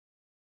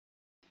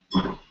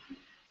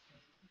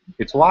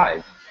It's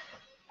live,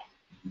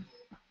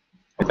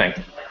 I think.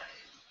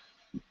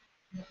 And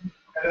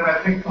then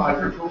I think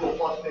your Google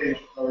Plus page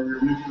or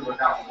your YouTube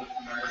account will just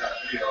remember that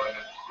video and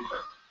then see it.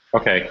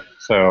 Okay,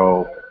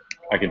 so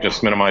I can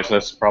just minimize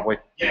this probably?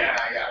 Yeah.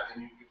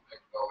 Then you can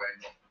go away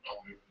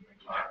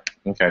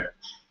and Okay.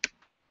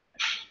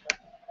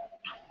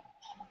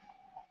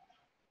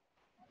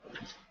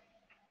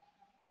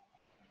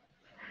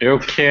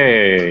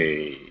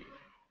 Okay.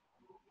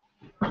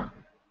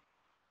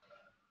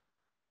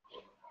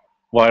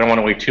 Well, I don't want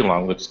to wait too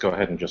long. Let's go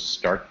ahead and just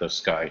start this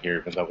guy here,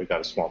 even though we got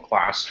a small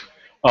class.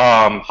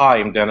 Hi,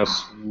 I'm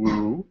Dennis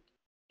Wu,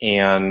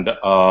 and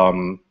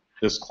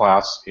this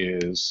class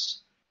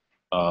is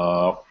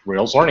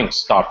Rails Learning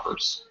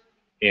Stoppers.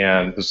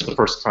 And this is the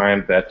first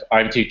time that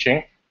I'm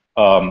teaching.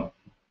 Brad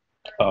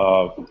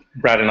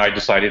and I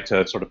decided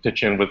to sort of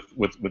pitch in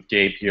with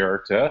Gabe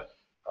here to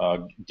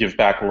give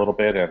back a little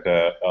bit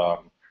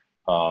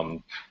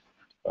and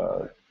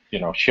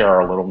share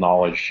our little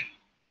knowledge,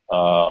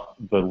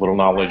 the little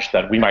knowledge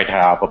that we might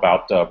have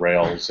about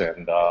Rails.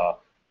 And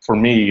for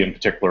me, in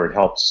particular, it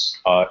helps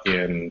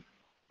in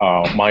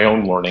my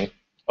own learning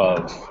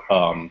of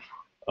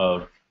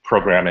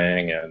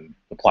programming and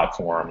the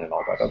platform and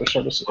all that other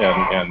sort of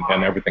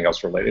and everything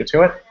else related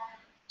to it.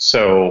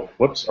 So,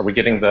 whoops, are we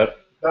getting the?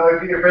 No,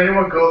 if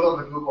anyone goes on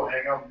the Google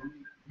Hangout.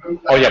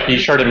 Oh yeah, be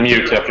sure to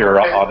mute if you're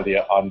if you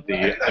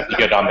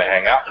get on the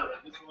Hangout.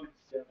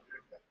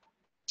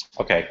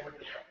 Okay.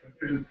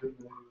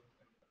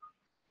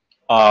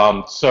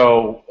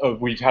 So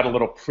we've had a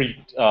little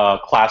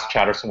pre-class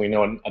chatter, so we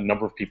know a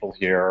number of people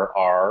here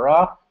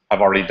have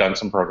already done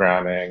some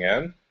programming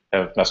and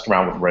have messed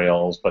around with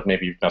Rails, but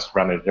maybe you've messed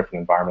around in a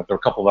different environment. There are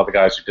a couple of other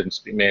guys who didn't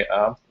speak.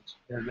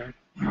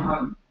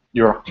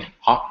 You're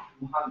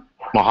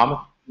Mohammed?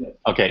 Yes.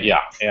 Okay,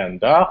 yeah,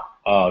 and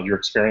your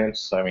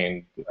experience. I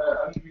mean.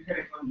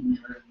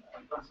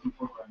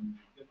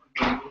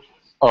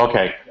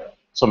 Okay.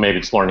 So maybe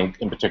it's learning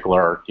in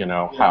particular,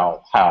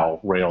 how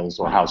Rails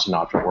or how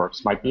Sinatra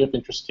works might be of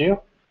interest to you.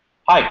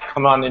 Hi,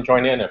 come on and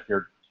join in if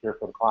you're here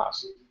for the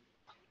class,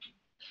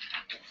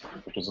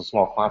 which is a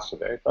small class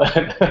today. But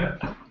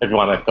if you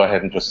want to go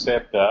ahead and just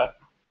sit,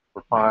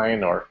 we're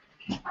fine. Or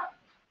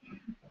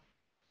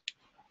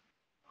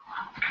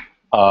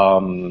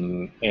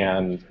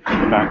and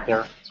back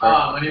there.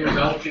 My name is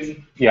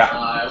Elkin. Yeah.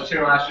 I was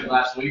here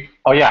last week.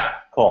 Oh yeah,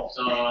 cool.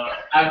 So I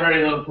have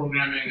very little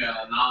programming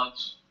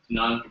knowledge,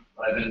 none.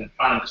 But I've been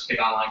trying to just take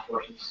online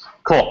courses.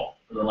 Cool.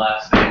 For the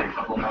last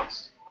couple of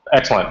months.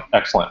 Excellent,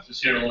 excellent.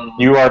 Just here to learn.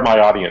 You are my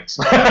audience.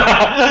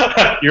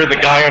 You're the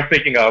guy I'm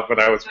thinking of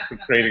when I was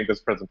creating this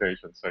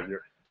presentation. So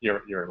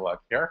you're in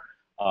luck here.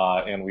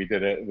 And we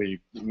did it. We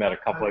met a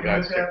couple of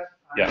guys.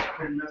 Yeah. I've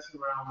been messing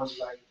around with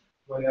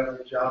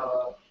whatever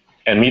Java.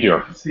 And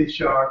Meteor. C#,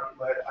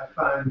 but I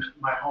find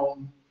my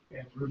home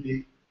in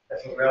Ruby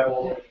as a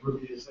rebel.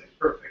 Ruby is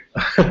perfect.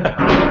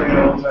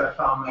 Rails, I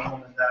found my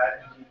home in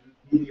that. And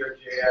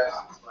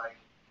Meteor.js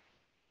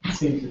is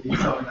seems to be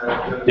something that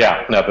I'm good.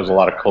 Yeah, no, there's a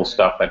lot of cool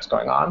stuff that's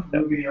going on.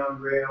 Ruby on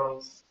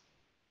Rails,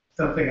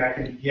 something I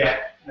can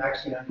get and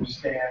actually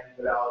understand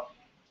without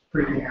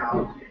freaking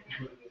out.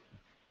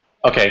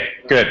 Okay,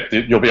 good.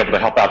 You'll be able to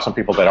help out some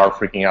people that are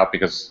freaking out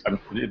because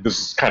this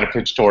is kind of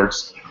pitched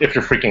towards if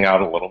you're freaking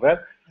out a little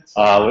bit.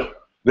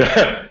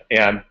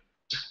 And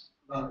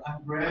I'm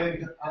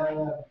Greg.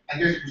 I guess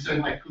you're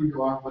saying who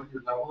you are, what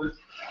your level is.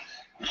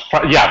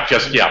 Yeah,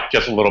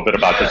 just a little bit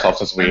about yourself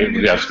since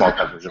we have small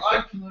coverage.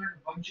 I can learn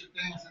a bunch of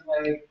things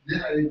and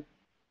it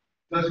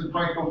doesn't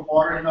quite go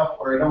far enough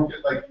where I don't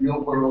get real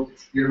world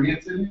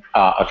experience in it.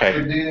 Okay.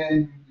 And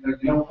then you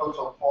don't go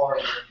so far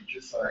where you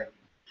just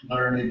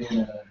learn it in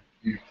a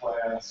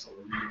class or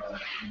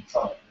in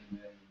something.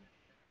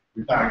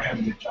 Without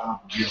having to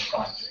jump real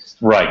projects.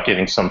 Right,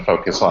 getting some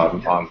focus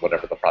on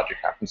whatever the project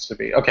happens to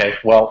be. Okay,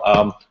 well,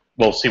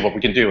 we'll see what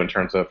we can do in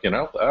terms of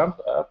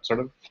sort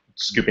of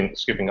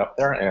scooping up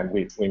there, and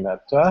we met.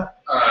 But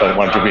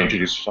why don't you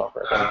reintroduce yourself?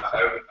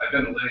 I've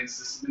been a Linux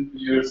system for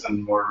years,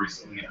 and more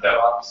recently in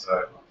DevOps.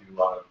 I do a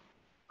lot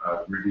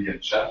of Ruby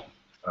and Chef.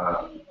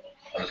 I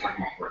was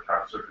working for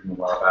Couchsurfing a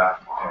while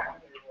back,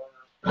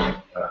 and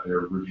they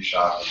were a Ruby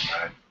shop,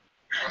 and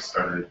I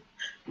started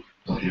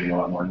getting a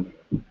lot more into it.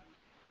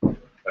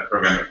 I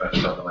programmed that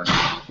stuff.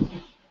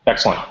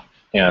 Excellent.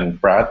 And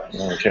Brad?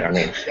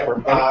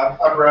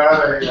 I'm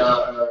Brad,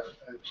 a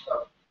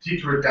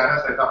teacher at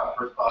Dennis. I taught my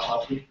first class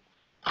last week.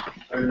 I've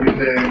been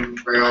using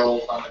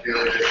Rails on a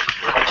daily basis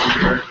for a couple of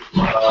years.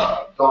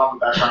 Still have a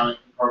background in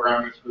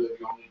programming. It's really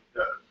the only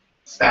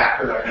stack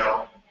that I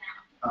know.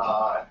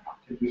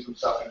 To do some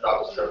stuff in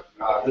JavaScript.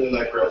 I really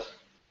like Rails.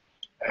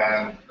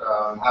 And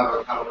have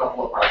a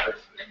couple of projects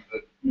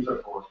that use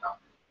it for work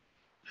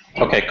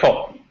now. Okay,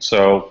 cool.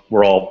 So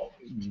we're all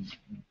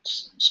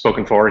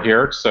spoken forward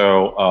here.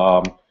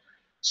 So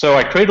so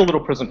I created a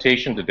little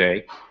presentation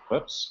today.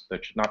 Whoops,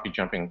 that should not be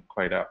jumping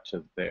quite out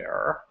to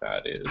there.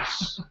 That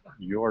is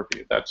your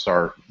view. That's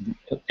our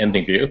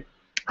ending view.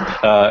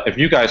 If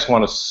you guys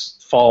want to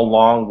follow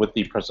along with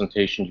the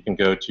presentation, you can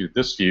go to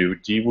this view,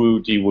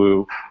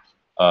 dwoo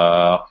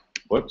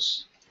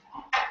whoops.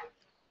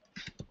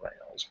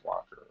 Rails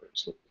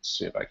blockers. Let's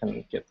see if I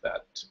can get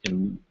that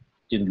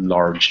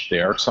enlarged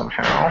there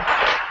somehow.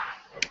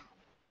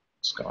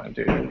 Let's go and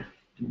do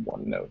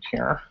OneNote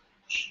here,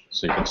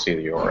 so you can see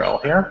the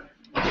URL here.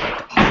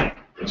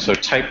 So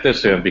type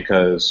this in,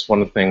 because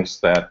one of the things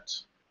that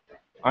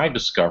I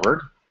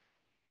discovered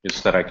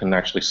is that I can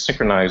actually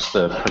synchronize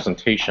the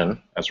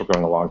presentation as we're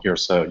going along here.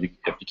 So if you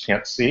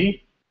can't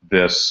see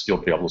this, you'll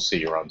be able to see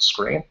your own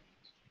screen.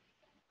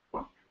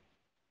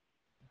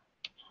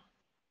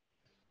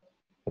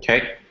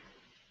 Okay.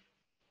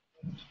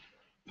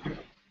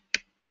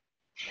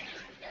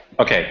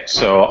 Okay,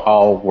 so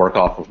I'll work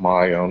off of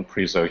my own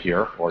prezo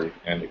here,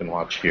 and you can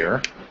watch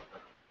here.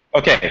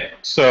 Okay,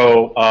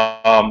 so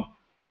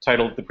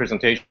title of the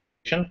presentation.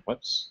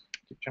 Whoops,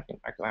 keep checking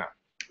back to that.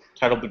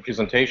 Title of the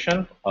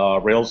presentation: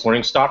 Rails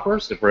learning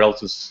stoppers. If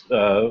Rails is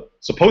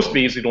supposed to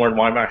be easy to learn,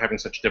 why am I having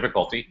such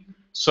difficulty?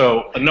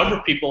 So a number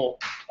of people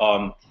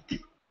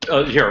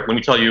here. Let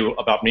me tell you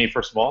about me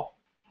first of all.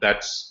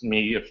 That's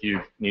me. If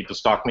you need to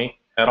stalk me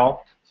at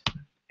all,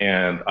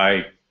 and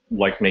I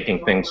like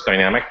making things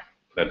dynamic.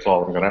 That's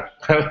all I'm gonna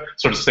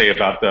sort of say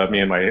about me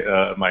and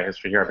my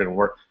history here.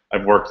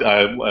 I've worked,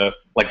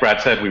 like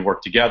Brad said, we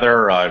worked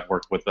together. I've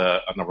worked with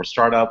a number of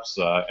startups.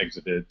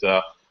 Exited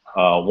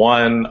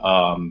one.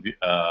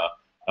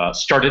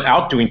 Started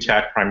out doing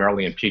tech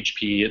primarily in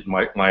PHP,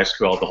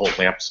 MySQL, the whole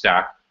LAMP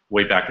stack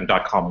way back in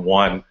 .com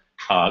 1.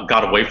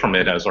 Got away from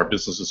it as our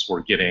businesses were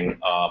getting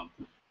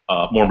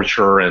more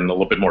mature and a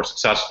little bit more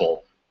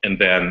successful, and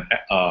then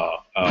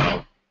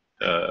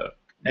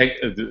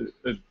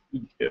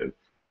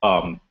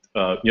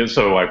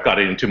so I've got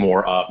into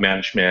more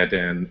management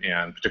and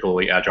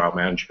particularly agile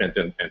management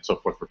and so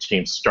forth for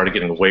teams. Started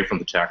getting away from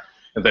the tech,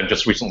 and then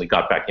just recently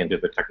got back into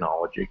the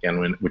technology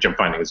again, which I'm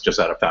finding is just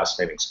at a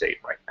fascinating state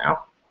right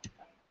now.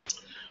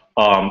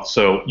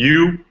 So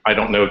I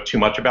don't know too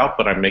much about,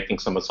 but I'm making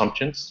some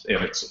assumptions,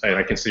 and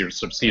I can see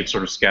it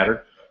sort of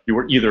scattered. You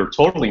were either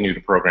totally new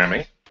to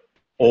programming,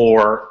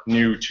 or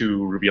new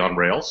to Ruby on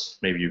Rails.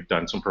 Maybe you've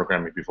done some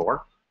programming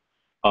before.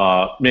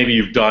 Maybe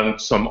you've done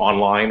some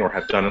online or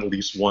have done at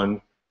least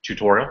one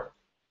tutorial.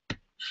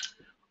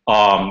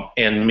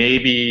 And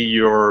maybe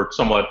you're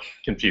somewhat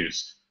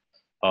confused,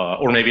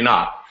 or maybe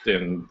not.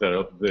 In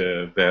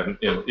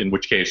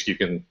which case you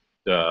can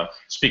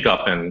speak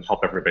up and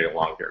help everybody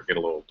along here, get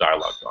a little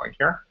dialogue going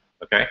here.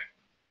 Okay.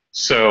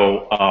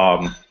 So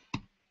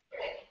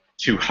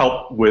to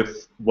help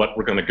with what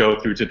we're going to go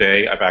through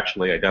today, I've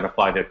actually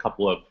identified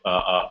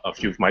a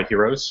few of my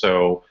heroes.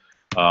 So.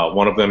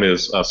 One of them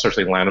is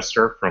Cersei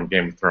Lannister from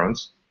Game of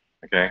Thrones.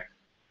 Okay.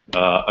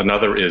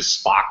 Another is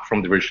Spock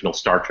from the original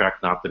Star Trek,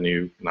 not the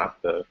new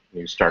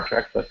Star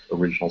Trek, but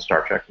original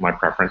Star Trek, my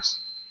preference,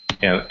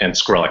 and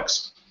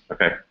Skrillex.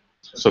 Okay.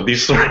 So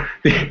these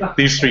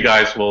three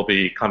guys will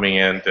be coming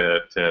in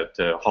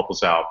to help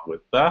us out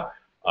with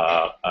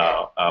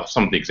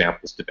some of the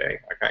examples today.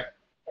 Okay.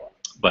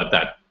 But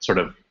that sort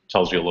of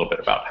tells you a little bit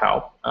about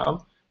how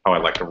I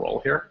like to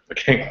roll here.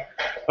 Okay.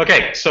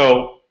 Okay.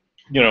 So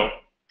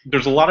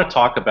there's a lot of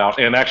talk about,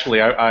 and actually,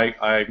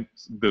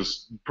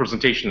 this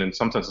presentation in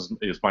some sense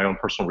is my own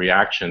personal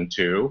reaction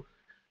to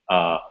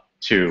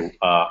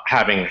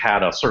having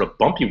had a sort of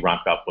bumpy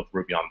ramp up with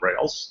Ruby on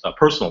Rails, a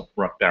personal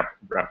ramp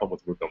up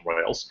with Ruby on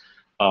Rails.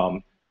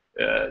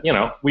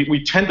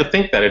 We tend to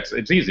think that it's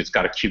easy. It's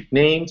got a cute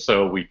name,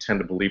 so we tend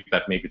to believe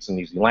that maybe it's an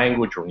easy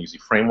language or an easy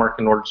framework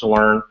in order to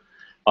learn.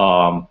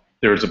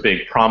 There's a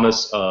big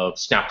promise of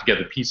snap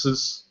together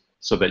pieces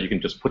so that you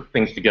can just put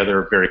things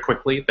together very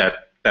quickly.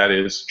 That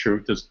is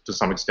true to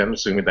some extent,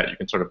 assuming that you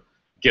can sort of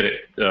get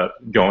it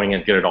going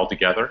and get it all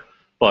together.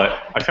 But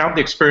I found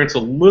the experience a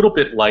little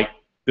bit like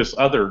this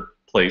other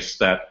place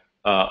that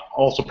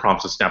also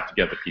promises snap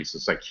together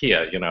pieces,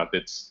 IKEA.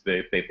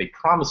 They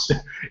promise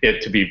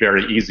it to be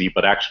very easy,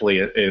 but actually,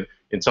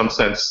 in some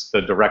sense,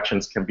 the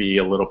directions can be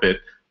a little bit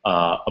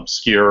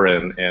obscure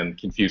and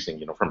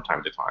confusing, from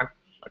time to time.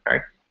 Okay.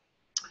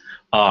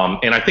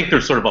 And I think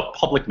there's sort of a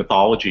public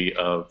mythology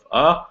of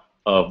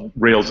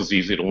Rails is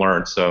easy to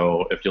learn.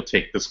 So if you'll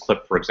take this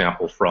clip, for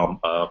example, from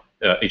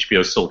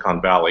HBO's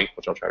Silicon Valley,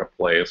 which I'll try to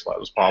play as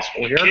loud as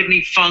possible here.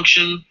 Kidney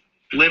function,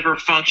 liver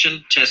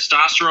function,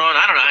 testosterone.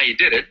 I don't know how you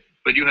did it,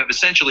 but you have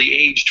essentially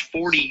aged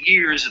 40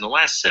 years in the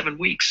last 7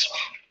 weeks.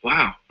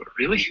 Wow,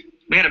 really?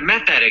 We had a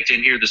meth addict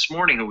in here this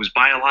morning who was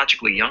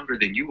biologically younger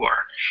than you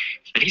are,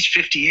 and he's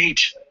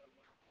 58.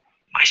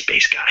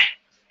 MySpace guy.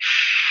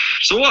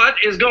 So what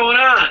is going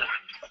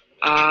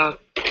on?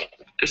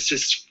 This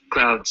is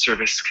cloud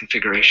service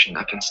configuration.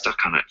 I've been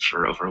stuck on it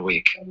for over a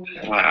week.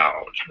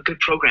 Wow. I'm a good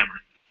programmer.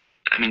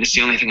 I mean, it's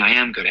the only thing I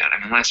am good at. I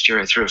mean, last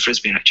year I threw a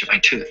frisbee and I chipped my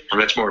tooth. Well,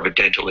 that's more of a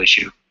dental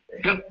issue.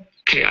 Yep.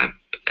 Okay,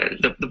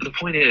 the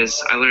point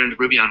is, I learned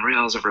Ruby on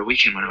Rails over a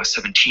weekend when I was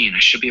 17. I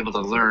should be able to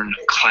learn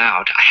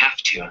cloud. I have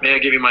to. May I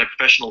give you my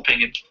professional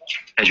opinion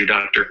as your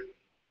doctor?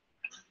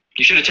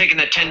 You should have taken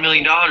that $10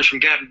 million from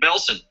Gavin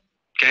Belson,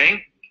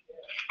 okay?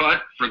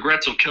 But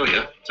regrets will kill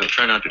you, so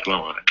try not to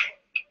dwell on it.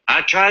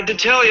 I tried to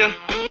tell you.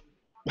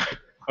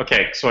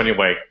 Okay, so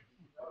anyway,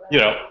 you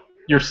know,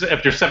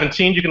 if you're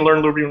 17, you can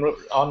learn Ruby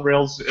on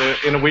Rails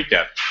in a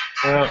weekend.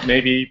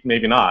 Maybe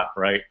not,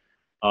 right?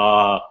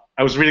 I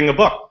was reading a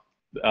book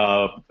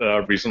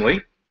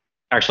recently.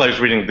 Actually, I was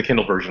reading the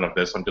Kindle version of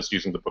this. I'm just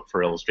using the book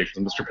for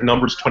illustration. Mr.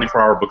 Penumbra's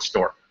 24-Hour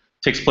Bookstore.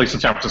 Takes place in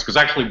San Francisco. It's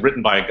actually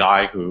written by a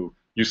guy who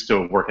used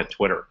to work at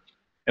Twitter.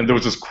 And there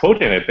was this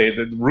quote in it.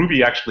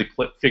 Ruby actually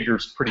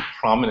figures pretty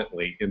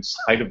prominently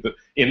inside of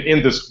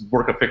in this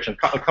work of fiction.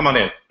 Come on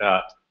in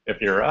if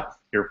you're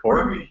here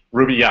for Ruby.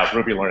 Ruby, yeah,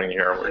 Ruby learning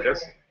here. We're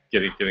just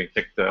getting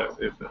kicked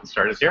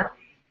started here.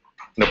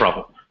 No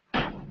problem.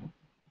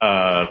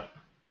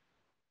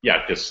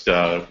 Yeah, just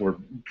we're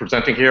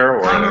presenting here,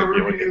 or I'm a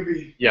Ruby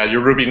newbie. yeah, you're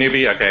Ruby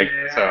newbie. Okay,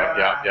 Yeah. so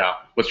yeah.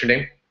 What's your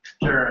name?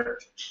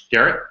 Garrett.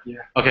 Garrett. Yeah.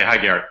 Okay, hi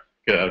Garrett.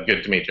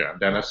 Good to meet you. I'm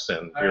Dennis,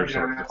 and Hi, you're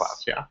sort of the Dennis.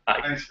 class. Yeah. Hi.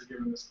 Thanks for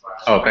giving this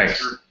class. Oh,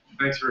 thanks.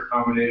 Thanks for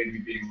accommodating me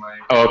being late.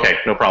 Oh, okay,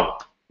 no problem.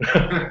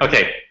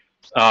 Okay.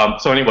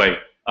 So anyway,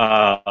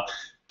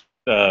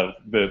 the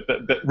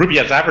Ruby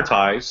as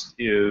advertised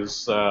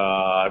is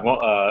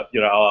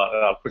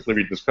I'll quickly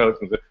read this code.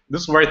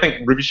 This is where I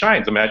think Ruby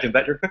shines. Imagine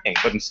that you're cooking,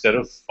 but instead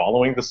of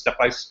following the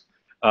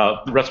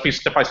recipe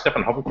step by step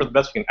and hoping for the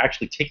best, you can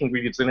actually take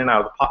ingredients in and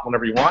out of the pot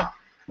whenever you want.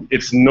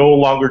 It's no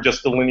longer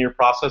just a linear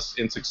process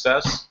in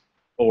success,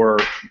 or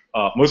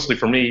mostly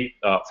for me,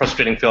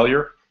 frustrating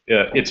failure.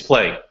 It's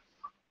play,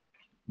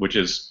 which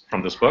is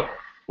from this book,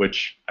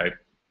 which I,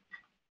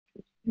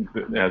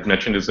 as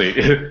mentioned, is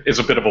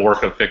a bit of a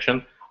work of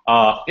fiction.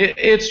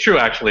 It's true,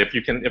 actually. If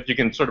you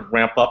can sort of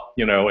ramp up,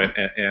 and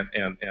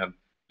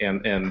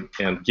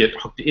get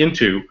hooked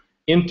into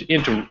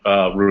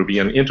Ruby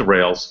and into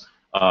Rails,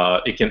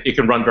 it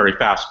can run very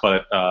fast.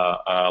 But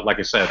like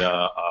I said,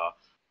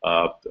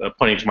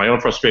 pointing to my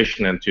own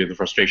frustration and to the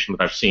frustration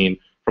that I've seen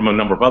from a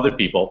number of other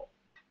people,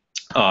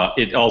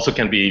 it also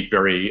can be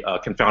very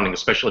confounding,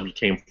 especially if you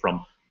came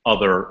from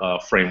other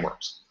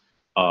frameworks.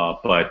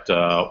 But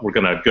we're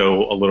going to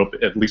go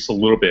at least a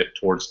little bit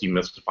towards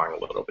demystifying a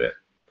little bit.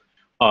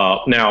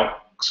 Now,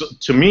 so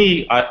to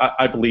me,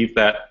 I believe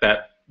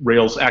that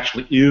Rails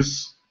actually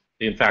is,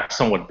 in fact,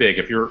 somewhat big.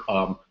 If you're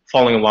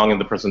following along in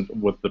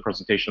with the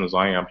presentation as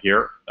I am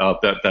here,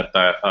 that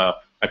I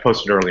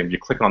posted earlier, and you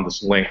click on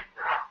this link,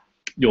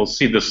 you'll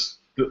see this.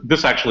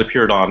 This actually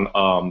appeared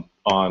on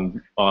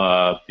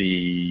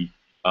the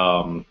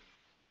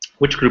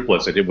which group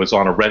was it? It was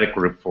on a Reddit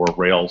group for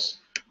Rails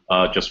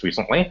just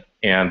recently,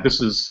 and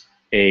this is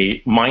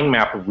a mind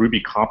map of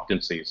Ruby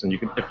competencies. And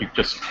if you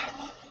just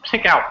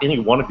pick out any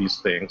one of these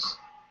things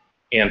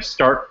and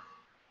start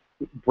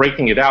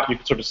breaking it out, you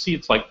can sort of see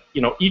it's like,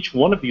 each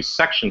one of these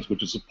sections,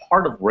 which is a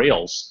part of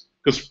Rails,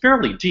 goes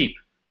fairly deep.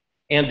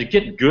 And to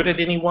get good at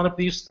any one of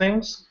these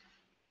things,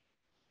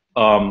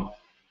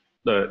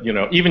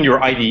 even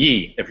your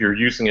IDE, if you're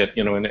using it,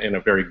 in a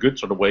very good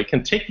sort of way,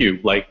 can take you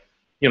like,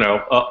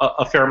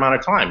 a fair amount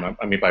of time.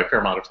 I mean, by a fair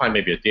amount of time,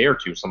 maybe a day or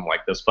two, something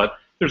like this. But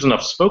there's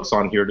enough spokes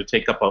on here to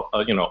take up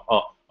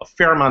a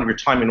fair amount of your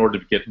time in order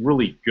to get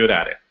really good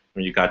at it. I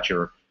mean, you've got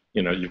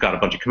a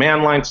bunch of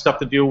command line stuff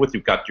to deal with.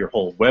 You've got your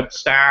whole web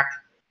stack.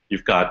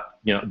 You've got,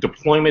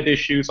 deployment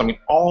issues. I mean,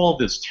 all of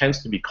this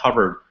tends to be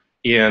covered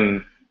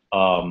in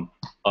many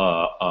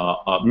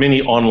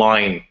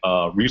online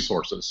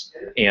resources.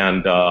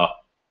 And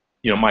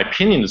my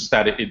opinion is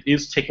that it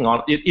is taking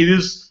on. It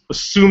is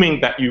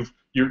assuming that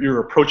you're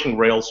approaching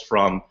Rails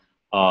from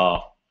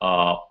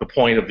the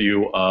point of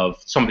view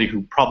of somebody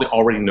who probably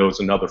already knows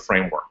another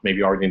framework. Maybe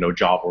you already know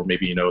Java, or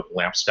maybe you know the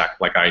LAMP stack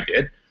like I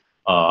did.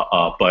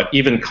 But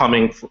even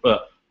coming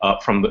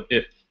from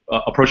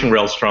approaching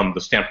Rails from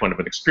the standpoint of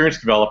an experienced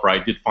developer, I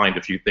did find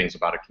a few things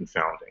about it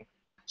confounding.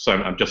 So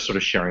I'm just sort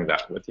of sharing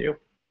that with you.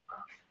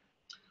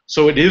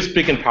 So it is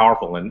big and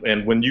powerful,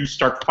 and when you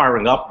start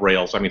firing up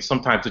Rails, I mean,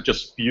 sometimes it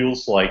just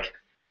feels like,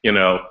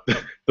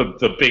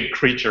 the big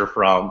creature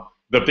from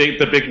the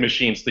big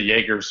machines, the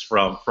Jaegers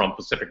from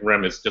Pacific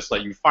Rim. Is just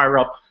like you fire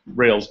up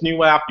Rails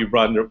new app, you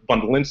run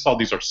bundle install.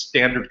 These are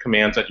standard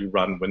commands that you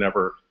run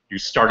whenever you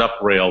start up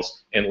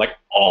Rails, and like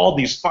all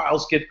these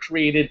files get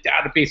created,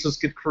 databases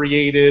get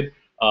created.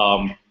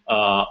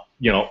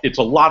 It's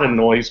a lot of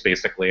noise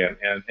basically,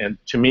 and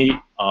to me,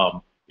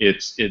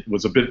 it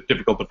was a bit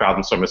difficult to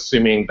fathom. So I'm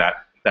assuming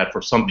that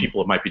for some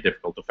people it might be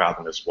difficult to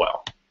fathom as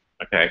well.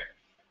 Okay,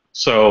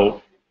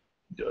 so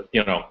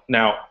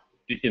now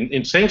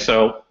in saying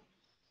so,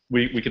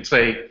 we could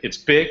say it's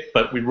big,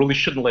 but we really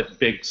shouldn't let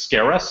big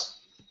scare us.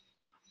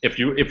 If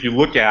you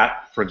look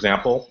at, for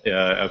example,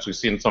 as we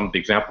see in some of the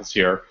examples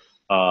here,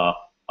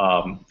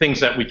 things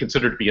that we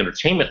consider to be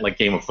entertainment, like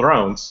Game of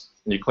Thrones,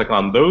 and you click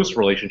on those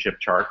relationship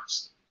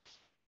charts,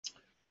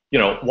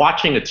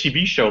 watching a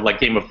TV show like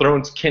Game of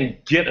Thrones can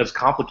get as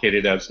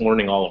complicated as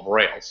learning all of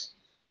Rails.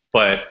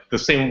 But the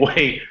same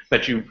way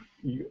that you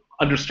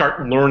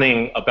start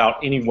learning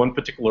about any one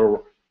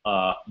particular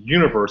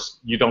universe,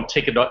 you don't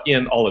take it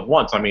in all at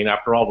once. I mean,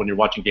 after all, when you're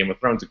watching Game of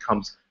Thrones, it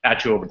comes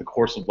at you over the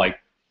course of like,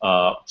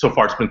 so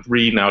far it's been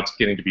 3, now it's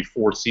getting to be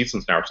 4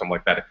 seasons now or something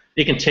like that.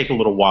 It can take a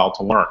little while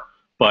to learn.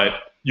 But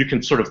you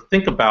can sort of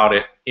think about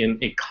it in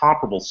a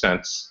comparable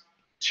sense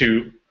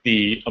to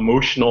the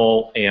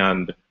emotional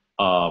and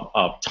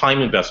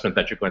time investment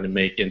that you're going to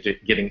make into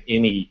getting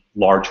any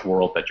large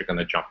world that you're going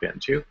to jump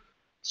into.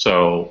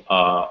 So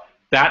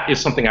that is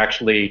something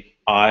actually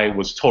I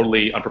was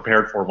totally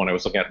unprepared for when I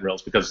was looking at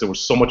Rails, because there was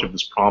so much of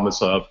this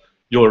promise of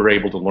you're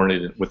able to learn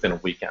it within a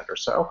weekend or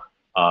so.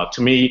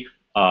 To me,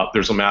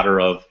 there's a matter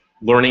of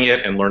learning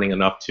it and learning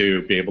enough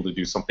to be able to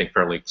do something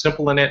fairly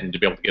simple in it and to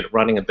be able to get it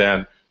running, and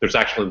then there's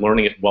actually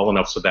learning it well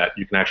enough so that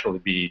you can actually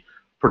be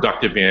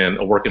productive in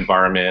a work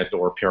environment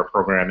or pair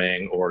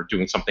programming or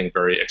doing something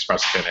very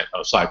expressive in it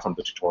aside from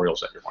the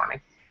tutorials that you're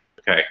learning.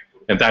 Okay,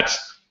 and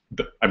that's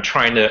I'm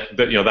trying to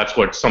that's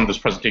what some of this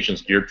presentation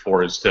is geared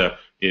for, is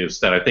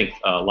that I think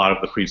a lot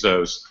of the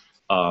prezos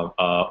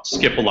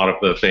skip a lot of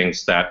the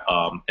things that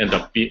end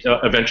up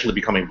eventually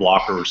becoming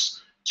blockers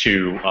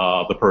to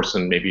the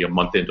person maybe a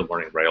month into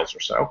learning Rails or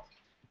so.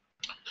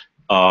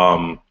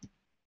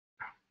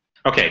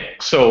 Okay,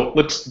 so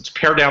let's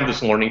pare down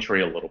this learning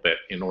tree a little bit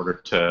in order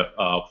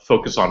to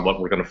focus on what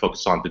we're going to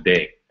focus on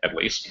today, at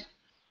least.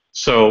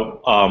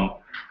 So, oh,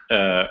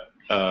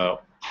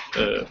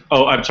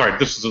 I'm sorry,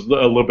 this is a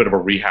little bit of a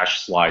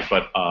rehash slide,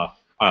 but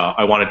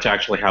I wanted to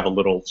actually have a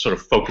little sort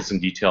of focus and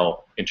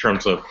detail in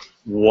terms of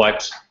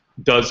what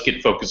does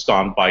get focused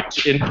on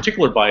in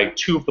particular by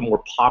two of the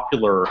more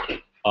popular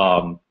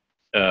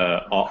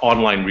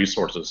online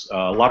resources.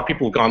 A lot of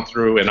people have gone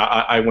through, and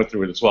I went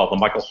through it as well, the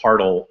Michael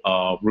Hartle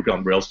Ruby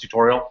on Rails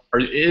tutorial. Are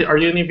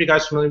any of you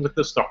guys familiar with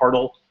this, the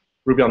Hartle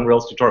Ruby on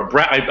Rails tutorial?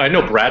 Brad, I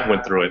know Brad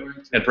went through it.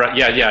 And Brad,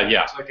 yeah.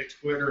 It's like a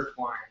Twitter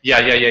client. Yeah.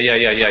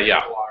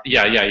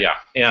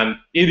 And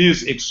it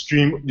is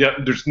extreme. Yeah,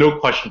 there's no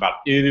question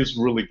about it. It is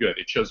really good.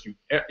 It shows you.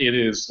 It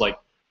is like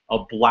a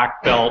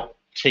black belt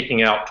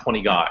taking out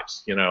 20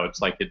 guys.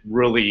 It's like it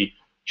really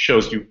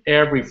shows you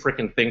every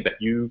freaking thing that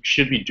you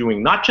should be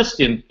doing, not just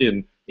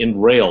in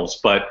Rails,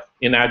 but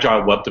in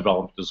agile web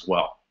development as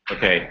well.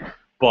 Okay,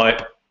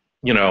 but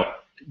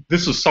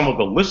this is some of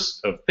the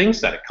list of things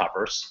that it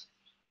covers,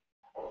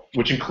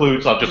 which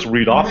includes, I'll just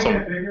read off some.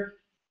 Here,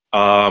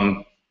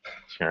 I'm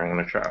going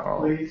to try.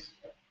 Please.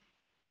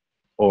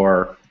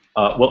 Or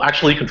well,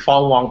 actually, you can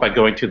follow along by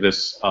going to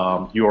this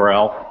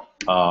URL.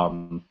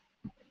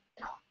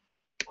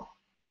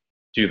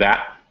 Do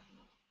that.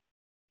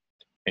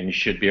 And you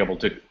should be able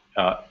to.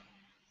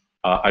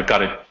 I've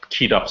got it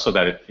keyed up so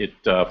that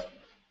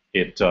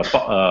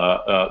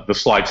the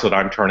slides that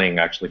I'm turning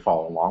actually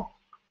follow along.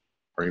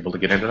 Are you able to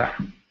get into that?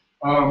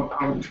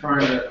 I'm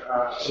trying to.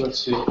 Let's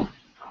see.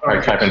 Are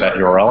you typing that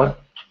URL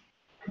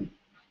in?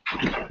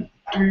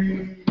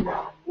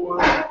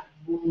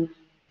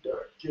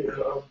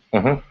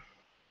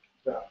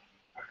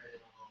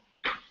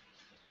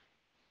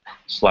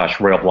 /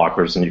 Rail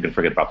blockers, and you can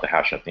forget about the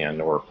hash at the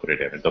end or put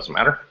it in. It doesn't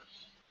matter.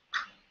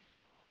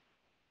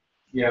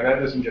 Yeah, that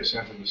doesn't get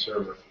sent to the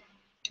server.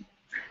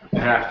 The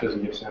hash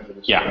doesn't get sent to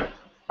the server. Yeah.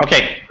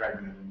 Okay.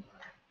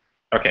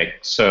 Okay.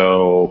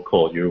 So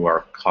cool. You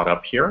are caught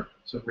up here.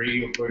 So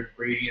gradient,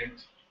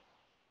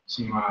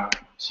 some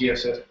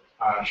CSS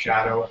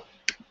shadow,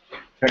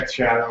 text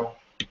shadow.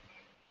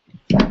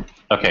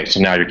 Okay.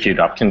 So now you're queued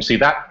up. Can you see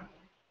that?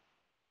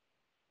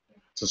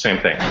 It's the same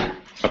thing.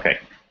 Okay.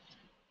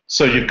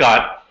 So you've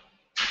got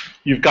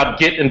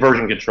Git and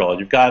version control.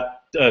 You've got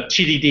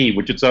TDD,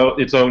 which is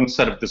its own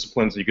set of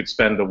disciplines that you could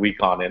spend a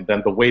week on, and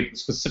then the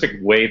specific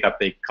way that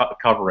they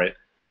cover it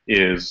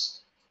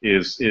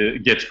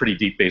it gets pretty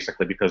deep,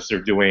 basically, because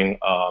they're doing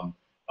a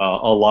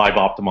live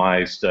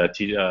optimized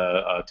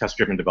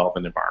test-driven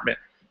development environment.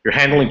 You're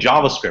handling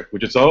JavaScript,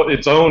 which is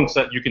its own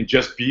set. You can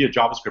just be a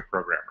JavaScript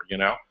programmer,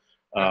 That's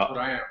what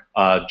I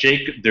am.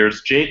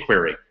 There's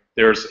jQuery.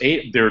 There's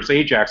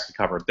Ajax to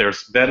cover.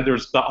 There's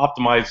the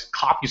optimized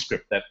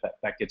CoffeeScript that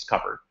gets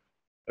covered.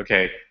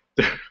 Okay.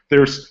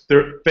 Both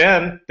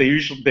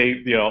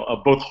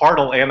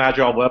Hartle and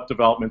Agile Web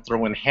Development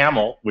throw in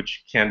Haml,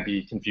 which can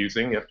be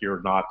confusing if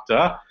you're not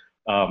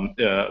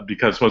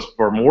because most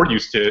people are more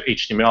used to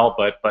HTML,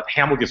 but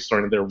Haml gets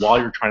thrown in there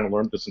while you're trying to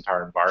learn this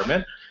entire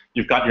environment.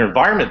 You've got your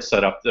environment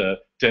set up to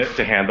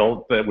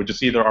handle, which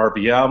is either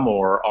RVM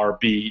or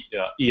RB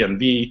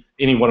EMV.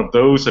 Any one of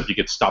those, if you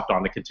get stopped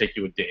on, it can take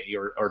you a day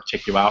or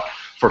take you out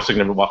for a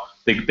significant while.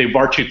 They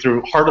march you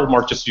through. Hartle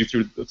marches you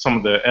through some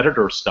of the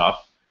editor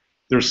stuff.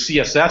 There's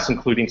CSS,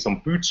 including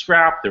some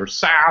Bootstrap. There's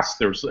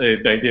Sass. I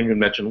didn't even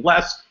mention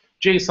Less,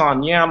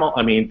 JSON, YAML.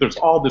 I mean, there's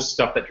all this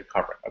stuff that you're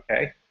covering.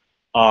 Okay.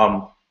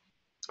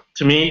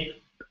 To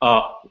me,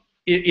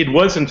 it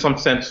was in some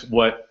sense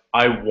what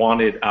I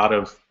wanted out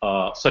of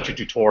such a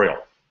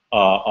tutorial,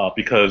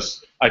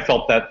 because I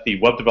felt that the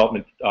web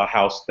development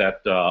house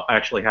that I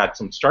actually had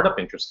some startup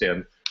interest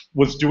in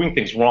was doing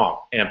things wrong,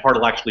 and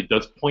Hartle actually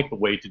does point the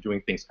way to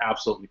doing things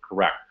absolutely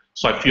correct.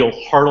 So I feel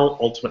Hartle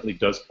ultimately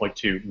does point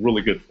to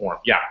really good form.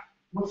 Yeah.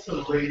 What's the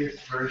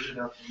latest version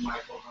of the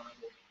Michael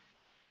Hartle?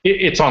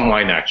 It's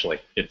online, actually.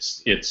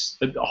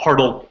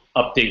 Hartle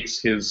updates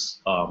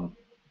his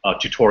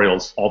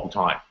tutorials all the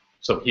time.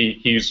 So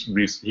he's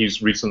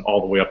recent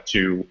all the way up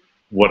to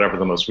whatever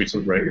the most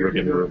recent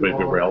Ruby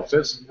Rails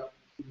is.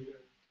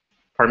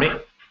 Pardon me?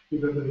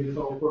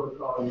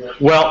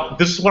 Well,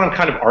 this is what I'm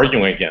kind of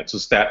arguing against,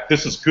 is that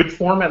this is good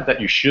format,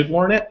 that you should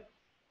learn it,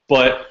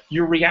 but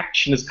your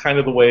reaction is kind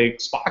of the way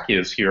Spock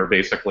is here,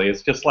 basically.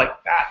 It's just like,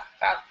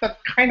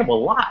 that's kind of a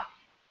lot,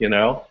 you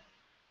know?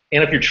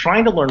 And if you're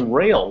trying to learn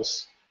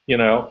Rails, you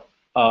know,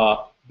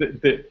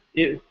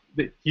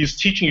 he's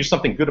teaching you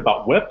something good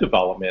about web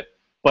development,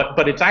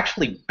 but it's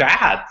actually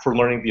bad for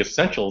learning the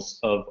essentials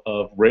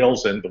of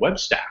Rails and the web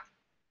stack.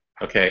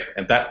 Okay,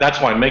 and that's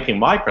why I'm making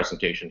my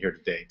presentation here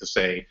today, to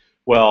say,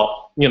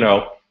 well, you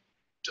know,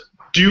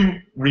 do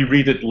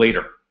reread it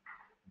later.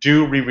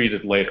 Do reread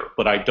it later.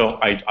 But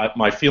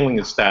my feeling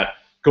is that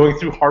going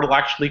through Hartle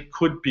actually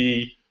could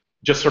be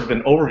just sort of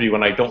an overview,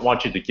 and I don't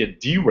want you to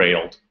get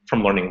derailed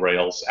from learning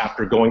Rails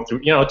after going through,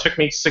 you know, it took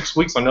me 6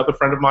 weeks. Another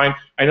friend of mine,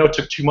 I know it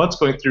took 2 months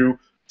going through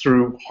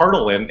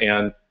Hartle,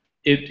 and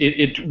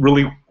it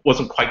really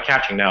wasn't quite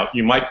catching. Now,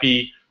 you might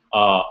be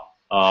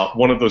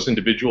one of those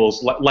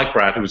individuals like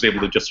Brad, who was able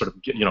to just sort of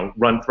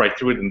run right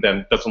through it and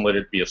then doesn't let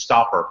it be a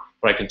stopper.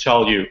 But I can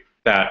tell you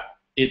that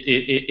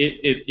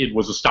it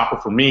was a stopper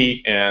for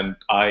me, and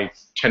I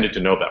tended to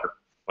know better.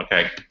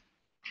 Okay,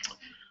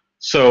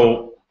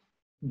 so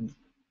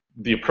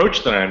the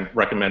approach that I'm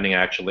recommending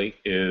actually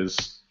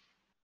is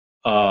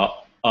a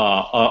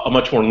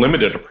much more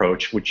limited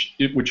approach, which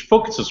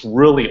focuses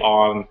really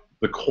on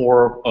the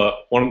core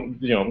one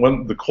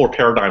of the core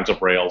paradigms of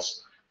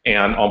Rails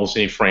and almost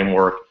any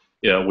framework.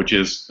 Which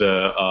is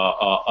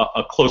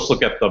a close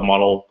look at the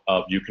model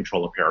view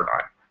controller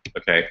paradigm.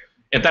 Okay,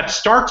 and that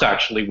starts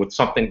actually with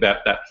something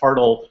that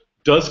Hartle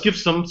does give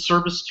some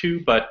service to,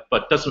 but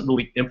doesn't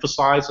really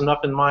emphasize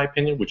enough, in my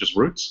opinion, which is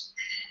roots.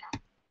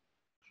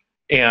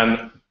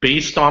 And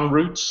based on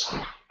roots,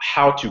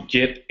 how to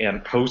get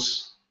and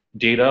post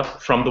data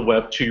from the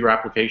web to your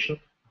application.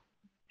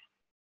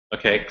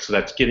 Okay, so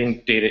that's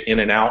getting data in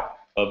and out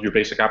of your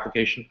basic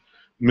application,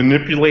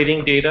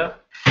 manipulating data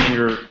in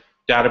your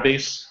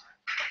database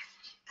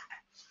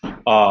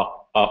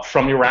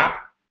from your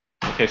app.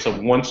 Okay, so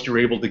once you're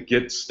able to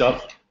get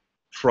stuff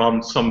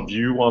from some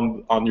view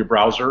on your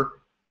browser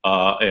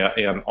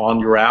and on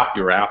your app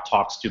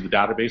talks to the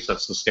database.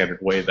 That's the standard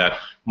way that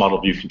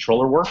model view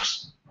controller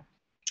works.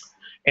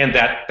 And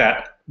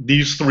that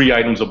these three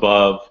items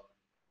above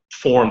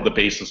form the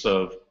basis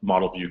of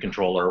model view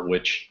controller,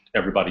 which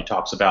everybody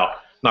talks about,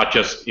 not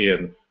just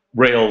in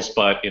Rails,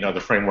 but in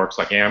other frameworks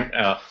like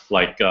Angular,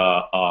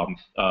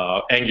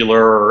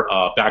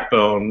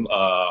 Backbone,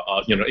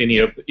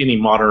 any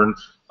modern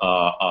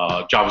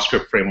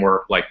JavaScript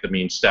framework like the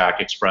Mean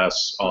Stack,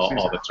 Express,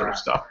 all that sort of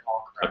stuff.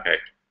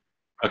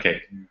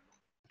 Okay.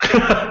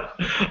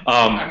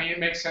 I mean, it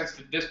makes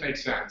sense. This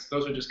makes sense.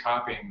 Those are just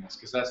copying this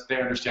because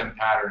they understand the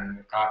pattern and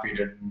they copied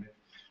it. And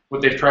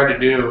what they've tried to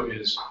do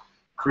is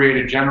create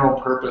a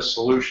general purpose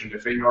solution to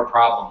fit your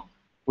problem,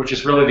 which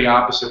is really the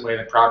opposite way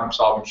that problem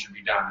solving should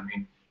be done. I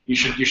mean, you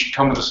should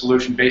come with a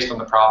solution based on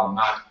the problem,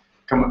 not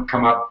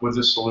come up with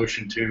a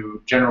solution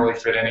to generally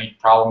fit any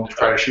problem to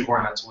try to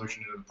shoehorn that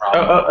solution into the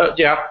problem.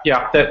 Yeah.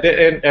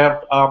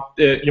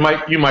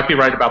 You might be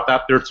right about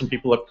that. There are some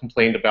people who have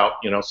complained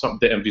about some of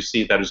the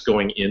MVC that is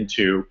going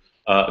into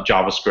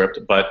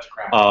JavaScript, but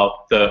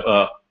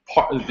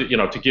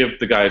to give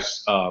the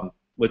guys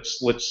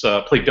let's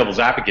play devil's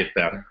advocate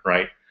then,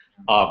 right?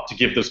 To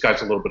give those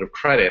guys a little bit of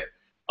credit.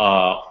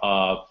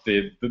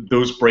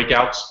 Those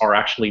breakouts are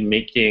actually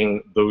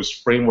making those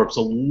frameworks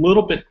a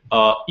little bit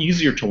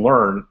easier to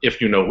learn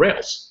if you know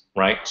Rails,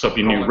 right? So if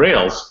you knew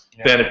Rails,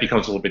 then it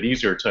becomes a little bit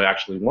easier to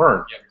actually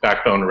learn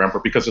Backbone,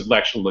 remember, because it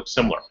actually looks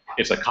similar.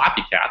 It's a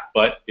copycat,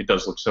 but it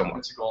does look similar.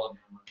 It's a golden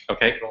hammer.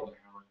 Okay.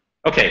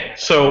 Okay.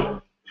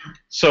 So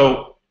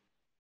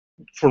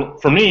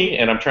for me,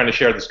 and I'm trying to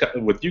share this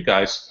with you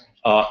guys,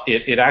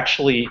 it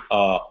actually.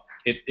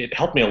 It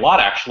helped me a lot,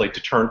 actually,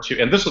 to turn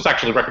to, and this was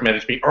actually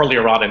recommended to me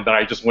earlier on, and that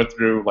I just went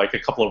through like a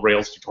couple of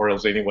Rails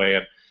tutorials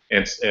anyway,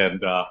 and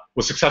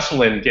was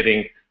successful in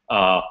getting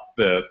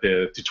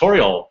the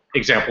tutorial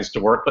examples to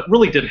work, but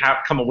really didn't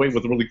come away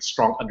with a really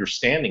strong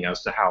understanding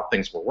as to how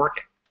things were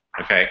working.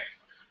 Okay,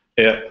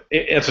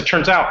 as it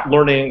turns out,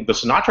 learning the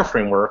Sinatra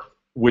framework,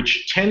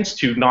 which tends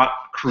to not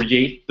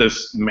create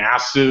this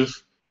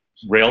massive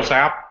Rails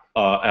app.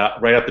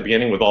 Right at the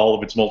beginning with all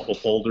of its multiple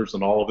folders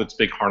and all of its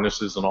big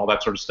harnesses and all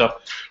that sort of stuff.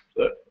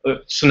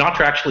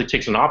 Sinatra actually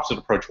takes an opposite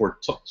approach where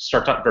it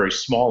starts out very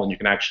small and you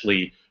can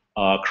actually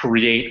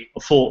create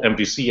a full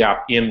MVC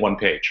app in one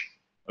page,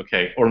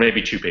 okay, or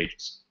maybe 2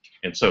 pages.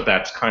 And so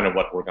that's kind of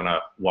what we're going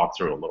to walk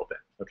through a little bit,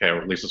 okay,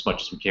 or at least as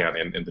much as we can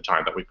in the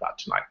time that we've got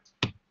tonight.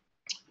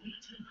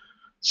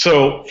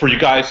 So for you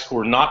guys who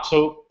are not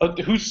so,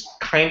 who's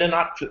kind of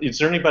not, is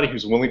there anybody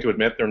who's willing to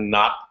admit they're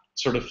not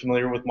sort of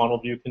familiar with model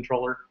view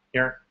controller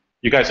here?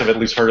 You guys have at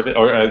least heard of it?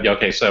 Or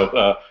okay,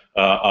 so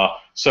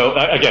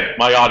again,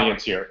 my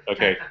audience here.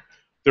 Okay,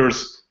 it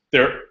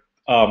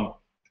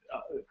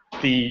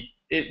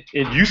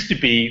used to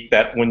be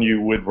that when you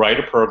would write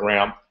a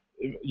program,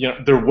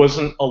 there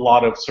wasn't a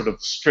lot of sort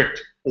of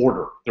strict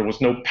order. There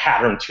was no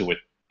pattern to it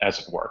as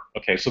it were.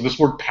 Okay, so this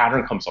word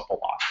pattern comes up a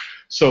lot.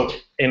 So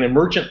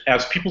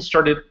as people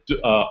started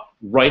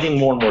writing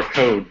more and more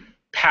code,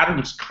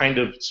 patterns kind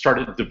of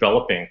started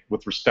developing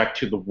with respect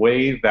to the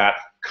way that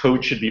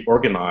code should be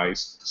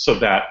organized so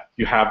that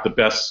you have the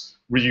best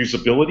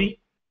reusability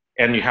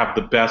and you have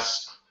the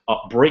best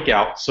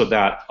breakout so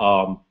that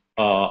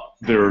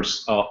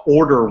there's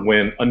order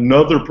when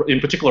in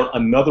particular,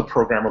 another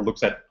programmer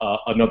looks at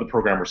another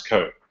programmer's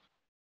code.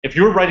 If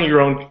you're writing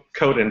your own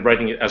code and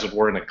writing it, as it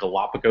were, in a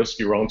Galapagos,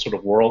 your own sort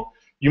of world,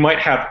 you might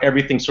have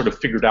everything sort of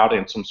figured out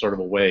in some sort of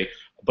a way,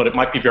 but it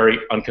might be very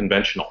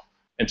unconventional.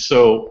 And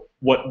so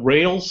what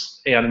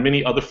Rails and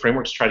many other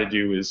frameworks try to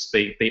do is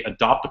they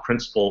adopt the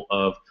principle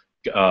of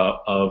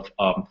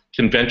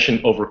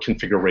convention over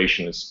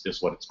configuration is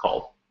what it's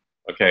called.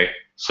 Okay,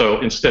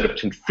 so instead of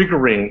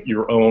configuring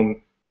your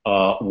own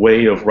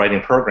way of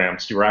writing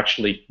programs, you're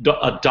actually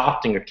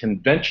adopting a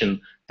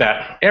convention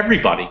that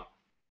everybody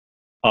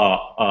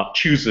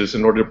chooses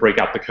in order to break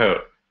out the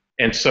code.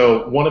 And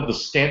so one of the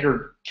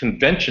standard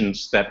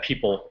conventions that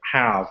people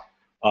have,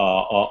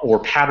 or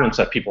patterns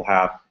that people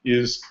have,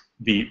 is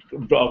the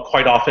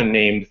quite often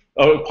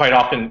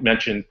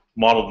mentioned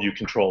model view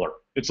controller.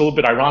 It's a little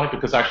bit ironic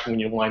because actually when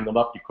you line them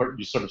up,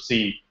 you sort of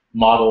see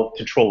model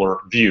controller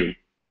view,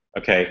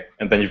 okay,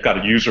 and then you've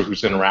got a user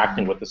who's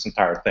interacting with this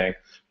entire thing.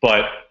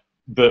 But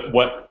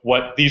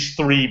what these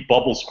three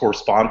bubbles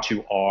correspond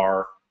to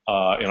are,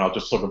 and I'll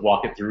just sort of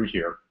walk it through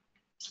here,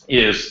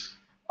 is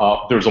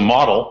there's a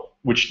model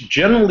which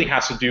generally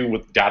has to do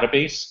with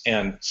database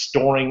and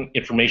storing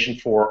information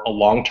for a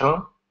long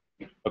term,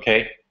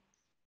 okay?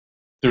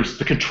 There's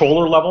the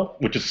controller level,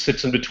 which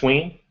sits in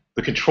between.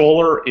 The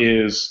controller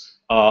is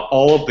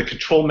all of the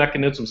control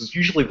mechanisms. It's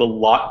usually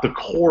the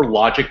core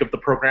logic of the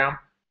program,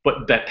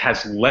 but that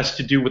has less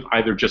to do with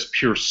either just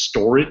pure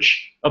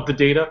storage of the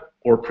data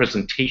or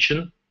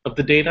presentation of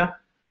the data.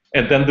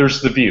 And then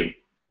there's the view,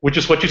 which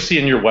is what you see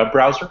in your web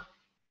browser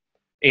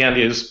and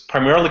is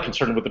primarily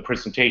concerned with the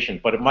presentation,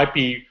 but it might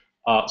be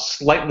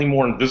slightly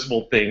more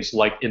invisible things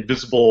like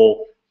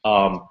invisible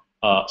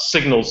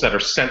signals that are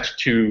sent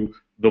to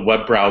the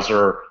web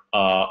browser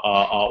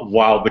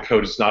while the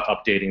code is not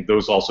updating.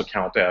 Those also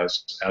count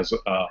as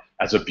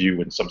a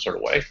view in some sort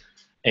of way.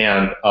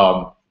 And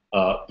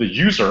the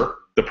user,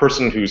 the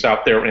person who's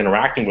out there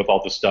interacting with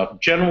all this stuff,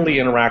 generally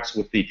interacts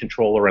with the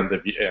controller and the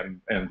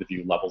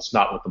view levels,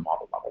 not with the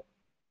model level.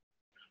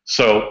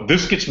 So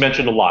this gets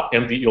mentioned a lot.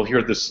 You'll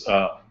hear this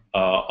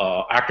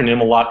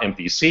acronym a lot,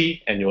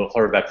 MVC, and you'll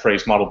hear that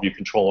phrase model view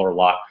controller a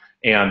lot.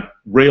 And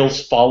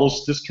Rails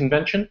follows this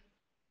convention.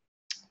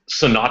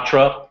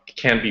 Sinatra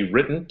can be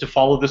written to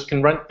follow this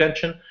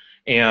convention,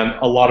 and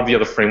a lot of the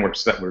other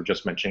frameworks that we were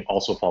just mentioning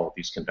also follow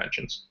these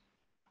conventions.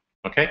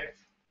 Okay?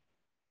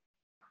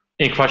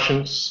 Any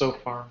questions so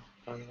far?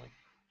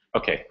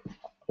 Okay,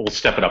 we'll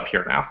step it up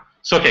here now.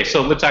 So, okay,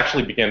 so let's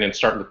actually begin and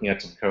start looking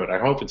at some code. I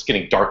hope it's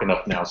getting dark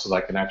enough now so that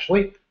I can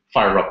actually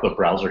fire up the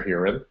browser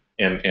here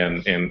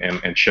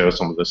and show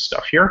some of this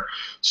stuff here.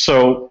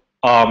 So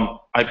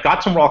I've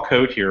got some raw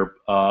code here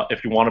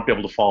if you want to be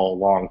able to follow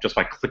along just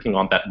by clicking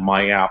on that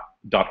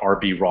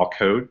myapp.rb raw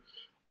code.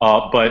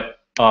 But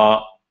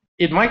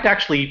it might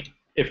actually,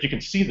 if you can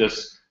see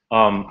this,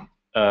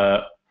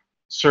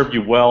 serve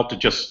you well to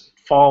just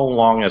follow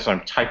along as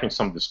I'm typing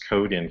some of this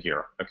code in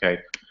here. Okay,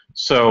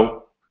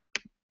 so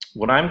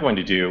what I'm going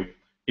to do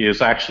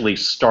is actually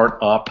start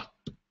up,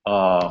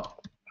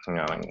 hang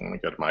on, I'm going to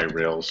go to my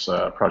Rails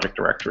project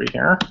directory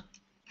here.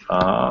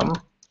 I'm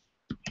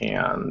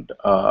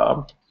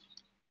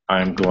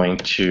going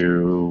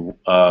to,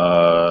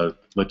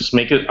 let's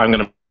make it, I'm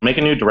going to make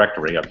a new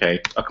directory, okay,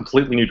 a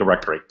completely new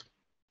directory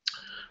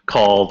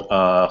called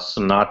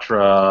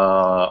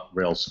Sinatra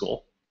Rails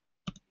School.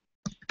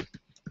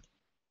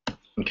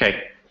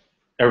 Okay,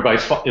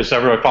 is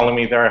everybody following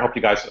me there? I hope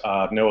you guys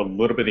know a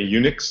little bit of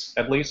Unix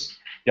at least.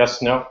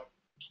 Yes, no?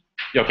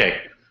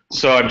 Okay,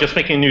 so I'm just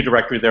making a new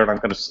directory there, and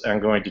I'm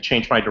going to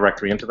change my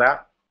directory into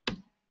that.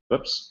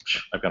 Oops,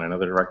 I've got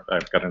another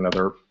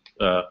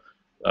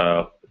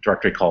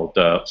directory called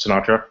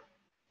Sinatra.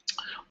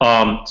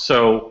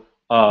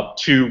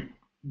 To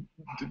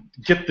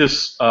get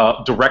this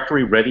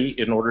directory ready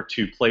in order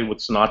to play with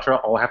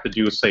Sinatra, all I have to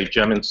do is say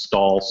gem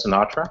install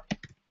Sinatra,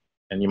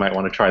 and you might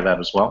want to try that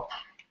as well.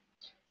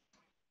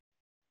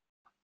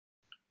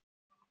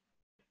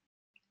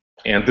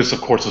 And this, of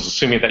course, is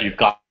assuming that you've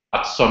got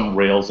some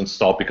Rails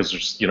installed, because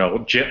there's, you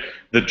know,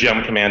 the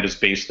gem command is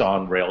based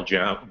on Rails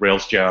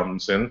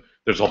gems, and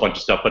there's a whole bunch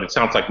of stuff. But it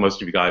sounds like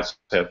most of you guys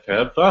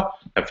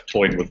have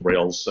toyed with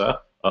Rails a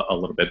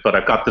little bit. But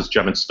I've got this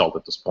gem installed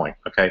at this point.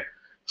 Okay,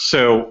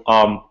 so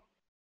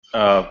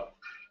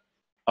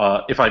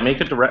if I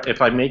make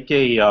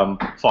a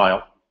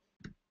file,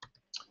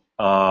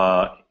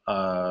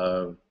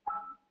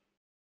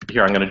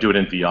 here I'm going to do it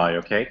in VI,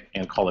 okay,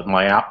 and call it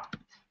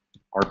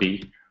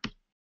myapp.rb.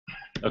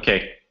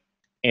 Okay,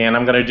 and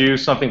I'm going to do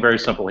something very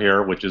simple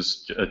here, which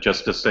is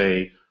just to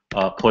say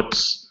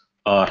puts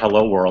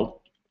hello world.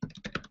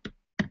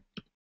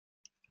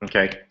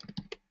 Okay.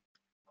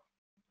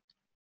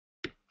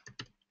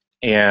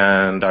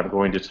 and I'm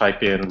going to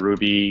type in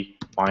Ruby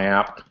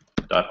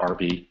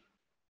myapp.rb.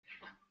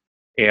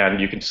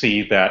 And you can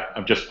see that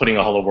I'm just putting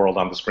a hello world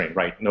on the screen,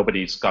 right?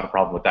 Nobody's got a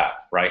problem with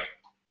that, right?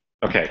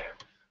 Okay,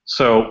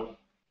 so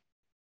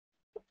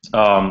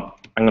I'm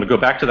going to go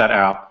back to that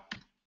app,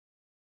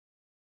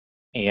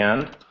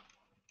 and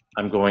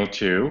I'm going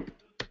to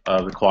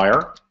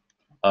require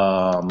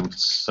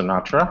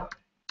Sinatra.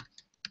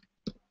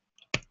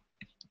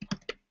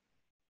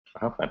 I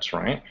hope that's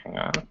right. Hang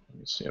on. Let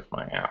me see if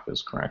my app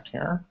is correct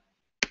here.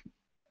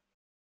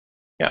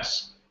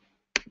 Yes.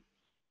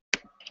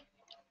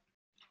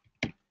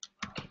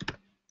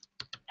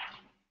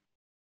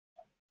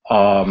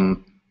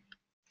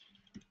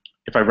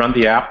 If I run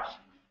the app,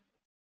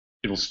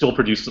 it will still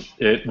produce.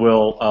 It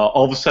will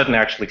all of a sudden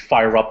actually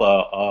fire up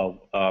a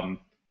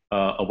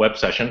web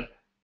session.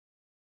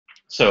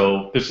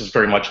 So this is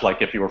very much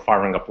like if you were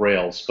firing up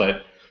Rails,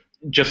 but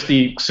just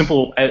the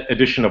simple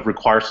addition of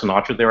require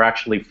Sinatra there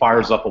actually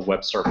fires up a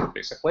web server,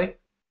 basically.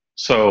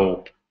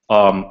 So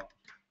let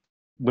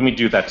me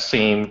do that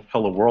same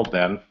hello world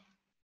then,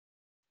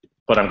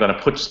 but I'm going to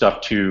put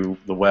stuff to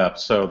the web.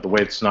 So the way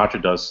that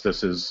Sinatra does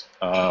this is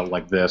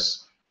like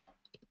this.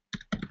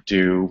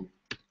 Do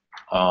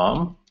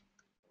hello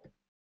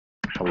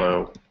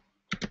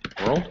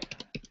world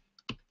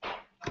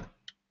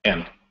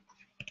end.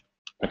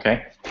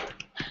 Okay.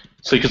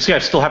 So you can see I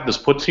still have this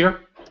puts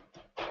here.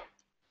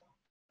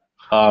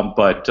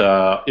 But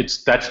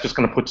that's just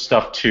going to put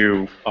stuff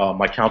to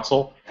my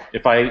console.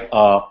 If I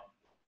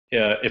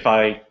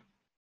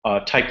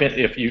type it,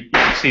 if you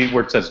can see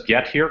where it says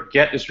get here,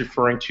 get is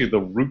referring to the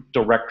root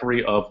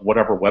directory of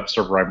whatever web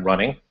server I'm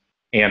running,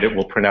 and it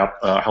will print out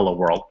hello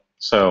world.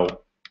 So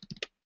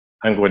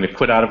I'm going to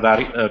quit out of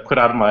that, quit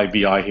out of my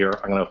VI here.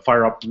 I'm going to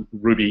fire up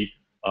Ruby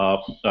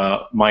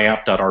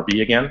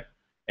myapp.rb again,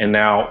 and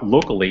now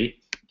locally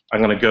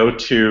I'm going to go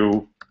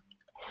to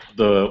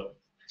the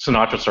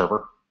Sinatra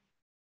server,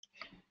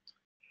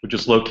 which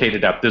is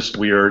located at this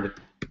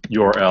weird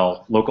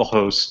URL,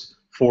 localhost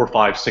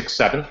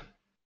 4567.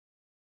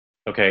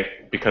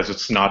 Okay, because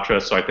it's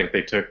Sinatra, so I think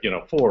they took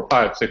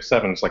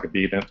 4567. It's like a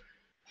beat.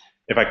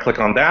 If I click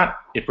on that,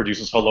 it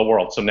produces hello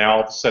world. So now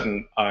all of a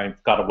sudden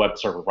I've got a web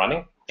server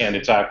running, and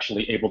it's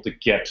actually able to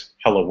get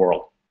hello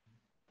world.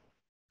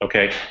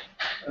 Okay.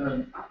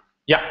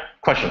 Yeah.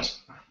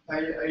 Questions? I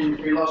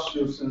lost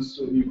you since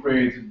you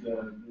created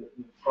the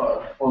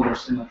folder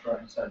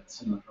Sinatra inside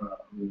Sinatra.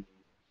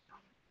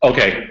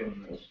 Okay.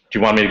 Do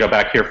you want me to go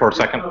back here for a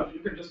second? No, you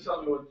can just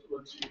tell me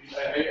what you.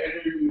 I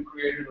know you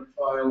created a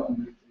file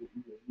and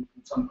you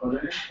put some code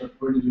in it, but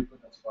where did you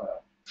put that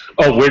file?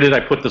 Oh, where did I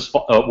put this?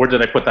 Where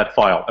did I put that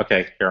file?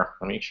 Okay, here.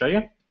 Let me show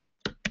you.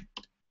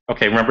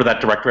 Okay, remember that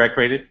directory I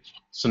created,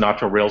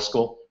 Sinatra Rails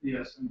School?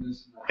 Yes.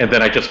 And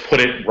then I just put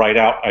it right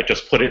out. I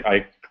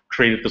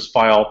created this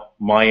file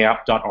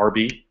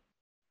myapp.rb,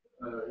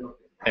 Okay.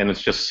 and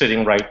it's just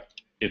sitting right.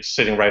 It's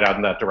sitting right out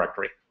in that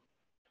directory.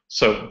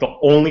 So the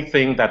only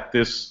thing that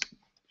this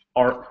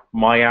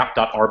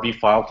myapp.rb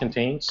file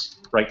contains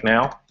right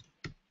now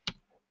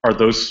are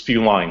those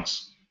few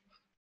lines.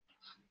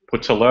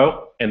 Put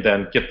hello, and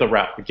then get the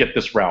route. Get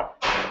this route.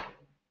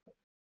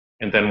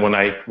 And then when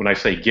I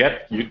say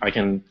get, I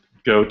can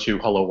go to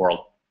hello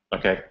world.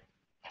 Okay.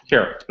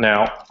 Here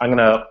now I'm going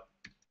to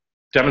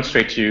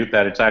demonstrate to you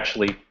that it's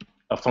actually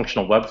a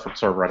functional web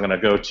server. I'm going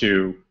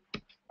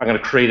to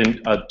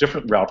create a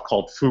different route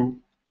called foo,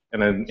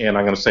 and I'm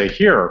going to say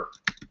here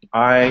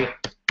I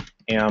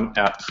am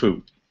at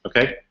foo.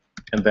 Okay,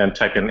 and then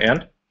type in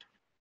end.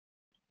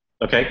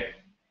 Okay.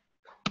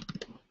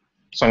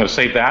 So I'm going to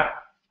save that.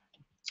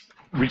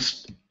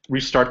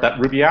 Restart that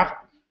Ruby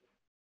app.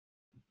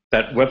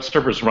 That web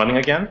server is running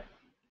again.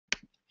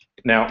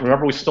 Now,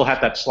 remember we still had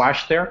that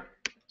slash there?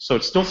 So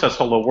it still says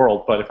hello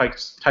world, but if I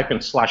type in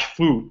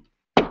 /foo,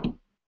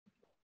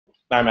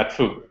 I'm at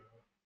foo.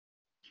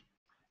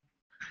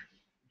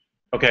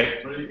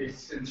 Okay?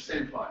 It's in the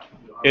same file.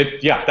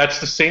 Yeah, that's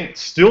the same,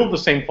 still the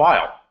same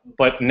file,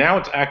 but now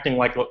it's acting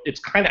like, it's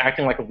kind of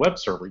acting like a web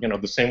server,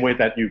 the same way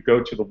that you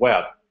go to the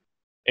web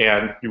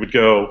and you would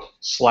go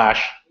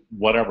 /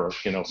 whatever,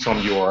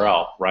 some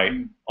URL, right?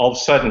 All of a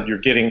sudden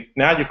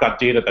now you've got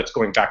data that's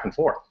going back and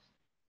forth,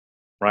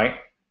 right?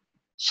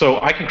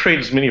 So I can create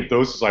as many of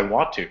those as I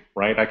want to,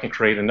 right? I can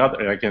create another,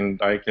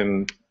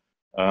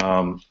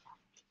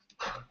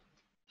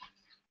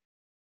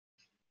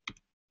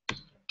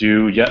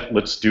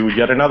 let's do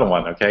yet another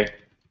one, okay?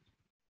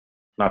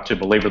 Not to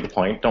belabor the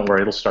point, don't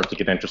worry, it'll start to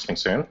get interesting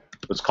soon.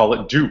 Let's call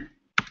it do.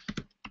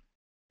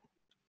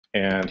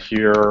 And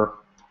here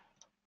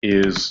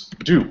is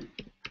do.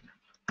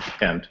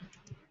 End.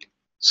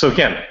 So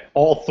again,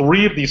 all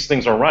three of these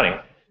things are running,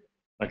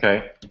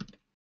 okay?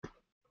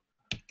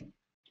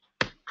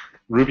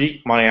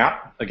 Ruby, my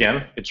app,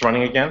 again, it's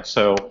running again,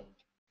 so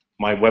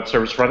my web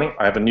server is running.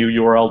 I have a new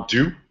URL,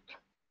 do.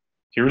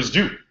 Here's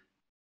do.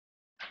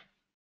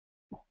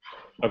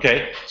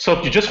 Okay, so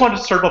if you just wanted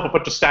to serve up a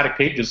bunch of static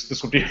pages,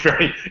 this would be a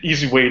very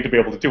easy way to be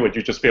able to do it.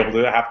 You'd just be able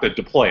to have to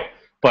deploy it.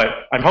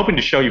 But I'm hoping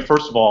to show you,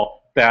 first of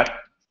all, that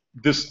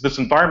this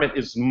environment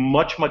is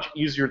much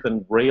easier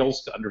than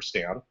Rails to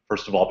understand,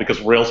 first of all, because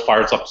Rails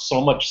fires up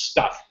so much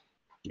stuff.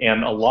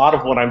 And a lot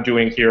of what I'm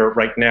doing here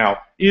right now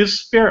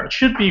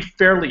should be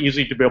fairly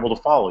easy to be able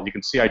to follow. You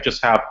can see I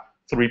just have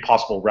 3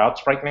 possible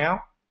routes right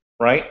now,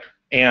 right?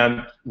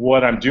 And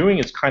what I'm doing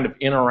is kind of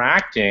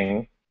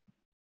interacting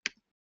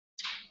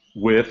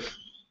with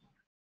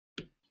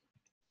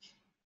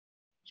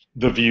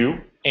the view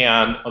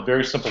and a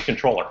very simple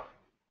controller.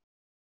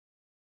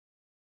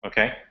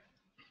 Okay?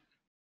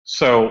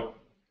 So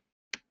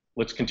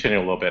let's continue a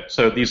little bit.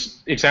 So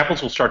these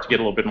examples will start to get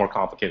a little bit more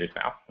complicated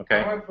now.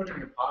 Okay? How do I put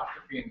an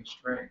apostrophe in the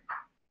string?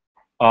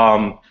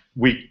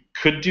 We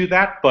could do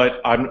that,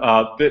 but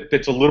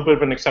it's a little bit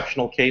of an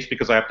exceptional case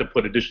because I have to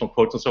put additional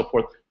quotes and so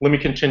forth. Let me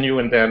continue,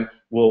 and then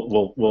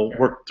we'll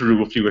work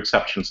through a few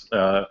exceptions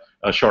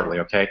shortly.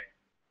 Okay?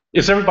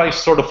 Is everybody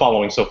sort of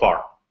following so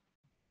far?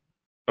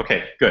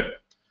 Okay, good.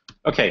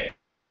 Okay,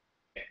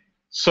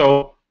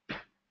 so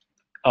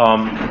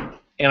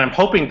and I'm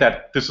hoping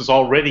that this is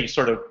already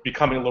sort of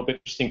becoming a little bit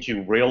interesting to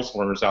you Rails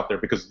learners out there,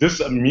 because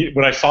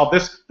when I saw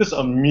this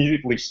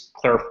immediately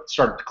started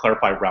to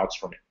clarify routes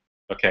for me.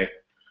 Okay.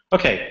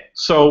 Okay.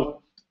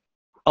 So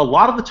a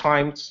lot of the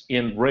times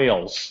in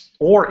Rails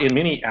or in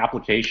many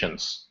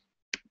applications,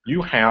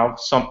 you have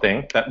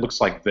something that looks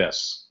like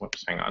this.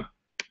 Whoops, hang on.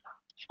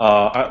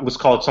 Let's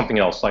call it something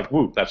else, like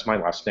Whoop. That's my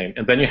last name,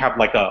 and then you have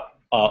like a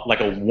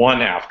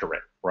 1 after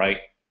it, right,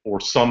 or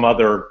some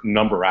other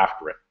number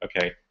after it.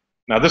 Okay.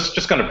 Now this is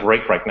just going to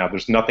break right now.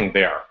 There's nothing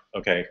there.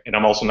 Okay, and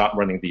I'm also not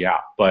running the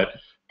app, but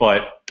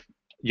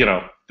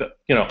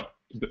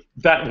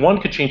that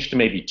 1 could change to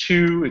maybe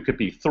 2. It could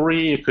be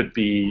 3. It could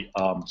be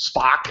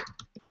Spock.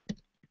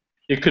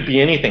 It could be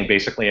anything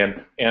basically,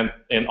 and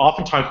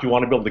oftentimes you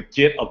want to be able to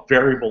get a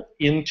variable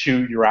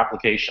into your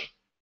application.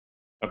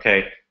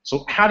 Okay,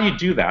 so how do you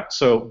do that?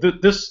 So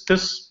this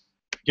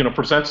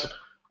presents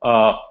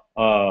a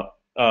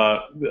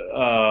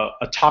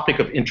topic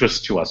of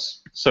interest to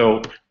us.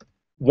 So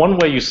one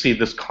way you see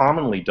this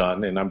commonly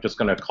done, and I'm just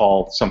going to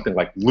call something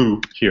like Lou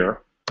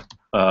here.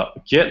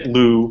 Get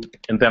Lou,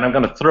 and then I'm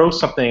going to throw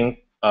something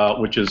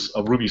which is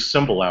a Ruby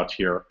symbol out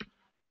here,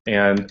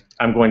 and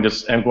I'm going to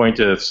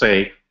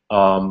say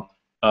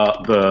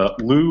the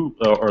Lou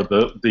or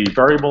the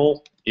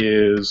variable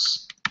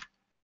is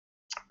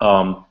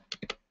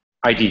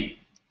ID,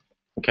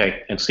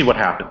 okay, and see what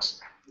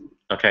happens.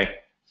 Okay.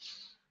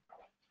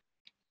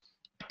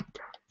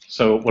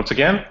 So once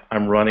again,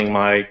 I'm running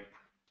my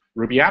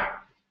Ruby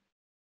app,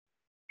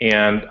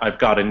 and I've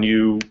got a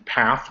new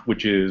path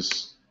which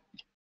is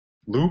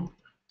Lou,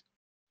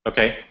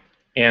 okay,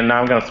 and now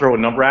I'm going to throw a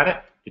number at it.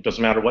 It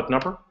doesn't matter what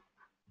number,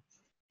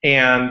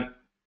 and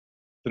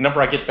the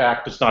number I get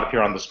back does not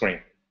appear on the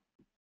screen.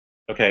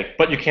 Okay,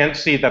 but you can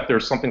see that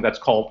there's something that's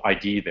called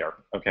ID there.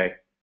 Okay,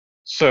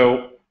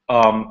 so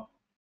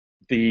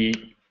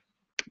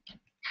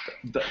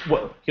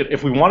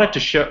if we wanted to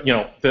show,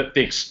 the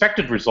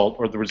expected result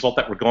or the result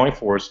that we're going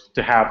for is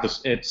to have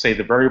this. Say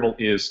the variable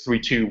is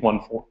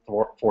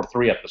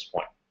 321443 at this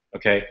point.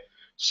 Okay.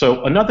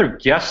 So another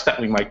guess that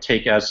we might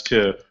take as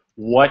to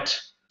what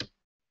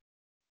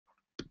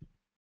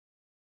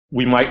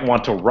we might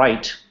want to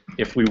write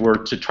if we were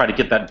to try to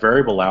get that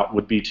variable out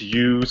would be to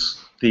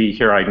use the,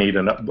 here I need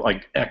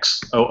like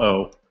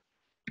XOO.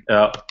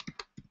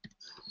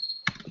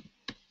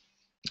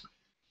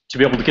 To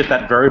be able to get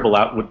that variable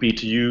out would be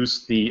to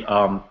use the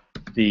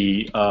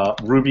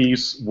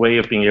Ruby's way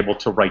of being able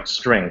to write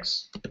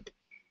strings,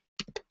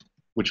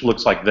 which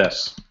looks like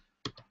this.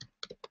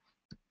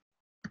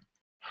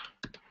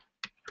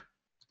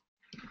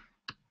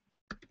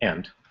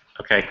 End.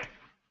 Okay.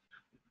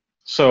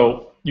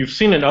 So you've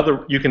seen in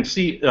other, you'll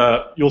see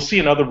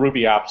in other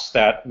Ruby apps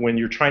that when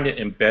you're trying to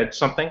embed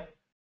something,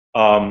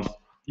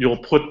 you'll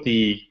put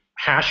the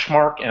hash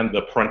mark and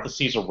the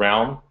parentheses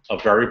around a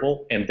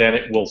variable, and then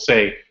it will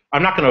say,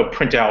 I'm not going to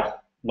print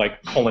out like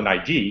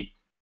 :ID.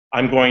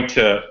 I'm going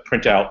to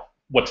print out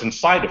what's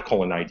inside of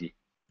 :ID.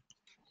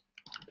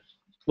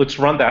 Let's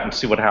run that and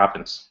see what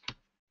happens.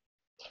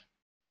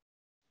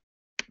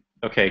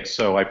 Okay,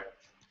 so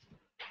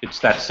it's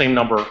that same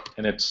number,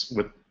 and it's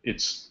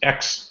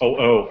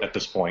XOO at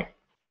this point.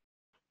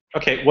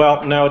 Okay,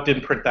 well, no, it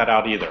didn't print that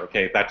out either.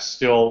 Okay, that's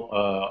still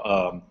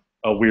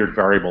a weird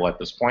variable at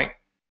this point.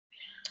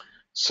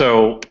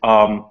 So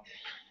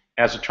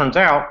as it turns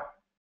out,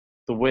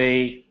 the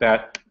way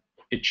that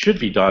it should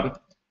be done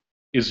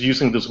is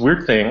using this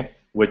weird thing,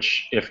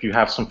 which if you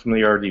have some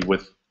familiarity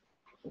with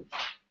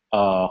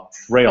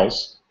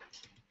Rails,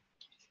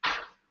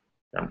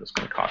 I'm just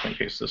going to copy and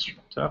paste this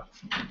up.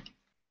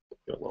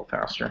 Go a little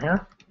faster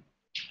here.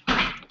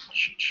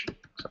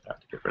 Except I have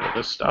to get rid of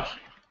this stuff.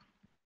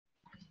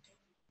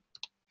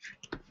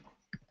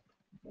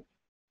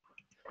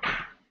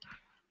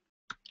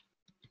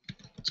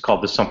 Let's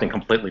call this something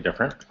completely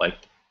different, like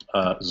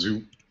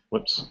zoo.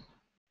 Whoops.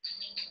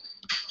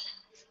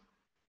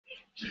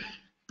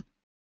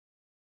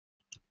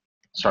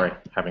 Sorry,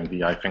 having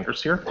VI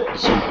fingers here.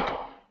 So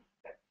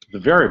the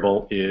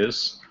variable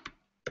is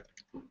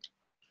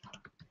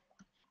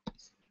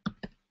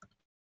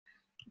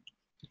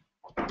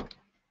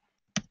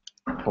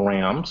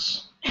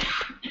params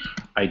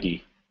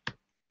ID.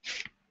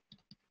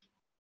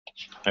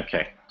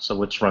 Okay, so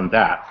let's run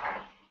that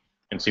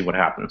and see what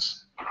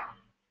happens.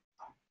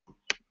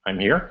 I'm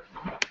here.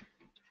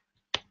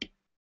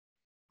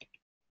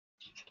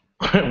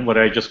 What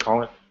did I just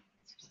call it?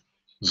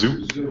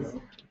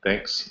 Zoo?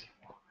 Thanks.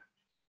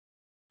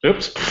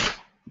 Oops,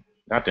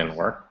 that didn't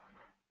work.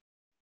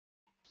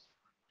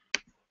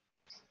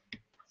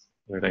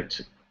 What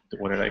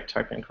did I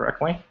type in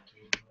correctly?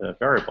 The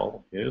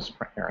variable is,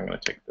 here, I'm going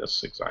to take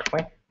this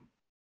exactly.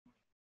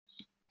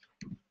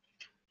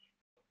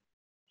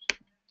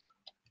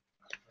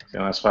 Okay,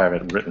 that's why I have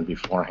it written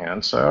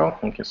beforehand, so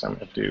in case I'm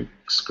going to do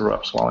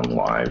screw-ups while I'm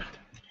live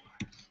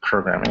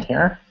programming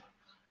here.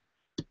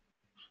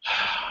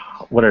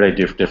 What did I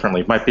do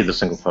differently? It might be the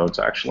single quotes,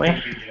 actually.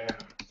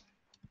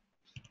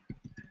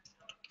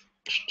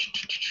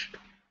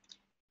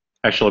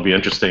 Actually, it'll be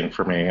interesting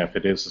for me if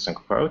it is the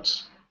single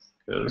quotes,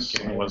 because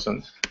I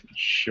wasn't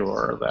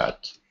sure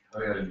that.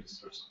 Oh, yeah,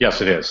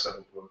 yes, it is.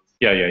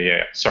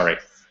 Yeah. Sorry.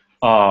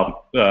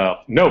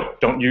 No,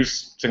 don't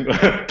use single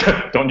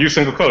don't use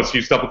single quotes.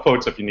 Use double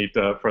quotes if you need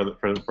for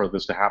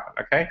this to happen.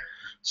 Okay.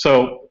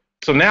 So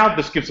now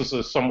this gives us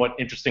a somewhat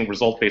interesting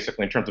result,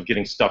 basically, in terms of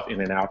getting stuff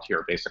in and out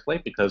here, basically,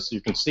 because you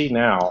can see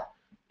now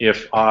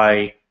if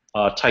I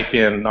type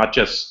in I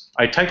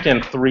typed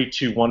in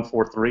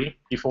 32143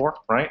 before,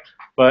 right?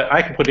 But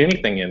I can put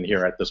anything in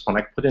here at this point.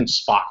 I can put in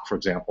Spock, for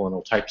example, and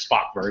it'll type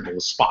Spock variable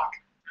as Spock,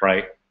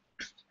 right?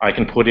 I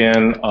can put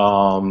in,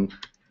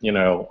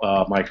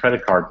 my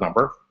credit card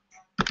number,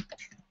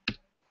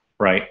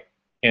 right?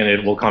 And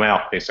it will come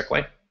out,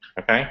 basically,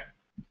 okay?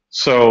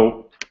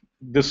 So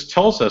this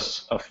tells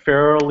us a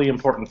fairly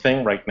important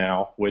thing right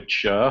now,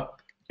 which,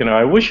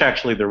 I wish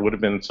actually there would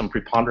have been some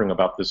prepondering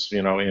about this,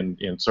 in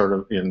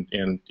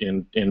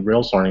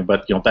Rails learning,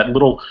 but, that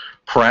little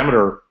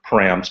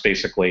params,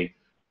 basically,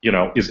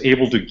 is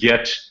able to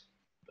get,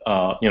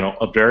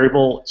 a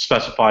variable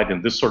specified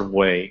in this sort of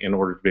way in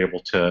order to be able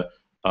to,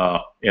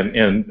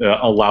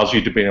 allows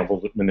you to be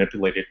able to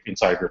manipulate it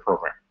inside your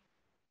program.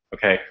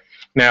 Okay.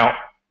 Now,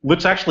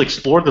 let's actually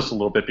explore this a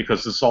little bit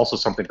because this is also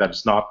something that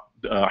is not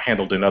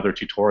handled in other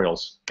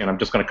tutorials, and I'm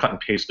just going to cut and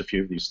paste a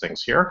few of these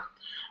things here.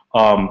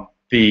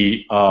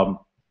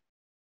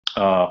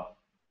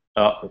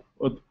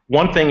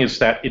 One thing is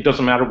that it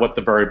doesn't matter what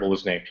the variable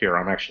is named here.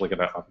 I'm actually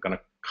gonna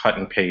cut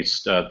and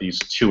paste these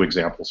two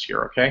examples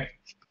here. Okay.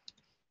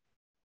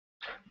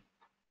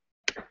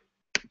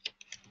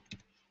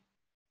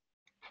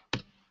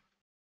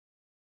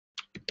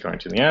 Going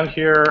to the end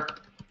here.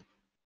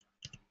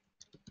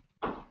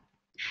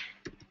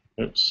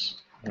 Oops.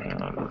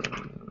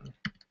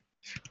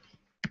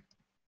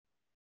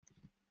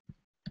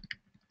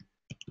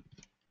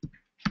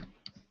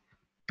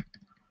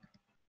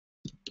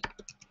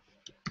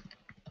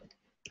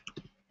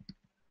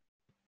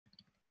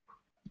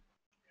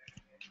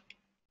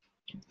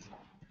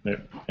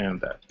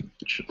 And that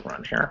should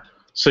run here.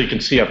 So you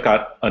can see I've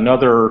got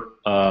another,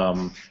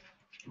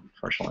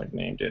 unfortunately I've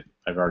named it,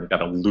 I've already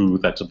got a loo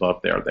that's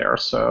above there.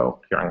 So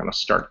here I'm going to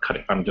start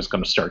cutting, I'm just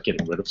going to start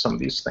getting rid of some of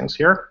these things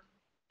here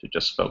to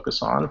just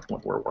focus on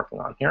what we're working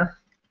on here.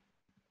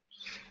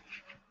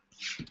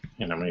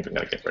 And I'm even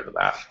going to get rid of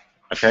that.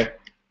 Okay.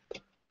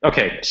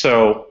 Okay,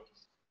 so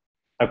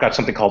I've got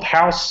something called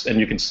house, and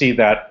you can see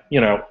that,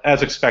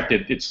 as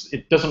expected,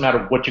 it doesn't matter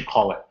what you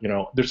call it.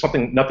 There's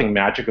nothing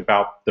magic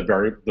about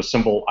the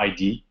symbol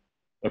ID,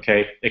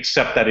 okay,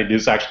 except that it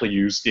is actually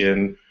used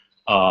in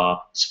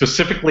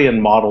specifically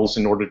in models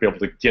in order to be able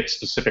to get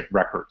specific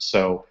records.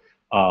 So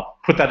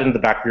put that in the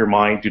back of your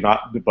mind. Do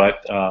not,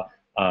 but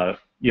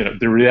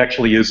there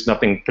actually is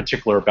nothing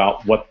particular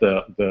about what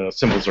the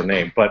symbols are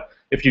named. But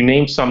if you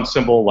name some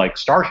symbol like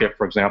Starship,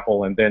 for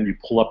example, and then you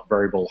pull up the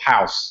variable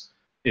house,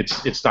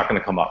 it's not going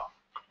to come up.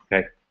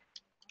 Okay.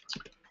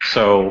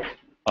 So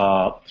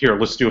here,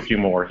 let's do a few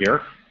more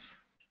here.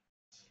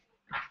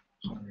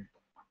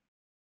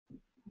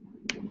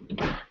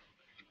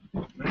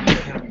 I'm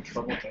having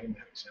trouble getting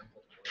that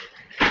example.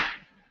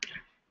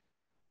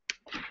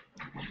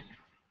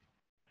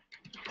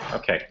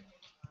 Okay.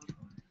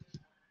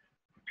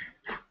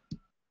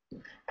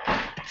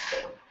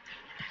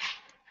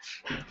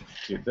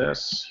 Do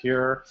this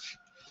here.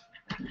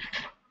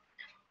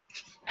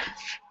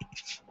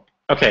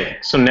 Okay,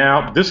 so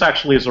now this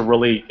actually is a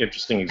really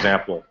interesting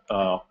example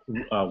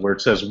where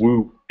it says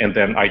woo and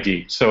then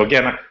ID. So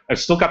again, I've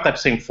still got that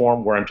same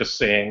form where I'm just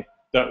saying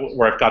that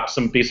where I've got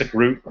some basic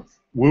root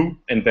woo,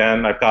 and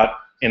then I've got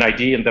an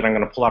ID, and then I'm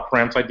going to pull out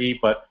params ID,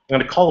 but I'm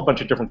going to call a bunch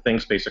of different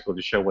things basically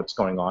to show what's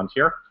going on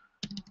here.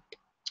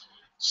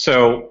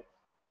 So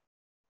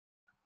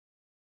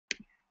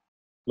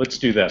let's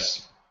do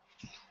this.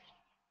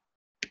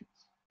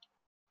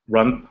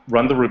 Run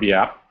the Ruby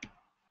app.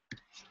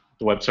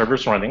 The web server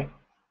is running.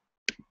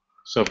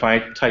 So if I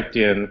typed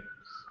in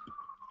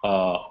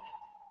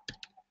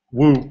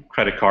woo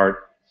credit card,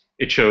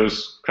 it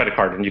shows credit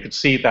card. And you can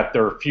see that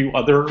there are a few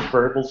other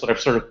variables that I've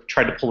sort of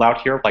tried to pull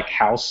out here, like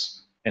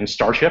house and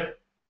Starship.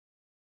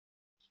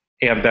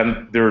 and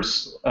then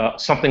there's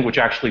something which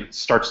actually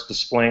starts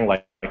displaying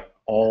like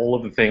all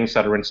of the things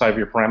that are inside of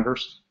your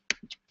parameters.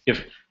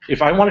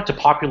 If I wanted to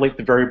populate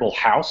the variable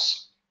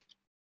house,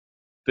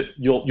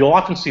 you'll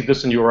often see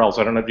this in URLs.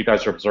 I don't know if you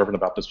guys are observant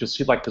about this. You'll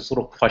see like this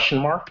little question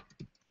mark,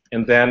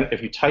 and then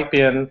if you type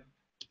in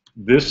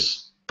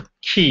this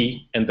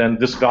key and then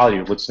this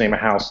value, let's name a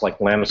house like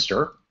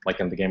Lannister, like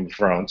in the Game of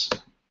Thrones,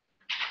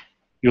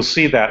 you'll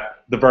see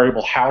that the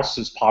variable house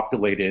is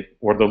populated,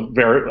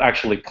 or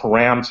actually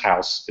params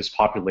house is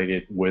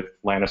populated with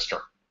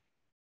Lannister.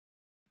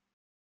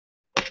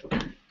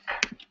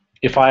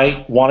 If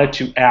I wanted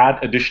to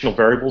add additional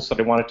variables that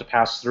I wanted to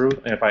pass through,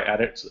 and if I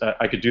added,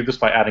 I could do this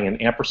by adding an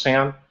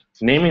ampersand,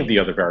 naming the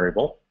other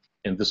variable,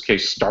 in this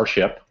case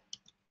Starship,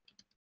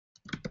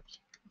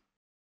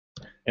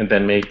 and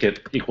then make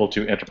it equal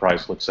to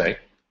Enterprise, let's say.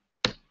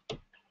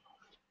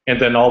 And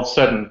then all of a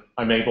sudden,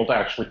 I'm able to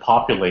actually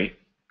populate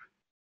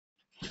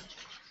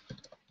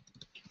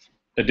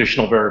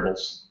additional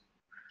variables.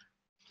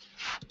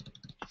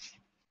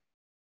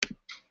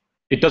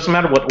 It doesn't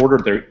matter what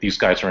order these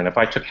guys are in. If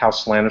I took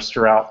House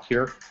Lannister out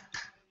here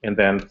and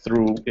then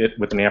threw it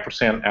with an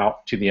ampersand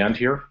out to the end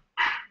here,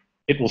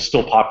 it will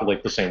still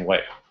populate the same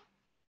way.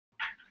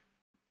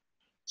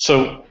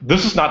 So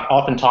this is not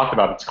often talked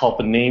about. It's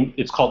called name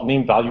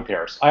value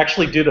pairs. I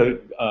actually did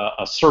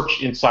a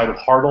search inside of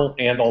Hartle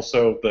and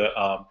also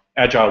the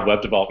Agile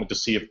Web Development to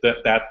see if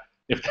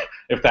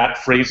that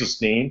phrase is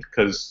named,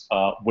 because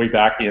way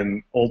back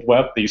in old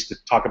web they used to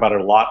talk about it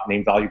a lot.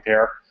 Name value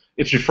pair.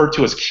 It's referred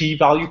to as key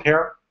value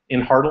pair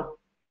in Hartle,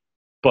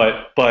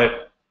 but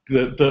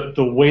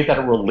the way that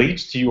it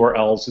relates to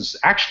URLs is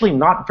actually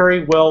not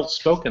very well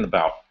spoken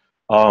about.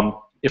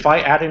 If I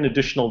add an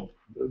additional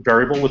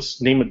variable,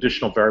 let's name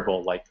additional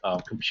variable like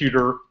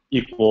computer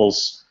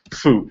equals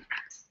food.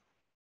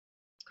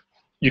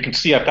 You can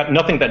see I've got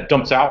nothing that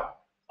dumps out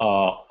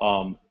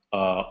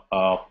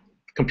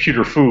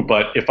computer food,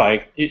 but if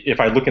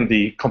I look in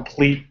the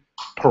complete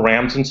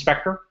params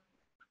inspector,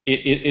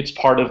 it's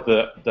part of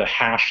the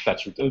hash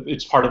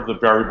it's part of the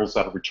variables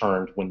that are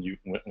returned when you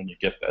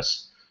get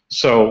this.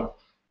 So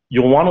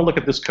you'll want to look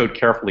at this code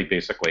carefully.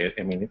 Basically,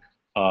 I mean,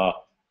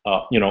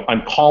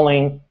 I'm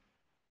calling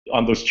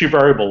on those two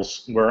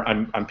variables where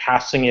I'm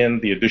passing in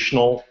the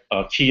additional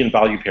key and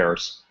value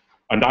pairs.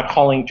 I'm not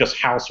calling just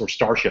house or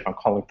starship. I'm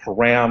calling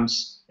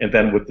params, and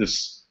then with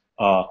this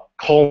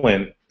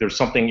colon, there's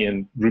something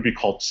in Ruby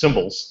called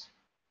symbols.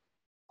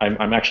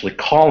 I'm actually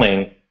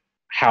calling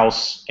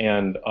house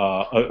and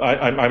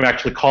I'm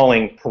actually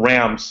calling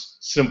params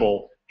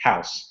symbol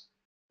house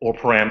or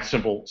params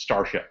symbol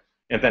starship.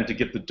 And then to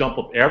get the dump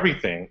of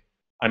everything,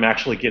 I'm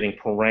actually getting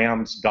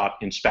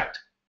params.inspect.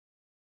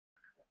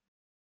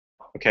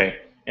 Okay,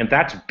 and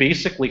that's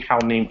basically how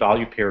name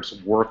value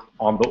pairs work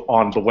on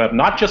the web,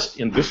 not just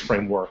in this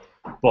framework,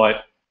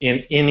 but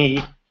in any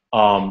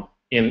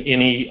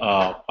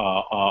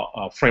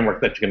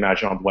framework that you can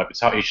imagine on the web.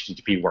 It's how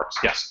HTTP works.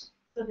 Yes.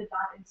 So the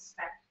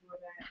 .inspect will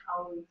then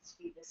always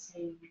be the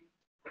same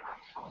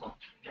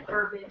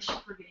verbiage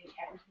for getting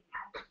everything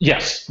out?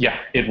 Yes, yeah,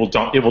 it will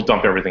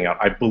dump everything out.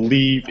 I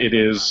believe it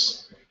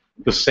is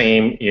the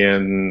same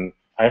in,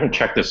 I haven't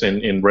checked this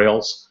in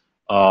Rails.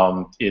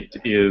 It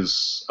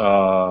is,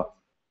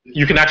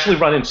 you can actually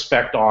run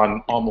inspect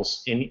on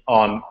almost any,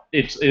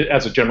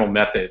 as a general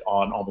method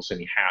on almost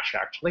any hash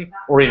actually,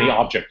 or any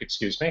object,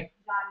 excuse me.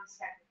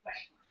 .inspect with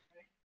question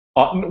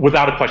mark, right?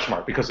 Without a question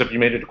mark, because if you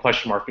made it a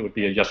question mark, it would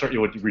be a yes, or it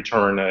would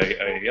return a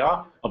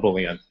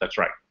Boolean. That's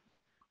right.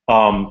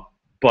 Oh,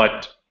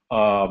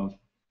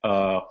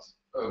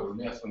 let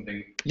me ask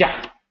something.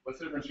 Yeah. What's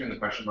the difference between the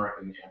question mark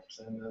and the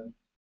ampersand then?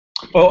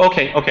 Oh,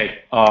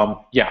 okay.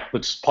 Yeah,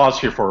 let's pause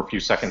here for a few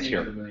seconds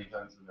here.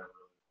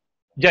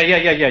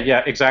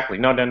 Yeah, exactly.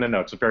 No.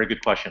 It's a very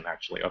good question,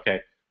 actually.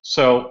 Okay,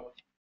 so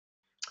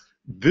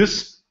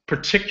this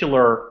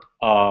particular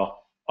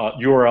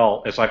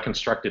URL, as I've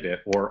constructed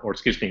it, or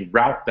excuse me,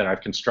 route that I've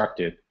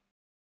constructed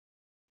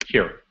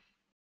here,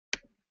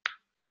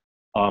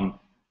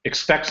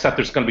 expects that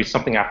there's going to be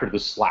something after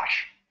this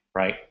slash,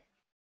 right?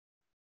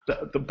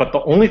 But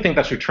the only thing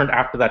that's returned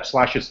after that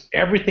slash is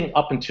everything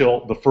up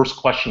until the first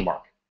question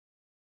mark.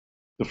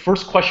 The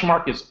first question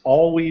mark is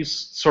always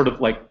sort of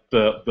like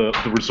the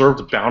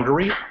reserved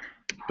boundary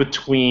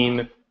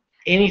between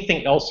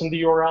anything else in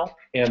the URL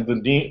and the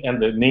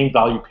name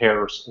value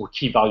pairs or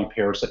key value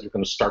pairs that you're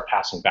going to start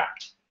passing back.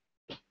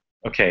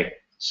 Okay,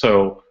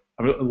 so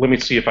let me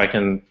see if I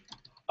can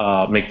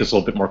make this a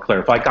little bit more clear.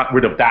 If I got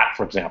rid of that,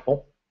 for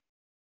example,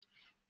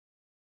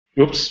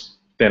 oops,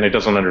 then it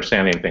doesn't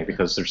understand anything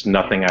because there's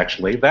nothing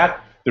actually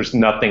there's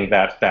nothing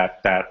that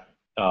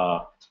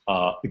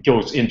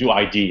goes into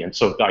ID, and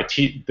so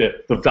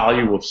the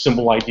value of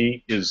symbol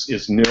ID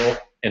is nil,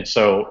 and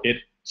so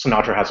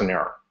Sinatra has an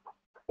error,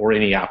 or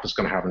any app is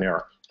going to have an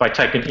error. If I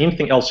type in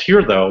anything else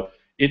here, though,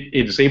 it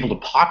is able to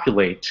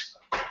populate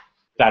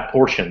that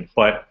portion,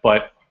 but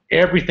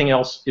everything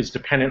else is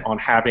dependent on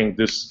having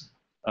this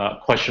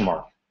question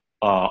mark,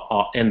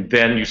 and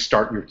then you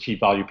start your key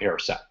value pair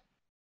set.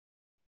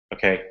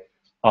 Okay.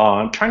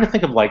 I'm trying to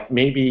think of like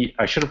maybe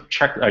I should have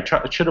checked. I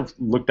should have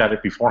looked at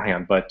it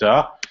beforehand, but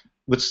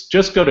let's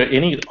just go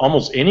to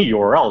almost any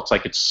URL. It's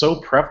like it's so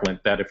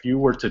prevalent that if you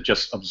were to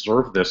just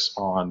observe this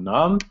on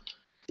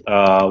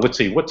let's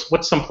see,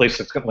 what's some place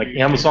that's got like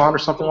Amazon or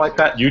something like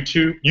that?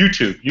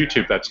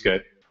 YouTube. That's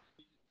good.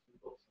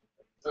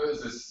 So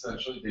is this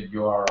essentially the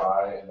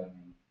URI and then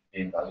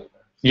name value?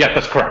 Yeah,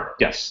 that's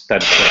correct. Yes,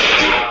 that's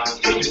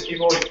correct.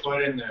 You've always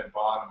put in the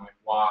bottom like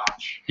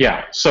watch.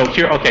 Yeah. So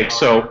here, okay.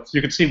 So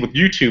you can see with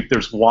YouTube,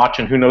 there's watch,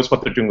 and who knows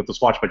what they're doing with this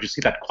watch? But you see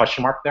that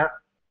question mark there,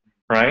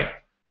 right?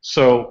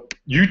 So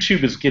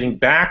YouTube is getting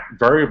back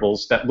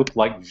variables that look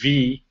like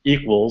V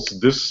equals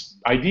this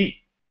ID.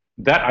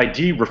 That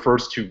ID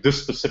refers to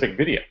this specific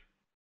video.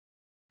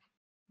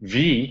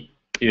 V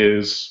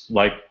is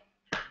like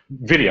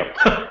video.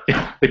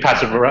 They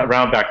pass it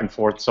around back and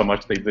forth so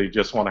much they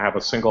just want to have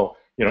a single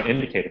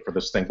indicator for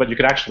this thing. But you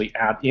could actually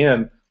add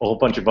in a whole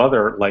bunch of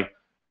other like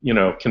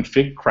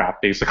config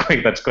crap basically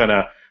that's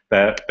gonna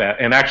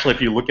and actually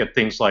if you look at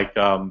things like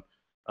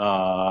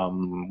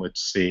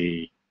let's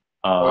see.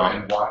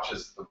 And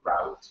watches the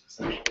route,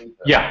 essentially?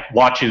 Yeah,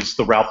 watches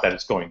the route that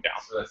it's going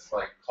down. So that's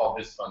like call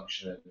this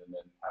function and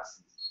then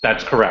passes.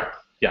 That's correct.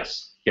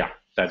 Yes. Yeah,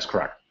 that's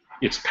correct.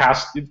 It's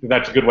passed.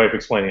 That's a good way of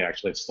explaining it,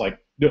 actually. It's like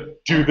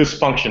do this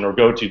function or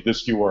go to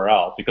this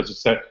URL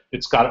because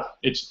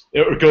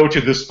or go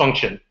to this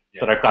function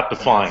that I've got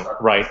defined,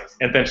 right?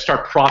 And then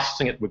start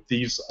processing it with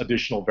these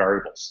additional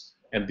variables.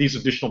 And these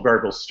additional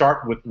variables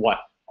start with what?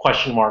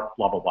 Question mark,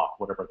 blah, blah, blah,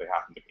 whatever they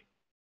happen to be.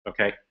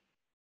 Okay?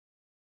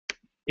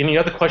 Any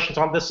other questions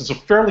on this? It's a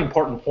fairly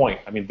important point.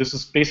 I mean, this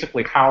is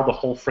basically how the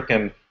whole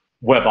frickin'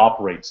 web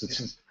operates. This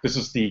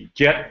is the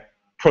GET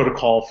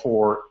protocol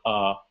for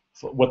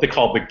what they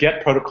call the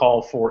GET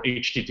protocol for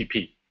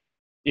HTTP.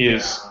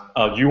 Is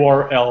a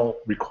URL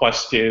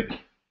requested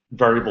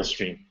variable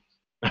stream.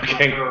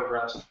 Okay. For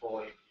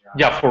RESTful API.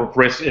 Yeah, for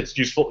REST, it's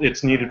useful.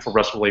 It's needed for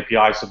RESTful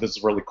API. So this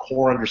is really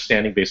core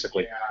understanding,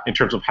 basically, in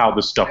terms of how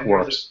this stuff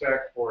works. There's a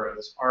spec for it.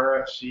 It's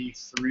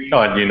RFC3.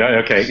 Oh, and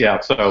okay, yeah.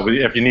 So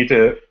if you need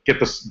to get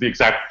the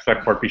exact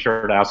spec for it, be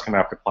sure to ask him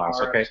after class,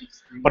 okay?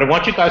 But I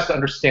want you guys to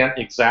understand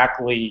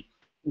exactly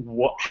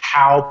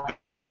how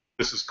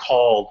this is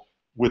called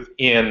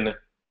within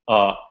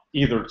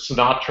either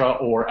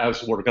Sinatra or,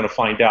 as we're going to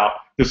find out,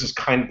 this is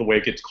kind of the way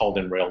it gets called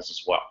in Rails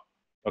as well.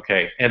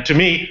 Okay, and to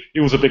me, it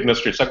was a big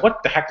mystery. It's like,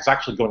 what the heck is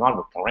actually going on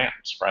with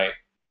params, right?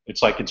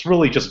 It's like it's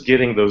really just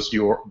getting those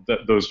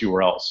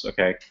URLs.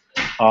 Okay,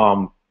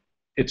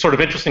 it's sort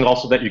of interesting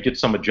also that you get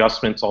some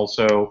adjustments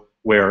also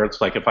where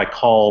it's like if I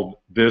called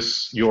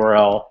this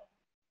URL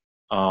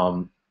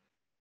on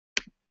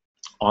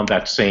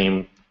that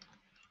same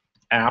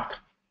app,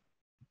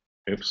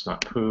 oops,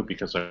 not poo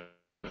because I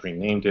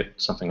renamed it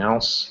something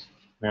else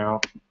now.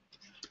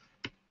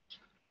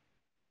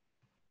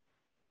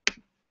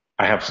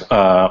 I have,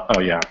 oh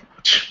yeah,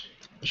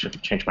 I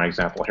should change my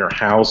example here.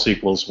 House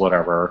equals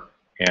whatever,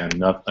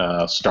 and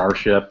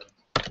Starship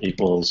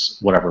equals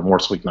whatever, more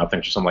sweet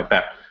nothings or something like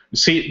that.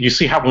 You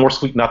see how more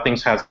sweet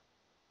nothings has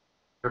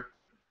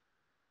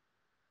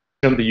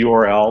in the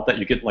URL that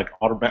you get like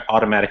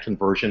automatic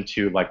conversion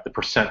to like the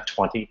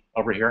 %20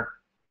 over here,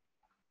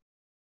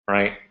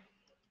 right?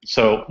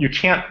 So you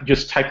can't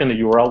just type in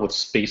the URL with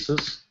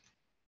spaces.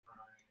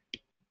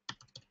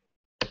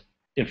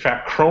 In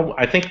fact, Chrome,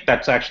 I think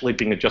that's actually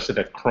being adjusted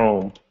at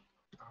Chrome,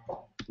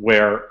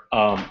 where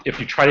if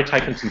you try to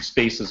type in some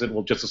spaces, it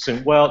will just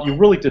assume, well, you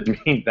really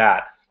didn't mean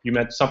that. You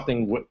meant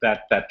something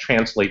that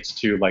translates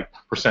to like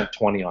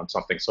 %20 on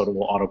something, so it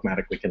will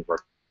automatically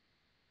convert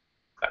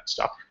that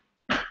stuff.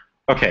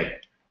 Okay.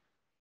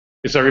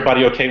 Is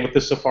everybody okay with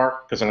this so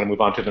far? Because I'm going to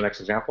move on to the next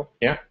example.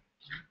 Yeah?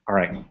 All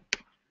right.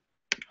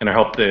 And I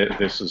hope that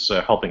this is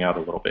helping out a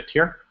little bit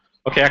here.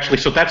 Okay, actually,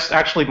 so that's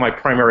actually my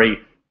primary.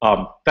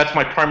 That's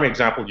my primary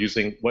example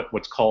using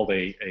what's called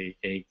a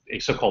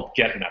so-called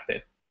get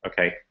method.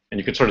 Okay, and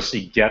you can sort of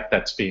see get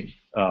that's being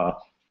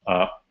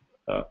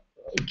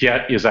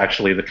get is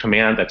actually the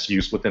command that's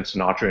used within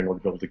Sinatra in order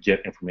to be able to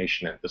get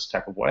information in this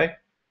type of way.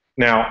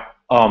 Now,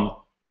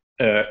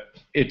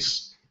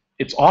 it's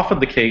often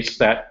the case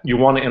that you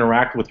want to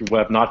interact with your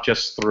web not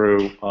just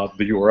through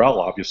the URL,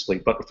 obviously,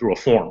 but through a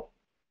form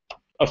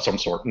of some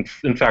sort.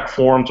 In fact,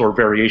 forms or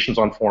variations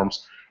on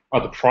forms are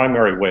the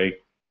primary way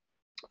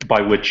by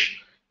which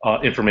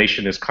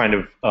information is kind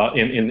of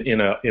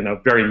in a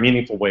very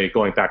meaningful way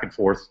going back and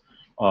forth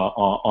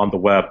on the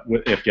web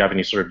if you have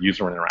any sort of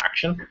user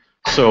interaction.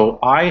 So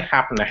I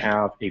happen to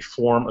have a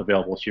form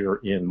available here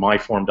in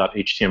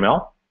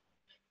myform.html.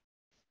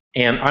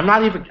 And I'm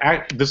not even,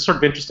 this is sort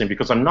of interesting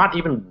because I'm not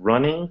even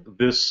running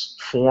this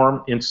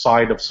form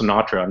inside of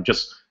Sinatra. I'm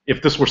just,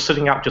 if this were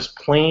sitting out just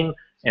plain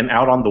and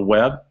out on the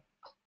web,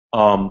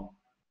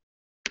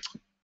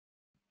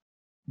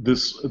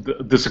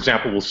 this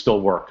example will still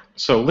work.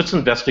 So let's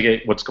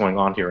investigate what's going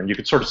on here. And you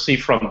can sort of see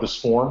from this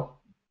form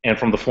and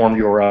from the form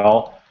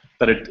URL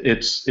that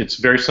it's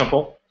very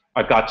simple.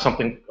 I've got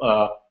something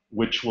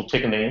which will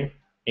take a name,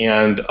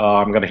 and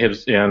I'm going to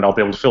hit, and I'll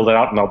be able to fill that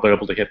out, and I'll be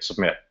able to hit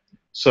submit.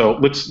 So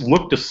let's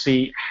look to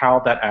see how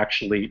that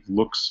actually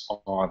looks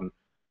on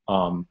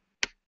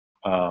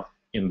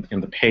in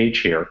the page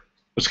here.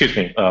 Excuse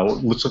me.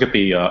 Let's look at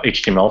the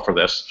HTML for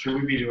this. Should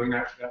we be doing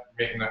that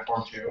making that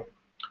form too?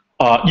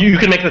 You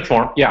can make the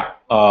form, yeah.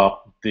 Or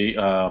you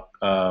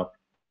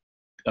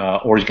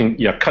can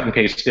cut and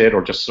paste it,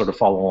 or just sort of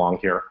follow along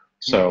here.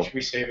 So should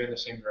we save it in the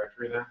same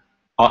directory then?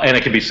 and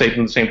it can be saved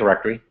in the same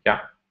directory,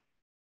 yeah.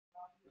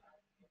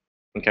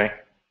 Okay.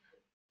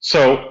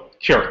 So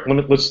here,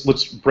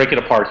 let's break it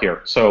apart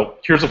here. So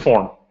here's a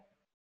form.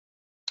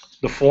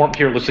 The form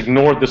here. Let's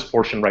ignore this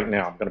portion right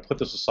now. I'm going to put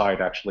this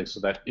aside actually,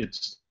 so that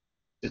it's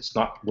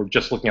not. We're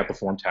just looking at the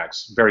form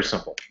tags. Very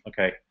simple.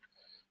 Okay.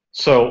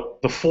 So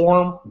the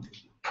form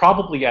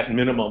probably at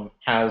minimum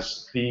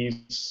has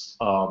these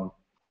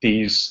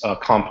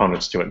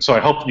components to it. So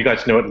I hope you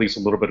guys know at least a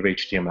little bit of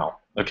HTML.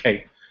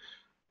 Okay.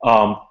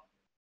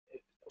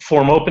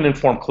 Form open and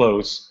form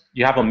close.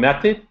 You have a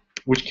method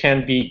which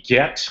can be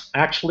get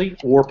actually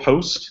or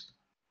post.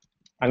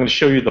 I'm going to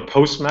show you the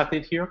post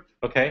method here.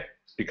 Okay.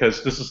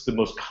 Because this is the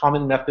most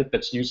common method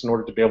that's used in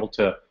order to be able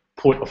to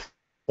put a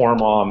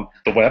form on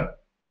the web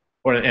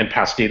and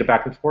pass data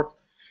back and forth.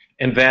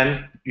 And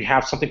then you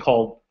have something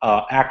called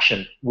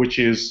action, which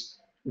is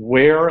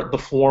where the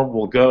form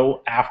will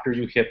go after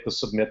you hit the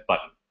submit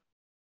button.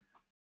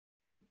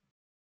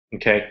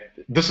 Okay,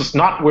 this is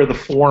not where the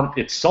form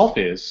itself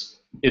is.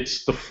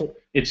 It's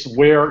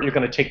where you're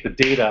going to take the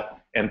data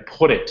and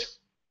put it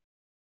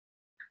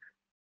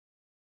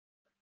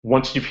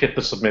once you've hit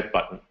the submit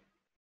button.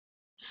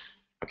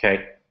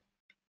 Okay,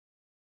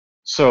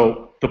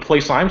 so the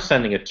place I'm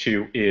sending it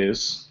to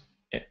is,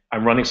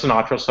 I'm running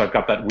Sinatra, so I've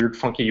got that weird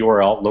funky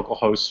URL,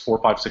 localhost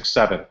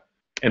 4567,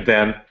 and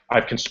then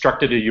I've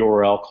constructed a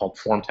URL called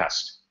form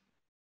test.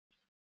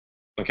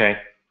 Okay,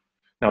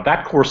 now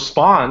that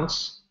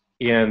corresponds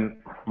in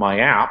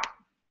my app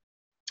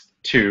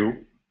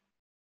to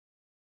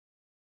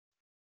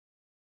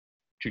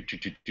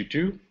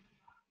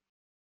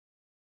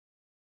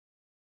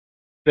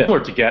similar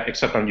to get,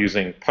 except I'm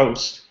using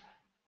post.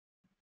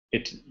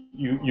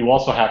 You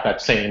also have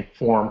that same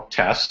form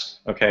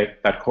test, okay?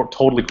 That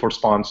totally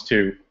corresponds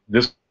to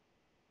this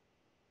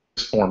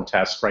form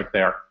test right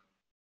there.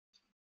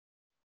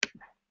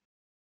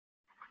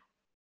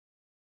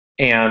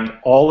 And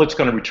all it's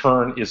going to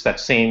return is that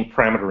same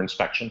parameter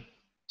inspection,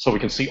 so we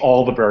can see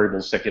all the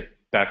variables that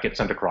get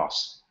sent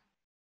across.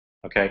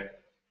 Okay.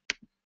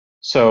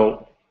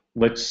 So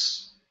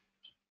let's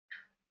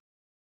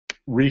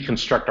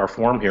reconstruct our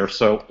form here.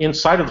 So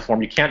inside of the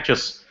form, you can't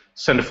just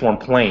send a form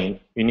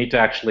plain. You need to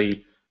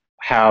actually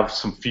have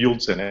some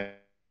fields in it.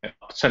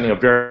 Sending a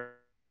very,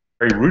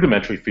 very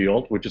rudimentary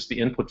field, which is the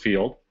input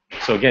field.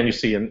 So again, you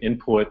see an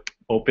input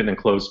open and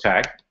close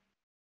tag.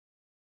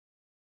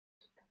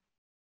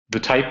 The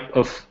type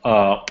of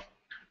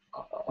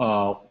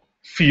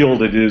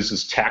field it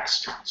is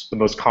text. It's the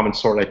most common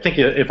sort. I think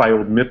if I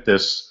omit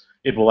this,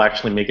 it will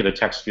actually make it a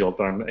text field,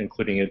 but I'm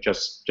including it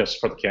just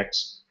for the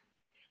kicks.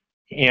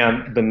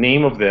 And the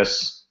name of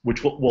this,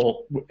 which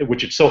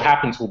it so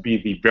happens will be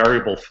the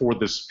variable for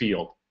this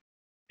field,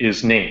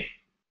 is name.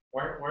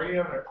 Why are you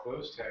having a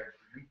close tag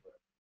for input?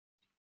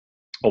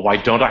 Oh, why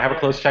don't I have a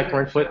close tag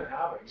for input? You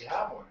have it. You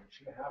have one. You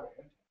shouldn't have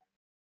it.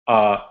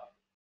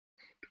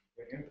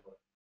 The input.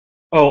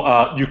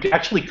 Oh, you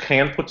actually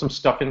can put some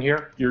stuff in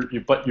here.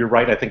 But you're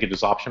right. I think it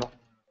is optional.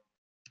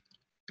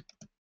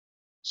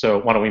 So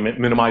why don't we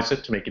minimize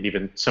it to make it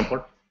even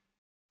simpler?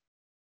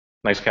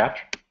 Nice catch.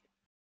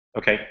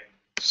 Okay.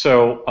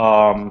 So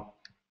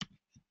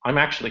I'm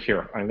actually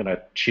here. I'm going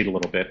to cheat a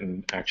little bit,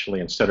 and actually,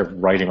 instead of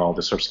writing all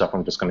this sort of stuff,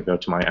 I'm just going to go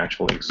to my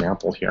actual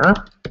example here.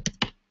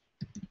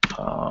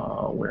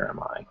 Where am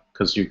I?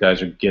 Because you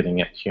guys are getting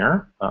it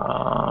here.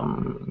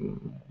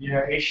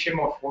 Yeah,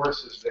 HTML4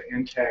 says the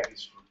end tag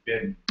is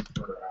forbidden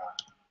for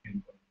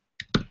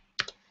input.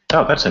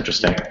 Oh, that's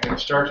interesting. Yeah, and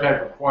start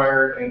tag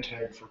required, end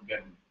tag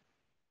forbidden.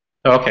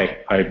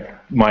 Okay,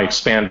 my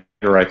expander,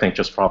 I think,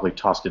 just probably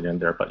tossed it in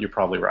there, but you're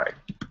probably right.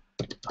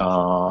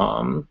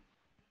 I'm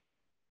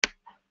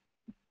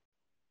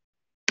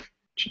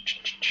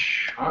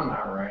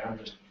not right. I'm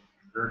just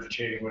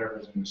regurgitating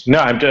whatever's in this.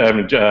 No,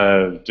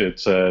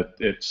 it's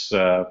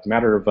a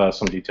matter of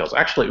some details.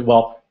 Actually,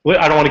 well,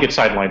 I don't want to get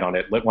sidelined on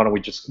it. Why don't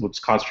we let's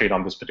concentrate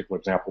on this particular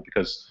example,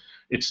 because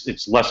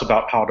it's less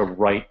about how to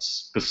write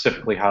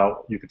specifically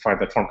how you could find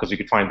that form, because you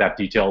could find that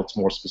detail. It's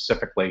more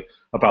specifically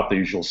about the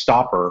usual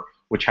stopper,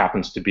 which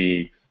happens to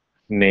be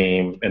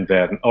name and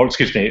then,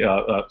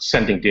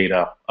 sending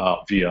data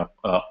via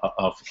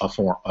a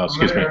form. A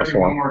form.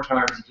 One more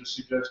time and just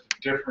suggest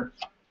a different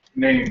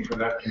name for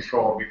that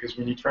control, because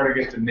when you try to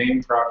get the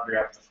name property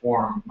out of the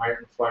form, it might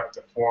reflect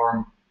the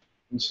form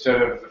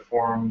instead of the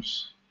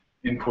form's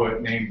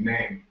input named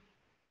name.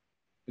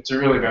 It's a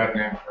really bad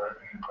name for an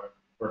input,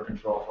 for a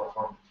control, for a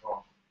form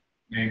control.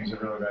 Name is a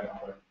really bad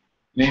input.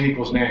 Name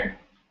equals name.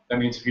 That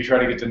means if you try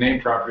to get the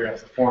name property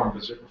off the form,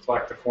 does it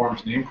reflect the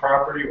form's name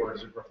property, or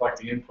does it reflect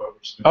the input?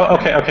 Which is the Oh,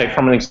 okay.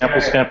 From an example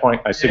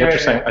standpoint, I see what you're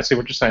saying. yeah. I see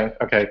what you're saying.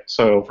 Okay,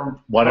 so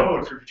From why don't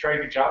code, if you try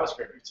to get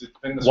JavaScript, it's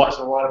been the source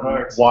of a lot of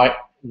bugs. why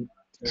Yeah.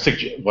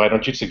 why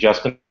don't you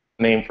suggest a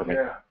name for me?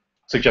 Yeah.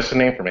 Suggest a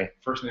name for me.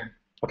 First name.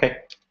 Okay.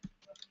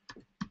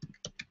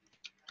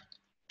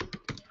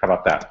 How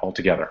about that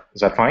altogether?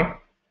 Is that fine?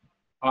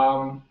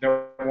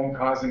 That won't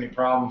cause any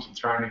problems with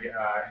trying to get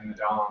in the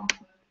DOM.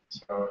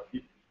 So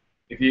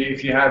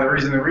if you have the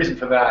reason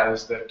for that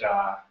is that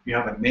you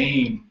have a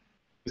name,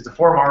 because the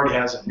form already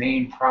has a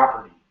name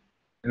property,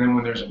 and then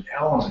when there's an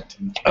element.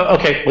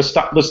 Okay, let's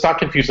stop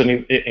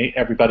confusing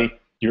everybody.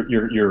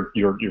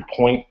 Your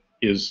point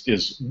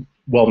is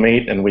well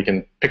made, and we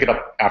can pick it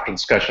up after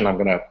discussion. I'm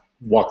going to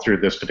walk through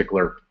this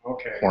particular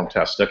form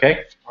test.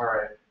 Okay. All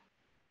right.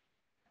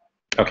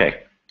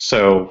 Okay.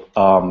 So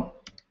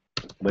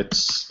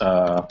let's.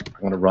 I'm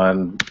going to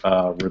run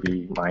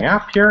Ruby my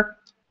app here.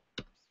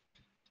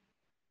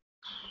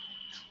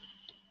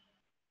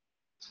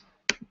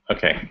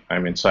 Okay,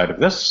 I'm inside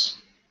of this.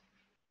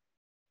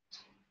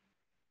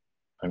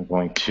 I'm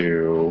going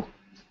to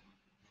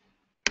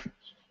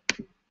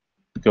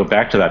go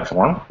back to that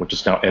form, which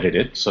is now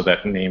edited, so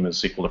that name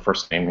is equal to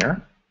first name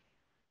here.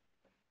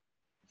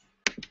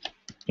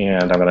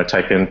 And I'm going to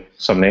type in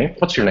some name.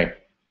 What's your name?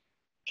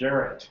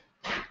 Garrett.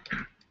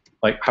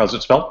 Like, how's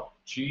it spelled?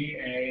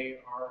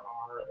 Garrett.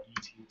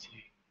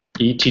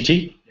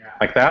 E-T-T? Yeah.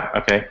 Like that?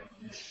 Okay.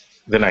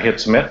 Then I hit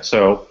submit,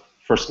 so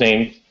first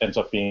name ends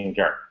up being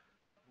Garrett.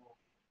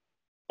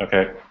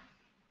 Okay.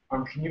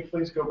 Can you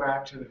please go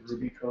back to the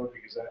Ruby code,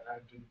 because I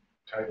didn't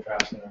type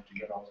fast enough to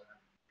get all that.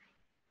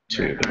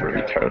 To the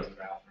Ruby code.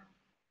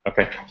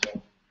 Okay.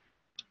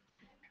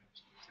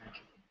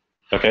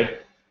 Okay.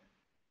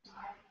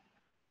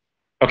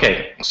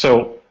 Okay.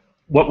 So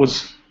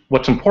what's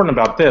important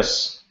about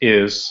this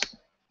is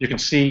you can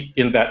see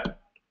in that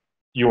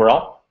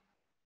URL,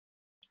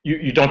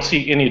 you don't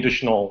see any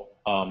additional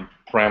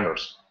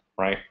parameters,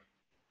 right?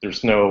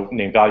 There's no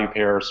name value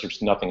pairs.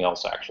 There's nothing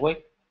else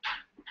actually.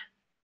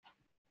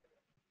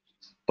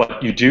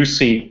 But you do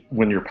see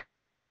when you're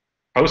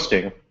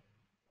posting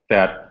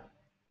that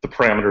the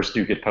parameters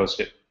do get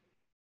posted.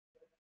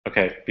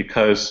 Okay,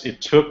 because it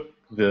took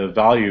the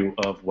value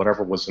of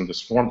whatever was in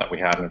this form that we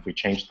had, and if we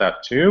change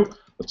that to,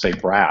 let's say,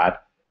 Brad,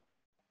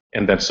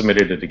 and then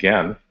submitted it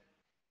again,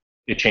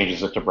 it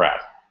changes it to Brad.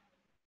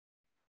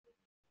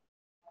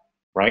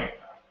 Right?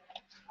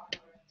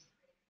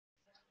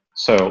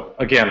 So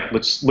again,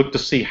 let's look to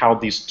see how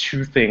these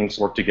two things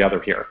work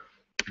together here.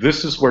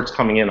 This is where it's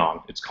coming in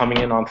on. It's coming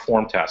in on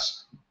form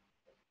tests.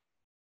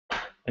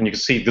 And you can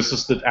see this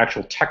is the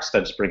actual text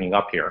that it's bringing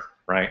up here,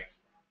 right?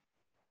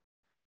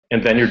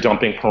 And then you're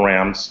dumping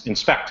params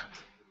inspect.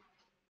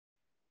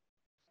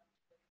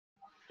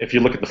 If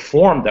you look at the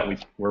form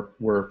that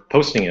we're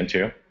posting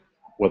into,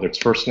 whether it's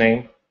first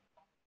name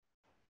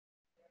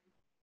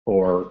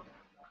or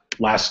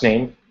last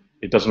name,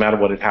 it doesn't matter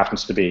what it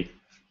happens to be.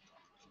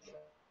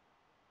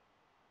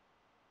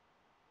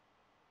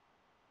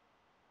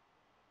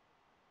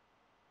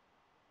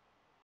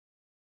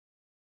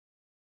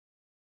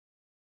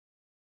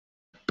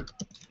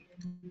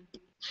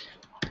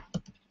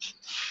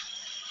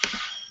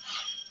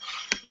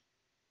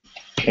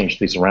 Change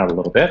these around a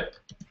little bit,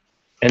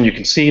 and you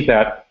can see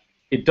that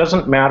it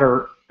doesn't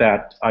matter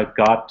that I've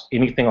got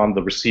anything on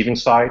the receiving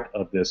side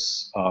of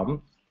this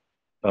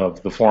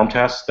of the form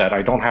test, that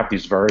I don't have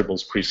these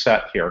variables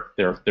preset here.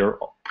 They're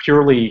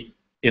purely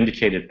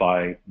indicated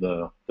by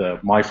the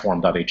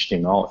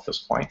myform.html at this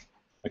point.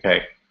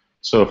 Okay,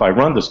 so if I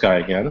run this guy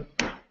again,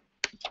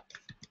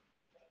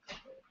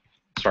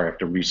 sorry, I have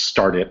to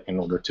restart it in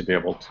order to be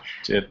able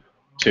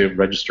to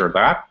register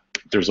that.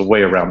 There's a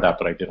way around that,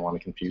 but I didn't want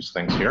to confuse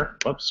things here.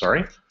 Whoops,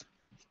 sorry.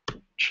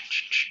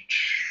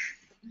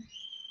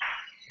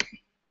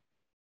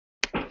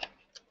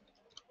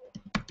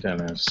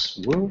 Dennis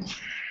Wu.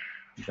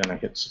 Then I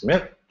hit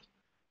submit.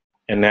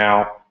 And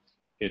now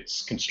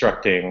it's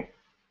constructing.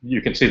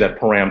 You can see that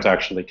params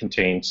actually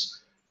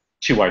contains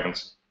 2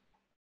 items.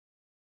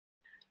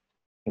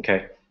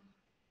 Okay.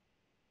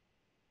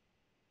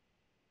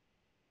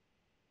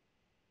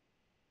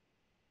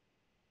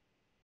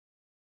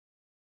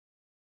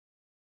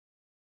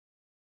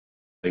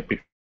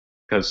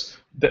 Because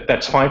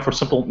that's fine for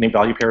simple name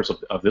value pairs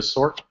of this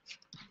sort.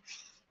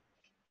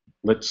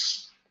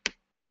 Let's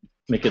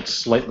make it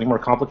slightly more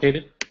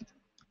complicated.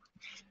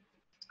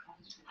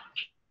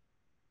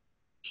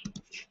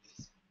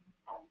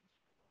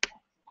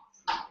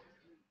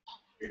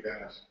 Hey,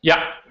 Dennis.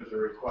 Yeah. There's a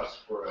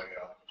request for a. Yeah,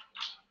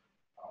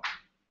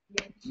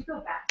 could you go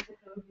back to the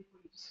code before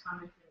you just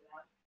commented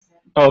about it?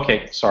 Oh,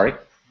 okay, sorry.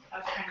 I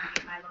was trying to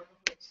get my local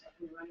host up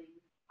and running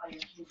while you're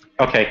changing.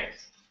 Okay.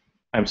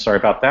 I'm sorry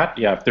about that.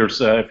 Yeah, if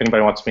there's if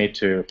anybody wants me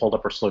to hold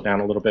up or slow down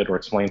a little bit or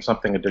explain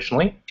something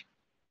additionally.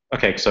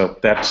 Okay, so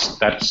that's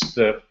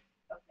the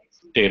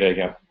data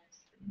again.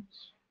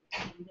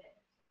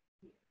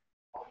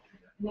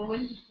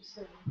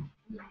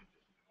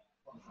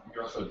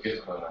 Also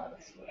Git clone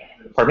this.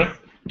 Pardon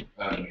me?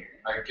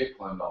 I Git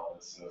cloned all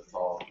this, so it's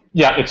all.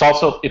 Yeah,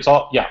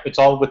 it's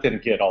all within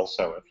Git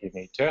also if you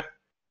need to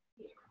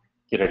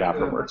get it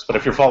afterwards. But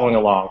if you're following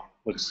along,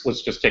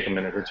 let's just take a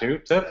minute or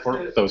two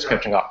for those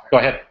catching up. Go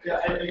ahead. Yeah,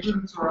 I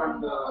couldn't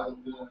run the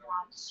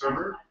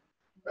server.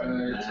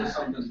 It says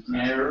something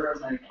error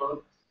in my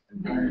code.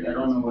 I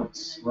don't know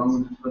what's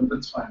wrong with it, but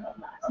that's fine.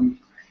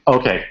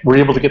 Okay, were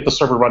you able to get the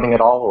server running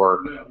at all,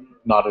 or No.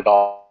 not at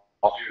all?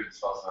 Did you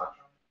install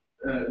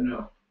Sinatra?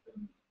 No.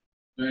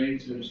 Do I need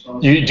to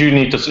install? You do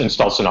need to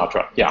install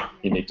Sinatra. Yeah,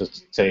 you need to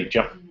say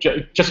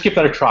just give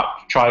that a try.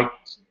 Try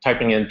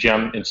typing in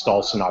gem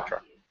install Sinatra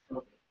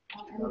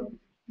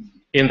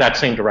in that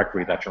same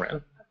directory that you're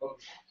in.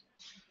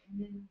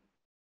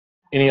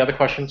 Any other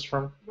questions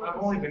from? I've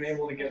only been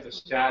able to get the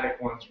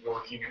static ones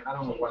working, and I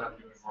don't know what I'm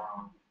doing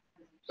wrong.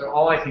 So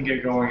all I can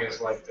get going is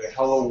like the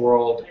hello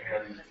world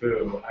and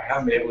foo. I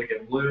haven't been able to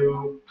get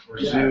blue or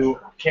zoo.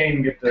 Can't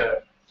even get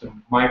the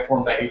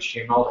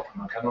myform.html to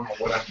come up. I don't know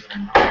what I'm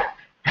doing wrong.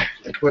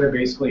 I put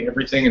basically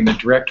everything in the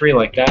directory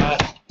like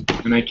that,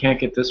 and I can't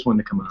get this one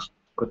to come up.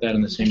 Put that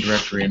in the same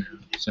directory and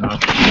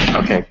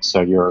Sinatra. Okay,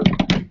 so you're.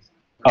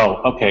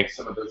 Oh, okay.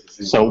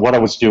 So what I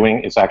was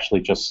doing is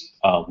actually just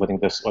letting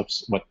this.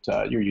 What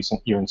you're using?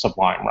 You're in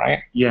Sublime,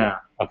 right? Yeah.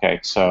 Okay,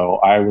 so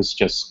I was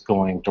just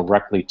going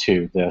directly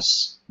to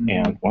this,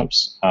 and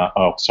whoops.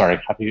 Oh, sorry.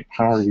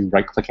 How are you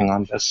right-clicking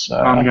on this? You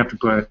have to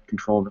put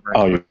control right.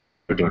 Oh, you're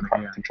doing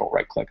yeah. control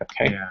right-click.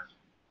 Okay. Yeah.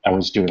 I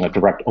was doing a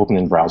direct open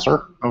in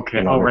browser. Okay.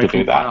 In order to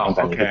do that, and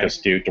then you could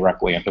just do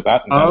directly into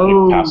that, and then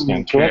you pass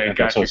into it. And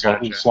Gotcha, so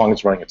as long as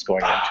it's running, it's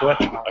going into it.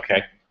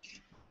 Okay.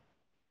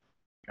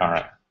 All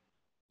right.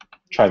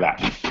 Try that.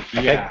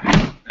 Okay.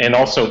 Yeah. And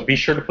also be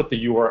sure to put the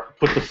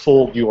put the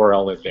full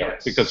URL in there,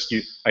 Yes. because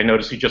I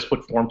noticed you just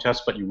put form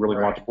test, but you really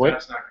want to put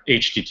That's not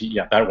HTTP.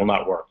 Yeah, that will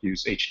not work.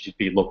 Use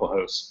HTTP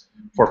localhost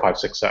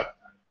 4567.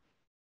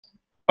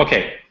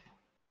 Okay.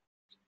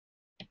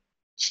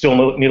 Still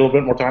need a little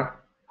bit more time?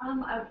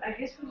 I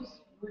guess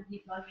we're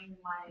debugging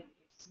why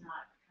it's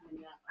not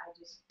coming up. I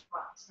just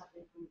brought stuff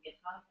in from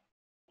GitHub,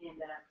 and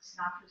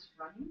Sinatra's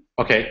running.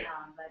 Okay.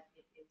 But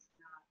it is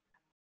not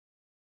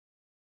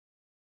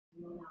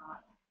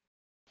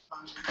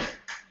fun.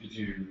 Did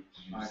you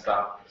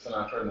stop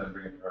Sinatra and then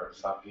bring it, or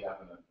stop the app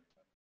and then?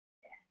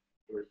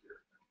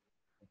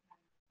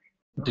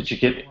 Did you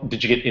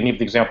get any of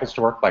the examples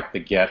to work, like the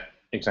get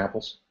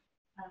examples?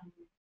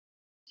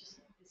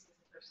 Just this is the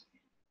first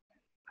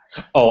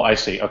thing. Oh, I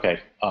see. Okay.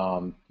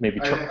 Maybe.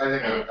 I think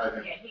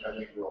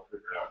we'll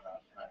figure it out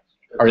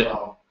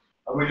now.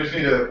 Are We just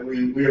need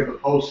we have the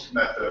post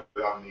method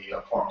on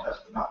the form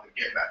test, but not the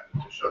get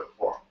method to show the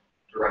form,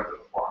 to render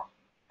the form.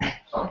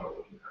 So I'm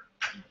looking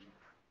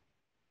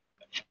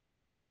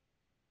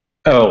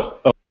there. Oh.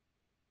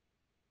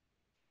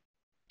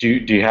 Do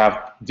you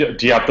have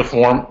the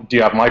form? Do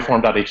you have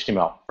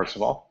myform.html first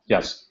of all?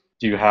 Yes.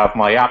 Do you have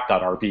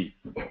myapp.rb?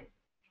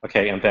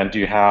 Okay, and then do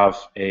you have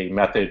a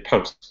method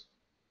post?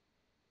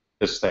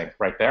 This thing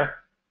right there.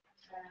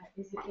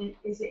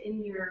 Is it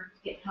in your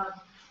GitHub?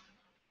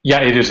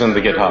 Yeah, it is in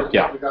the GitHub.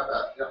 Yeah. We got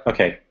that. Yeah.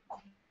 Okay.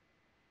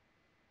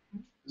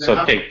 So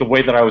okay, the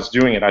way that I was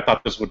doing it, I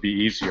thought this would be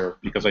easier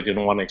because I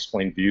didn't want to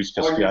explain views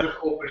just yet.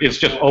 It's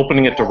just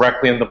opening it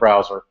directly in the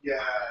browser. Yeah.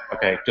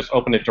 Okay, just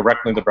open it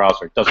directly in the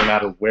browser. It doesn't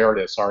matter where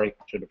it is. Sorry,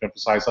 should have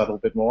emphasized that a little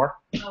bit more.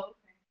 Oh, okay.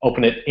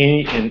 Open it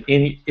in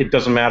any. It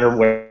doesn't matter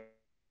where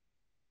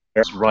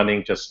it's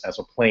running, just as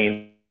a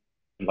plain,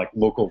 like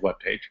local web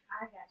page.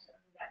 I got you.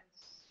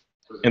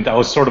 And that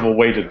was sort of a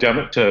way to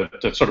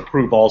to sort of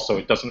prove also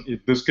it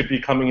doesn't. This could be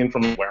coming in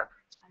from anywhere.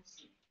 I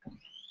see.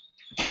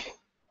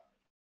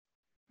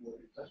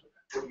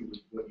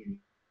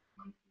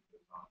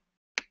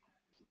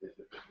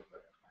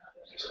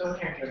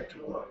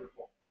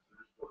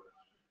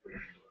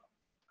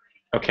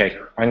 Okay,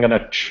 I'm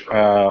gonna.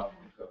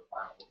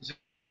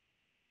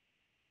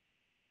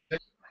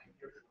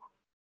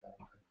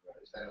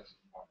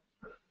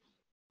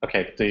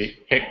 Okay,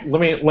 let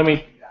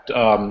me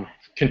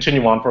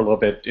continue on for a little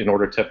bit in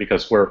order to,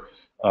 because we'll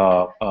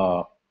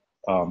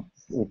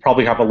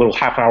probably have a little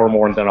half hour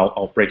more, and then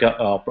I'll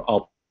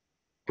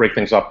break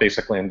things up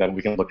basically, and then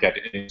we can look at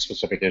any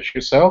specific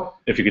issues. So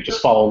if you could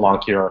just follow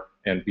along here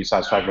and be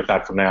satisfied with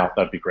that for now,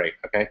 that'd be great.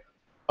 Okay.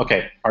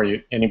 Okay.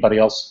 Anybody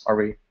else? Are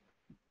we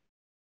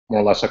more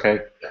or less okay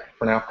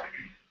for now?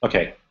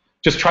 Okay.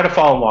 Just try to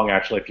follow along.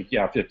 Actually,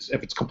 if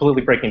it's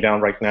completely breaking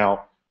down right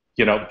now,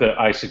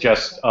 I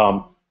suggest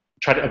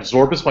try to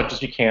absorb as much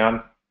as you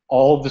can.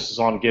 All of this is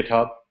on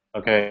GitHub.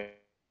 Okay.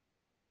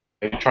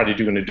 I try to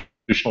do an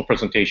additional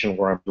presentation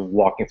where I'm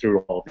walking through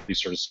all of these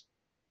sort of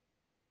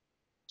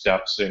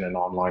steps in an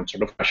online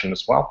sort of fashion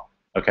as well.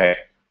 Okay,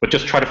 but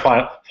just try to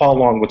follow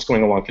along what's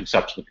going along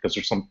conceptually, because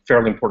there's some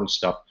fairly important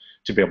stuff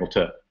to be able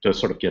to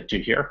sort of get to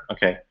here.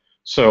 Okay,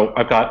 so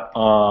I've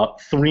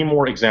got 3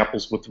 more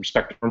examples with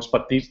respect to forms,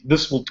 but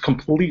this will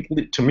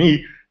completely, to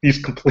me,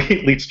 these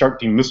completely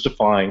start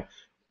demystifying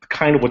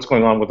kind of what's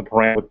going on with the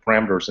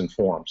parameters in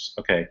forms.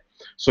 Okay,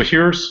 so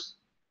here's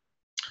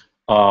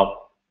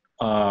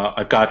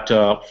I've got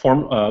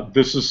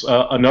this is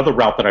another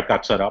route that I've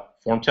got set up,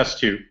 form test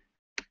 2,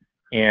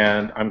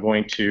 and I'm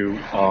going to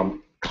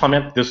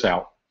comment this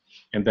out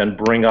and then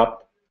bring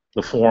up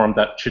the form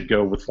that should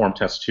go with form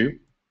test 2.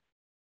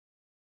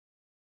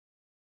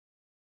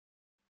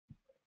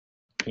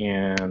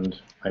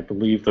 And I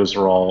believe those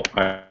are all,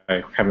 I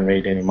haven't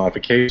made any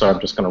modifications, so I'm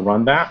just going to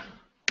run that.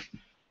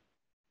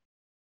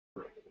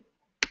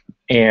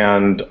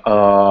 And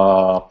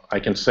I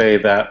can say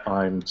that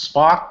I'm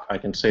Spock, I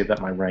can say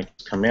that my rank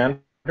is Commander,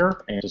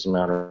 and it doesn't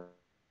matter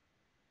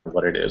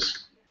what it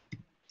is.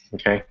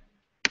 Okay,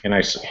 and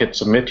I hit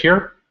submit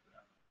here.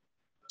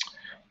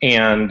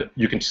 And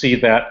you can see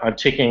that I'm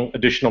taking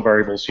additional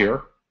variables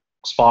here,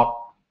 Spock,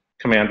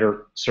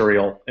 Commander,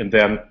 serial, and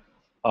then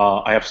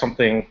I have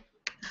something,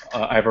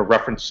 I have a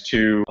reference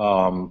to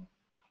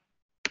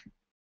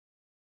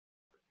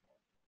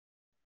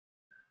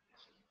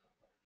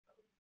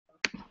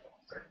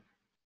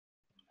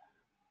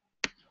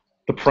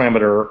the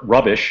parameter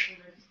rubbish,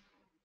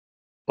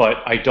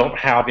 but I don't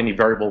have any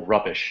variable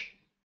rubbish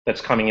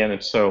that's coming in,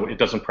 and so it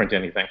doesn't print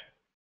anything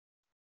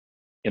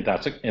in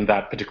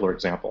that particular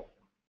example.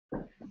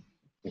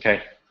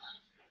 Okay,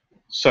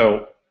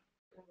 so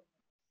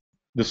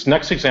this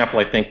next example,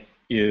 I think,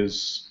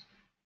 is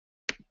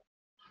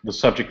the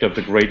subject of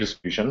the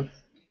greatest fusion.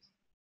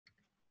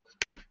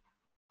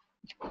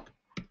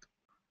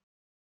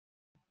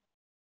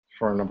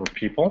 For a number of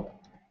people,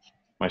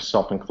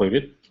 myself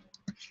included.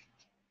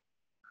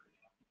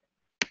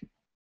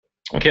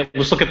 Okay,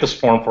 let's look at this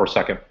form for a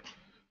second.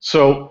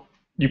 So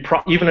you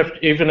even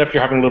if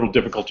you're having a little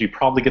difficulty, you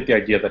probably get the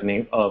idea that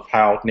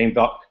how name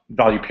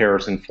value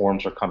pairs in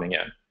forms are coming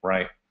in,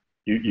 right?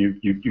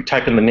 You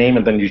type in the name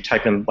and then you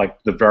type in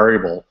like the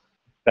variable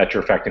that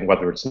you're affecting,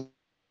 whether it's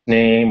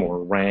name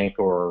or rank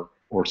or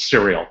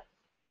serial,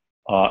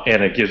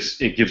 and it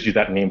gives you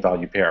that name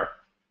value pair.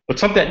 But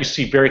something that you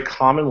see very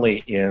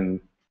commonly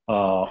in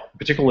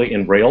particularly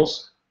in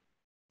Rails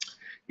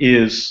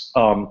is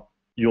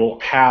you'll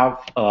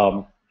have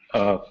a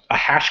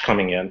hash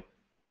coming in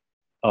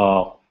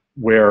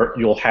where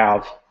you'll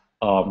have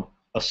a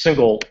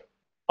single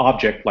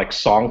object like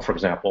song, for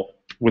example,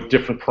 with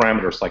different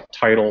parameters like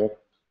title,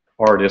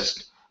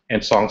 artist,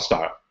 and song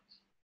style.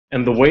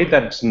 And the way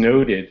that it's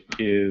noted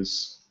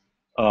is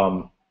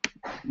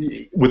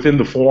within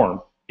the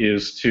form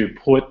is to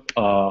put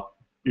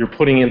you're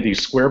putting in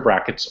these square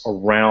brackets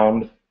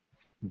around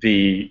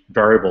the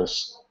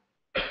variables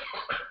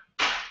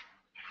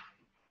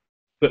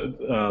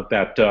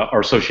that are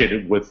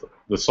associated with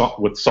the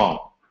song.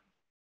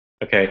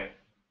 Okay,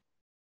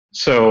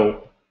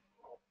 so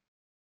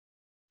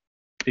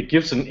it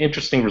gives an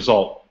interesting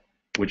result,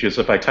 which is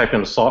if I type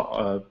in a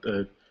song,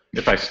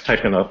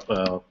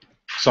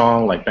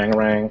 song like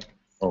Bangarang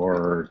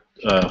or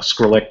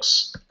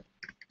Skrillex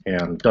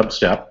and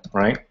dubstep,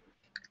 right,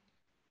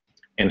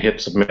 and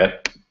hit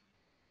submit,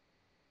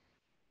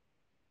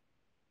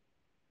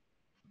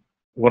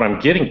 what I'm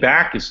getting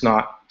back is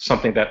not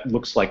something that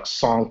looks like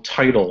song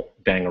title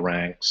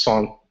Bangarang,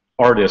 song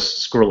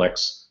artist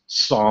Skrillex,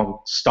 song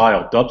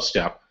style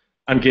dubstep.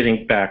 I'm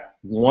getting back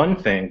one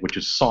thing, which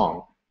is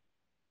song,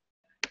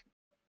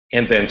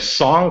 and then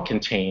song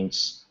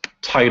contains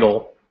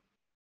title,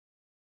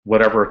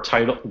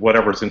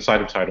 whatever's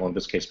inside of title, in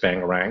this case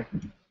Bangarang,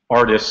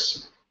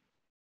 artist,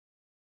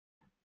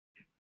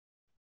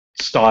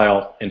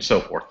 style, and so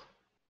forth.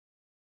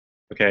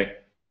 Okay.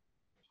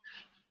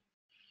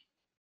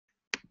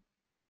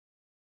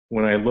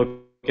 When I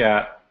look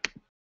at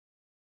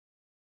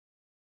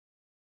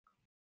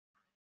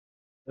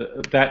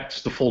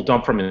that's the full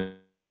dump from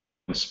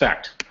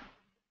inspect.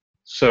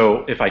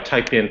 So if I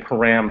type in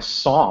params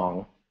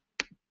song,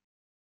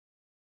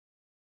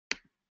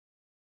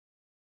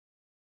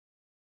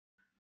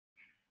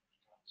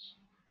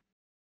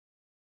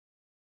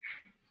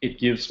 it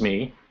gives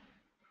me,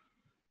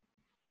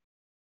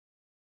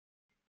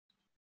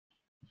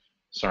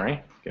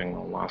 sorry, getting a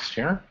little lost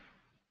here.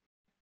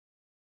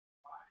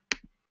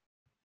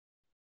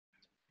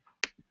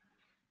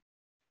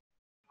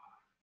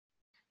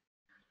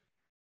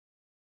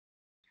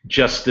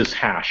 Just this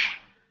hash.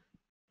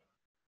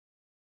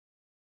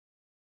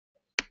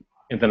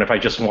 And then if I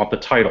just want the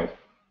title,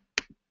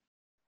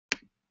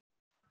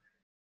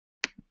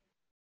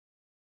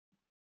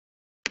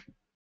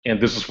 and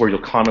this is where you'll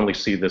commonly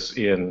see this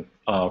in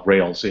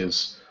Rails,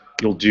 is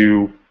you'll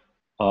do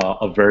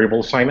a variable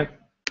assignment,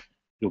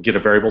 you'll get a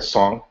variable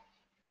song,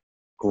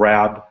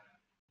 grab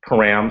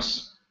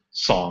params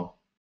song,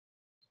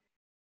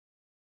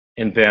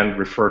 and then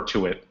refer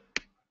to it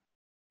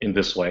in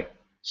this way,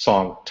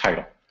 song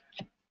title.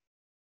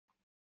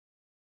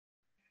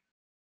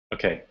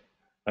 Okay,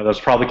 now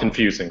that's probably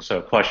confusing,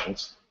 so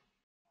questions?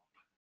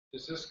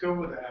 Does this go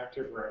with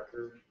active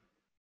record?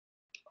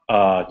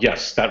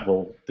 Yes, that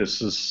will.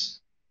 This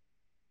is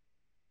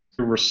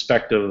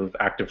irrespective of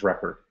active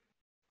record.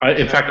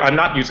 In fact, I'm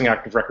not using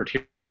active record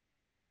here.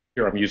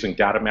 Here I'm using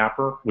data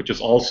mapper, which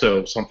is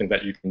also something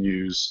that you can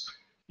use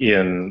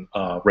in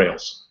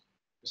Rails.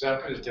 Is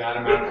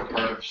data mapper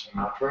part of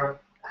Sinatra?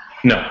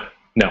 No.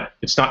 No,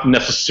 it's not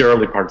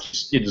necessarily part of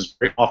it. Is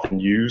very often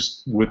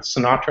used with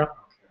Sinatra,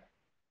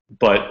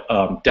 but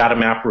data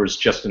mapper is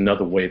just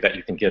another way that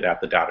you can get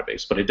at the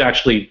database. But it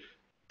actually,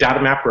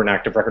 data mapper and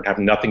active record have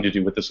nothing to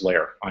do with this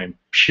layer. I'm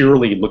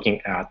purely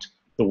looking at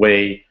the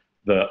way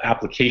the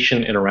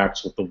application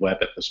interacts with the web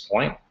at this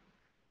point.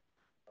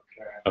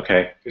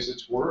 Okay. Because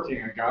it's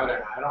working. I got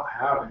it. I don't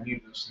have any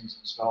of those things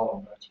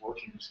installed, but it's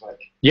working. It's like.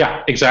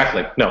 Yeah,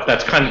 exactly. No,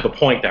 that's kind of the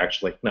point,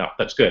 actually. No,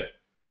 that's good.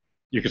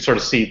 You can sort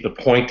of see the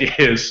point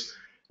is,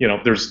 you know,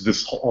 there's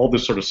this all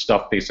this sort of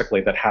stuff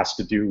basically that has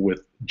to do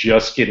with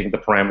just getting the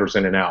parameters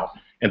in and out,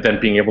 and then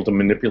being able to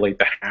manipulate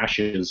the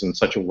hashes in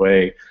such a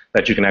way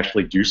that you can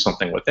actually do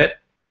something with it.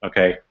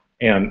 Okay,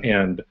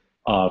 and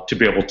to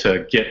be able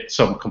to get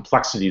some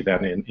complexity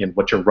then in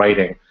what you're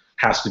writing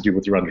has to do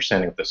with your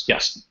understanding of this.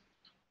 Yes.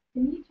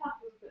 Can you talk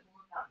a little bit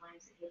more about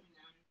lines 89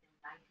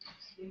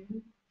 and 92?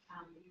 You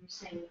were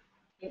saying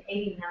in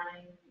 89,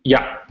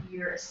 yeah,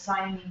 you're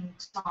assigning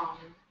song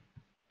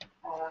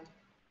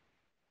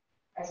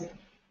as a,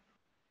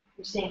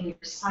 you're saying you're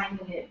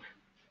assigning it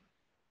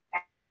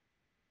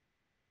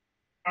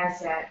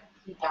as a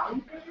key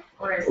value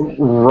or as a,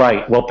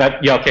 right. Well,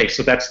 that yeah. Okay,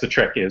 so that's the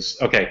trick. Is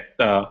okay.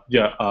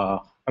 Yeah.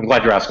 I'm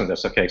glad you're asking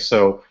this. Okay,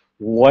 so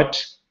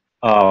what?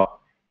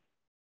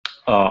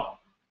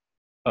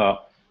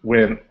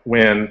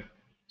 When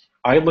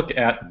I look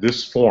at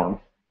this form,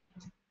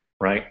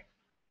 right?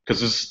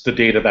 Because this is the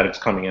data that it's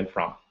coming in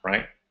from,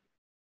 right?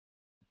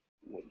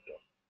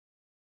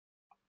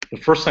 The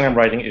first thing I'm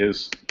writing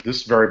is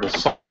this variable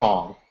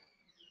song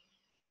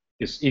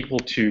is equal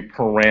to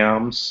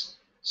params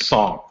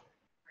song.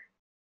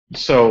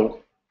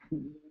 So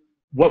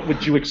what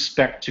would you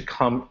expect to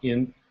come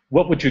in?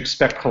 What would you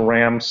expect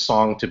params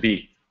song to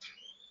be?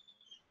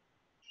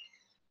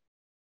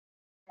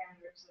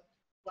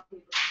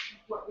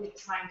 what we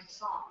assign to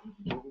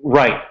song.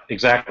 Right,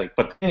 exactly.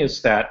 But the thing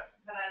is that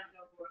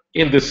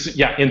in this,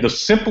 yeah, in the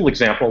simple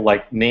example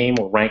like name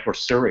or rank or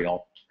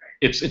serial,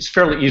 it's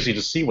fairly easy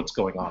to see what's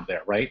going on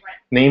there, right?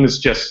 Name is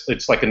just,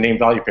 it's like a name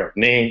value pair.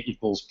 Name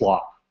equals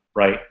blah,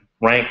 right?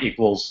 Rank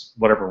equals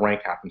whatever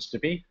rank happens to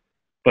be.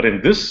 But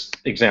in this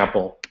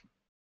example,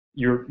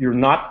 you're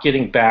not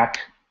getting back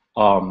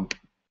one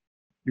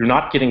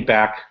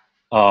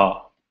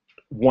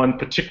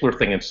particular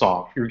thing in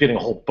song. You're getting a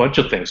whole bunch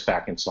of things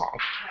back in song.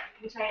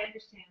 Right, which I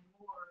understand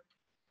more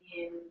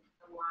in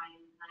the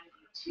line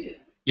 92.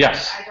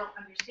 Yes. I don't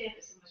understand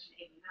it so much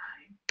in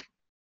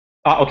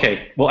 89.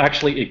 Okay. Well,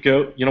 actually,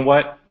 you know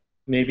what?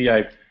 Maybe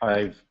I've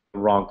the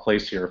wrong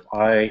place here. If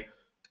I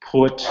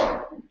put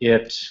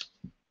it,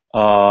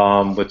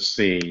 let's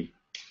see.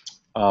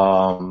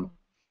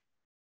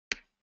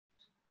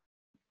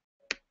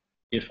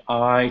 If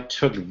I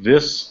took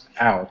this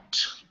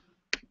out,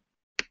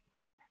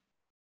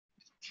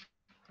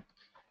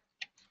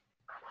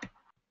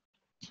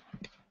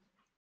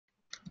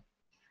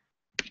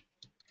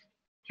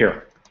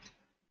 here,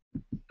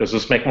 does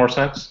this make more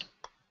sense?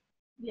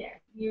 Yeah,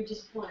 you're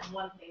just pulling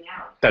one thing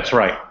out. That's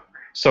right.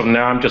 So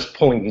now I'm just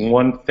pulling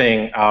one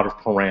thing out of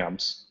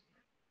params.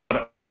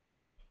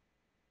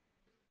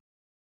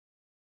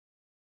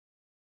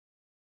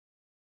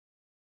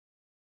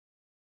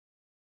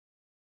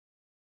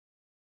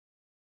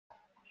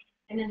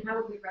 And then how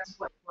would we rest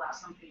what pull out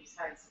something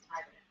besides the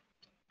title?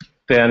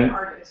 Then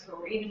Artist,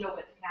 or even know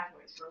what the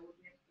categories were, would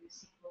we have to do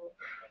SQL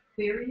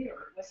query,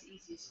 or what's the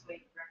easiest way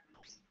to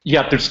reference?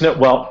 yeah, there's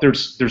no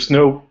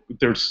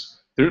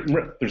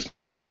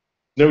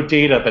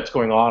data that's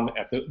going on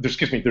at the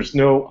there's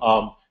no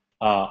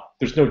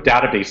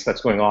database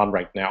that's going on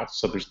right now,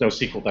 so there's no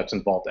SQL that's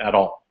involved at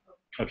all.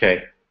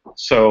 Okay,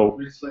 so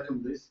It's like a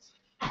list.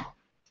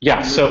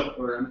 yeah,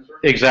 so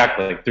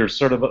exactly, there's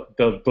sort of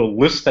the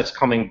list that's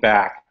coming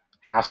back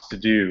has to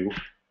do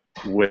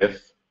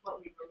with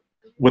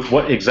what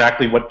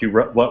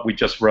we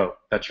just wrote.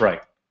 That's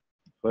right.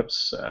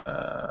 Whoops,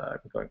 I'm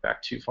going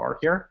back too far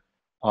here.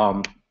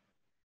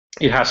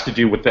 It has to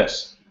do with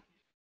this.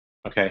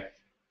 Okay.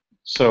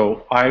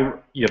 So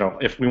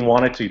if we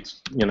wanted to,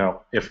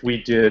 if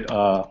we did,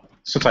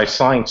 since I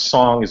signed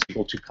song is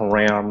equal to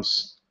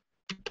params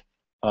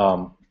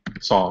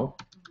song,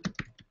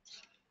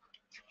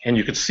 and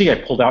you can see I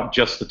pulled out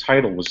just the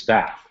title was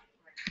that.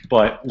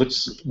 But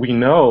we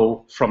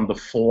know from the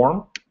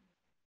form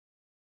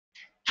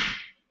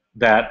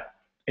that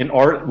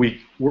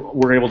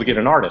we're able to get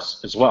an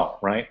artist as well,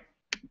 right?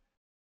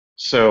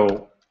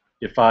 So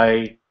if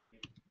I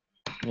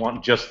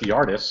want just the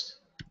artist,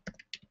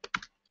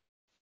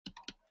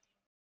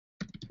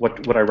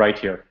 what would I write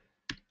here?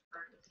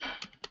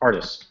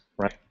 Artist,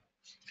 right?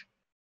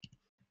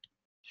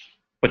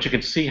 But you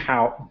can see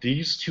how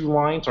these two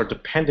lines are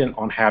dependent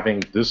on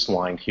having this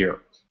line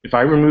here. If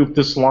I remove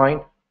this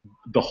line,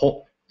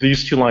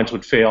 these two lines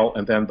would fail,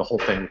 and then the whole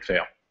thing would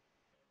fail.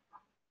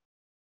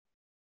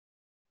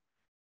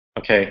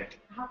 Okay,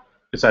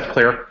 is that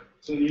clear?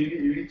 So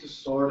you need to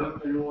store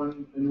them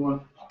in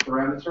one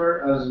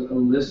parameter as a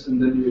list,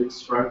 and then you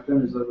extract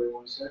them. Is that what you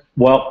want to say?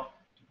 Well,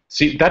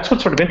 See, that's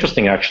what's sort of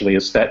interesting, actually,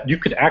 is that you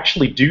could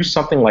actually do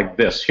something like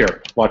this.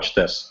 Here, watch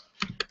this.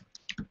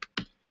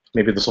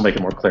 Maybe this will make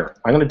it more clear.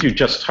 I'm going to do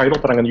just title,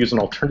 but I'm going to use an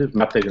alternative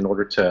method in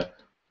order to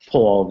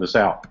pull all of this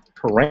out.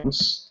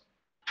 Params,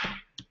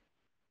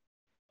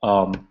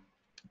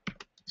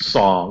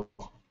 song,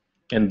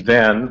 and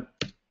then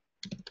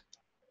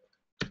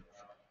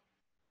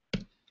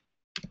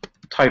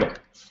title.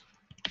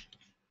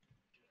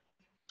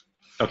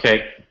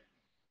 Okay.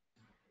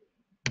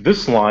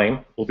 This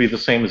line will be the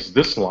same as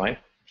this line,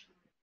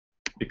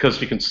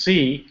 because you can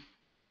see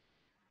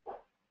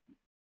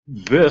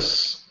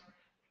this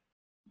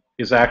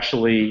is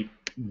actually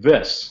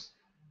this.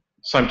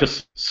 So I'm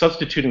just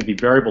substituting the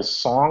variable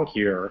song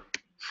here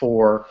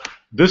for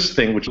this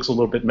thing, which looks a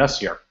little bit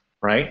messier,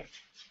 right?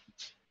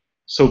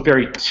 So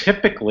very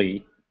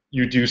typically,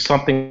 you do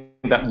something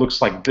that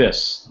looks like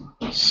this,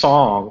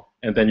 song,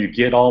 and then you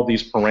get all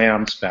these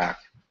params back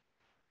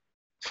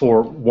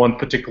for one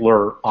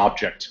particular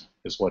object,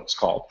 is what it's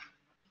called.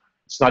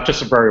 It's not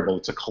just a variable,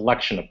 it's a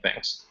collection of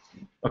things.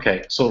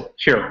 Okay, so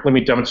here, let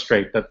me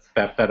demonstrate that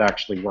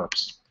actually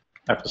works.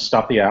 I have to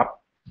stop the app,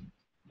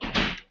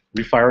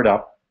 refire it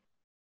up.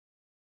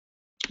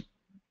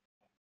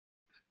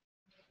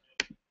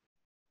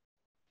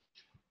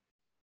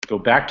 Go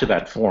back to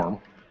that form.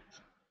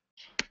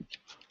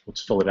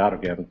 Let's fill it out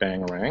again,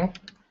 bang-a-rang.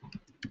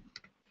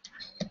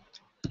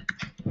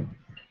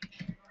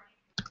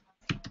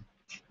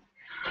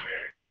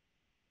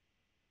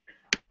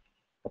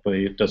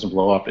 Hopefully it doesn't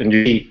blow up. And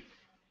you see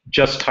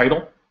just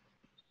title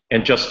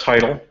and just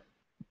title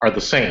are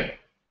the same,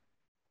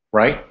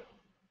 right?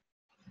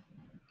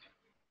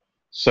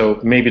 So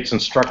maybe it's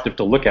instructive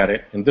to look at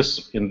it in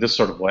this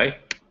sort of way.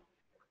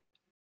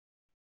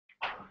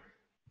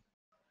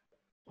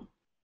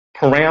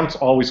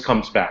 Params always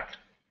comes back.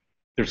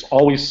 There's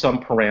always some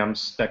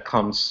params that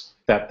comes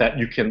that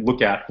you can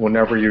look at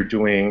whenever you're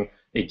doing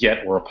a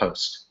get or a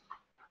post.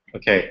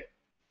 Okay.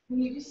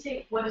 Can you just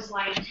say what is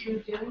line 2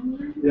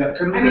 doing? Yeah,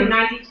 I mean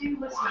 92.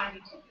 What's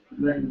 92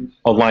 doing?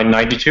 Oh, line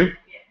 92. Yeah.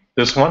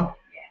 This one. Yeah.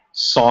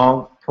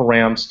 Song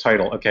params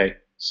title. Okay.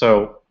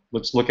 So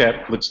let's look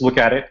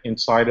at it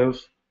inside of.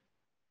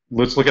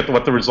 Let's look at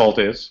what the result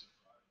is,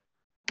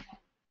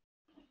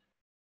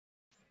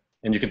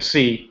 and you can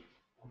see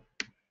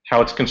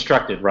how it's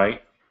constructed,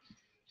 right?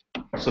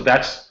 So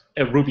that's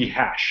a Ruby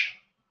hash.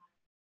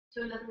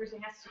 So in other words,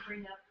 it has to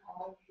bring up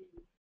all the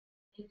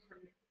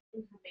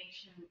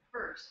information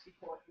first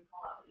before it can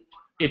call out what you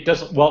want. It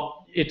doesn't.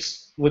 Well,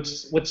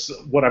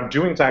 what I'm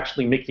doing is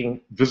actually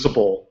making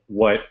visible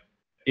what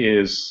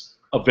is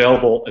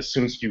available as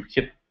soon as you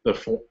hit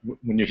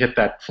when you hit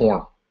that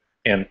form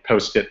and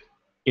post it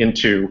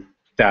into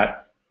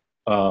that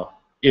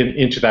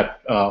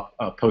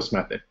post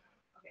method.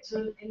 Okay, so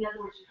in other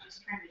words, you're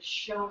just trying to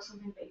show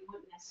something, but you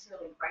wouldn't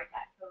necessarily write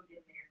that code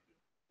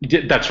in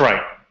there. That's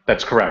right.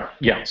 That's correct.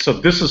 Yeah. So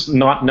this is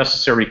not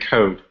necessary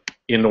code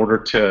in order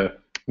to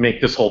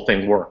make this whole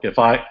thing work.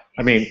 I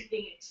mean,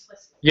 being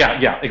explicit.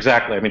 yeah,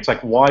 exactly. I mean, it's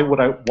like, why would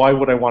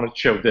I want to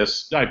show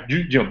this?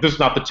 This is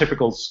not the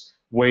typical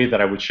way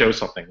that I would show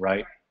something,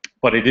 right?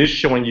 But it is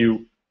showing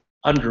you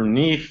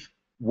underneath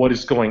what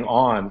is going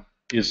on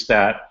is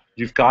that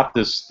you've got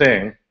this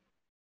thing,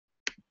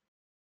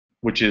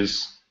 which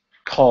is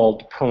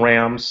called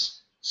params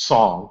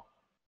song,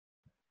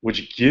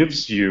 which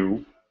gives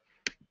you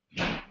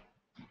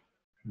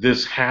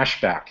this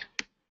hash back.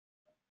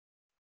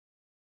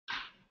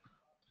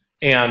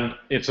 And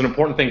it's an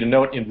important thing to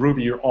note, in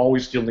Ruby, you're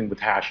always dealing with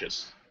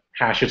hashes.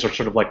 Hashes are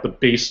sort of like the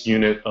base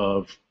unit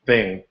of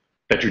thing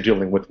that you're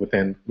dealing with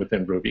within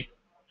Ruby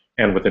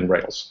and within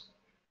Rails.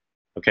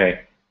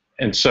 Okay,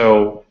 and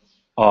so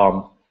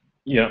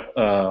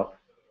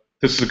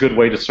this is a good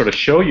way to sort of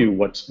show you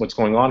what's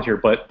going on here.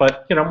 But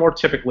more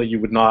typically,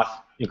 you would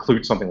not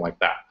include something like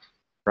that,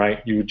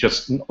 right? You would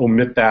just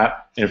omit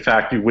that. In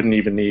fact, you wouldn't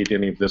even need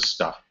any of this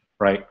stuff,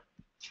 right?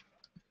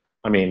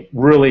 I mean,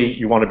 really,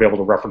 you want to be able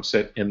to reference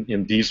it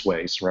in these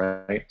ways,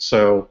 right?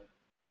 So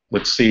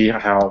let's see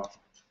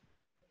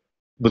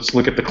let's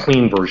look at the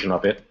clean version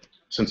of it,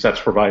 since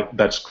that's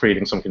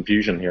creating some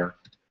confusion here.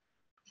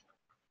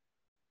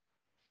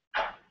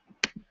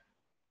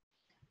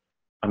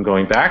 I'm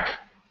going back.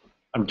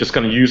 I'm just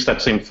going to use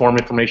that same form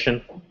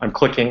information. I'm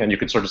clicking, and you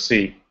can sort of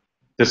see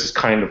this is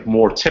kind of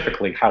more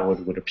typically how it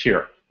would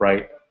appear,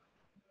 right?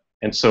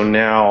 And so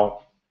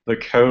now the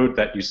code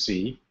that you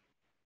see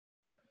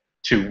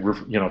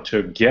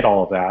to get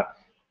all of that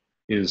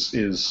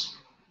is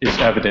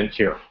evident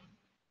here.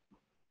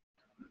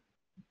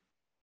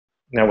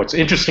 Now, what's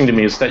interesting to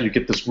me is that you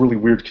get this really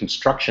weird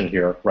construction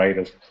here, right,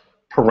 of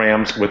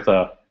params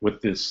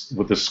with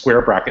this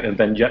square bracket and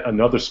then yet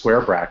another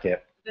square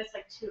bracket. That's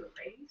like 2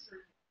 arrays, or?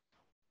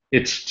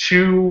 It's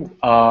two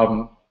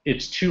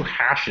hashes. 2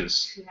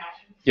 hashes.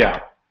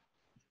 Yeah,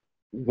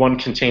 one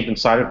contained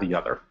inside of the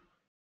other.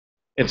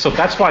 And so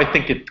that's why I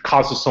think it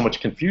causes so much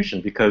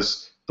confusion,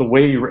 because the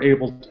way you're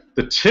able,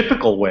 the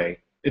typical way,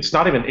 it's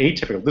not even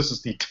atypical, this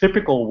is the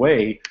typical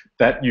way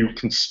that you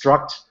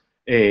construct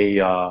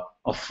a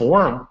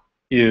form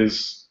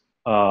is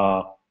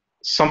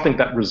something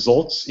that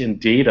results in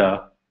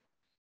data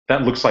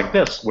that looks like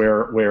this,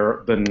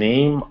 where the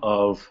name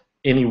of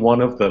any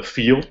one of the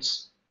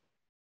fields,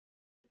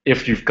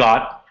 if you've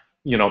got,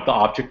 the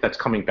object that's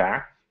coming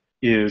back,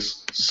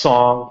 is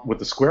song with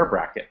the square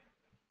bracket,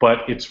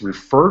 but it's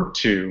referred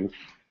to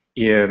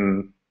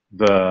in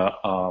the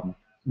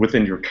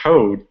within your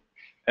code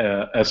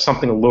as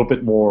something a little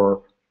bit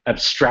more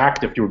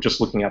abstract if you were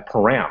just looking at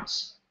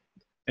params.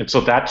 And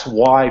so that's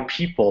why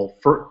people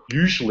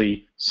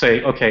usually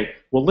say, okay,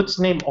 well, let's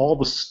name all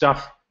the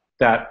stuff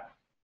that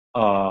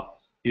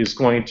is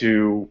going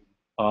to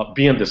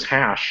be in this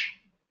hash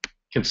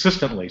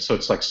consistently. So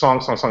it's like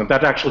song, song, song.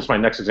 That actually is my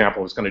next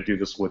example. I was going to do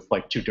this with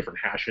like 2 different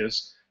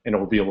hashes, and it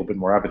will be a little bit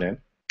more evident.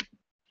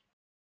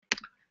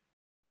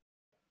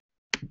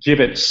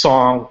 Give it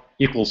song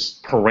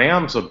equals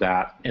params of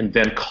that, and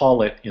then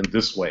call it in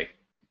this way.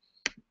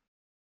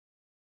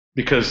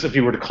 Because if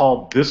you were to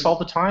call this all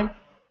the time,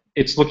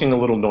 it's looking a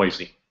little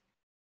noisy. It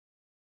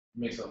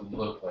makes it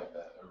look like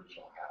that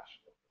original hash.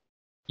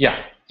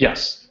 Yeah,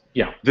 yes,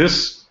 yeah.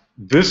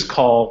 This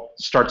call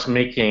starts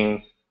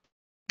making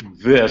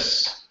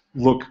this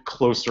look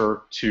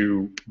closer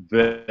to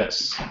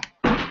this,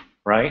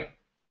 right?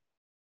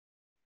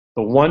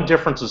 The one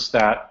difference is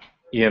that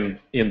in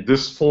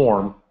this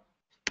form,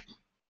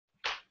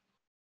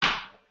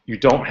 you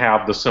don't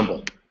have the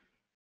symbol.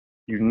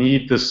 You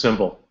need this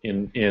symbol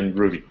in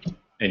Ruby,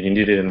 and you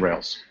need it in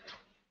Rails.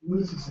 What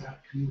does this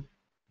app do?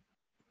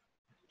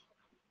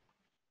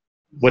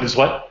 What is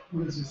what?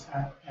 What does this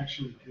app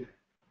actually do?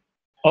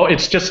 Oh,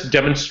 it's just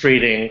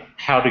demonstrating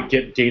how to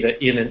get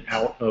data in and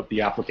out of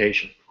the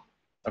application.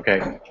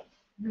 Okay.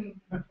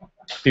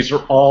 These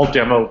are all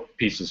demo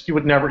pieces. You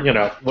would never,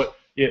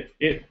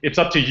 it's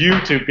up to you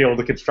to be able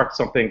to construct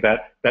something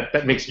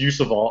that makes use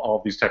of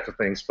all these types of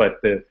things. But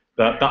the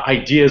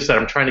idea is that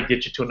I'm trying to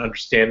get you to an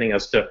understanding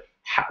as to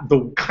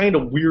the kind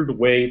of weird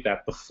way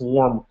that the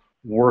form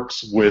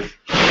works with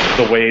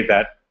the way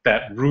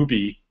that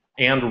Ruby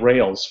and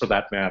Rails, for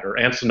that matter,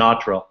 and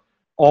Sinatra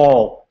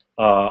all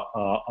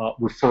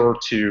refer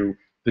to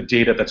the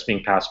data that's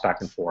being passed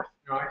back and forth.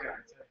 No, I got it.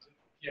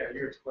 Yeah,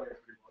 you're explaining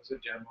pretty well. It's a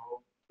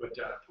demo, but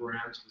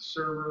params to the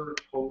server,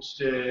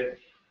 host it,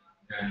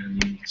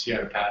 and you can see how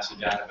to pass the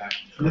data back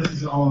and forth.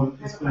 This is all,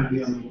 it's going to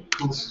be on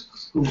the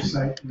school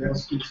site,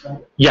 Rails school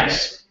site?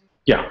 Yes.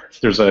 Yeah,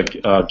 there's a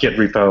Git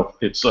repo.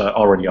 It's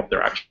already up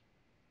there, actually.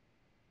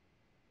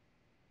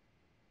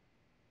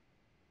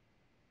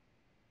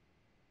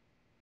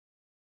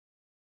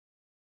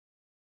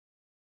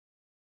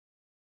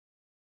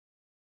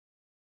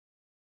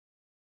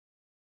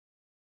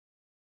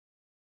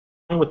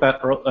 With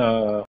that,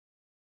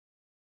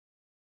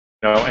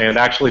 and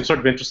actually, it's sort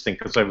of interesting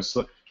because I was.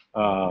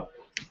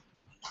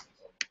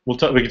 We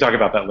can talk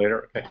about that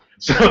later. Okay.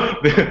 So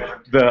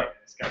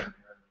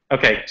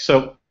okay.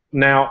 So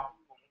now,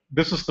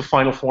 this is the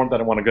final form that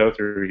I want to go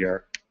through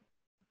here.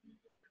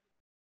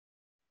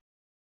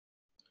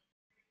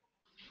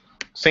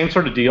 Same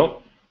sort of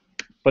deal,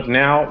 but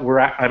now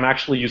I'm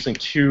actually using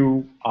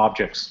 2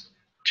 objects,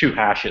 2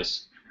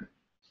 hashes.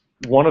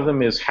 One of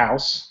them is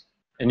house.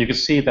 And you can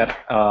see that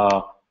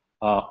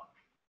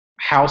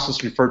house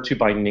is referred to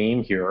by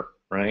name here,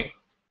 right?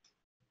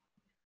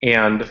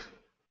 And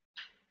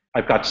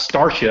I've got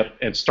Starship,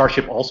 and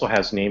Starship also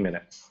has name in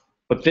it.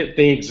 But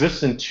they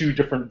exist in 2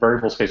 different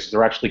variable spaces.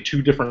 They're actually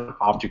 2 different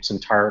objects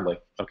entirely,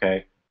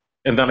 okay?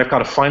 And then I've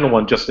got a final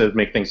one just to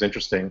make things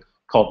interesting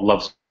called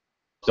love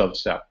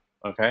dubstep,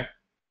 okay?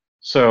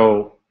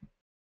 So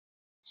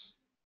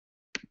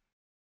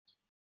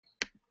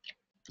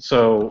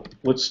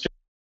let's just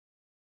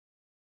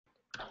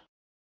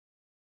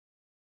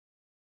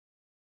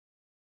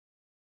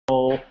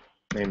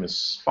name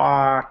is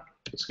Spock,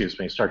 excuse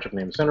me, Starship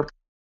name is Enterprise.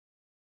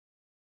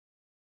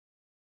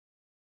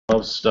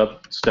 Love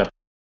step.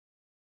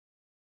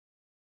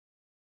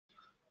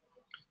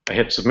 I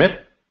hit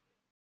submit,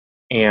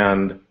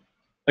 and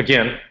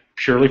again,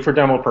 purely for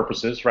demo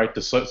purposes, right,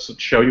 to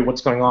show you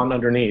what's going on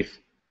underneath.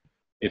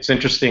 It's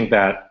interesting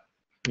that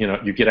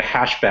you get a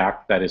hash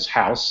back that is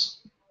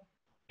house,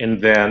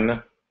 and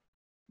then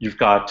you've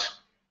got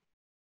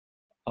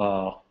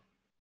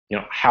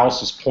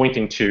house is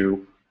pointing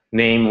to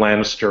name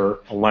Lannister,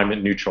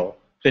 alignment neutral.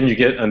 Then you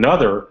get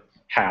another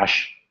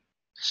hash,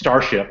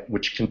 Starship,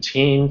 which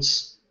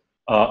contains,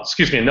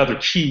 another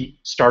key,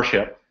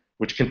 Starship,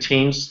 which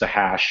contains the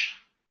hash,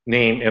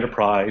 name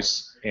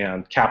Enterprise,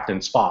 and Captain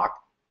Spock.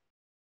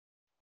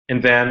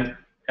 And then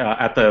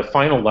at the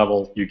final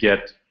level, you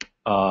get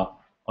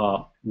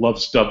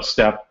Love's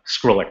Dubstep,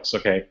 Skrillex,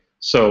 okay?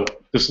 So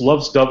this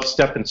Love's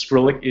Dubstep and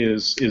Skrillex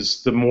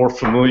is the more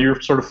familiar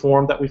sort of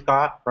form that we've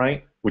got,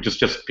 right? Which is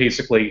just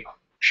basically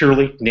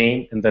purely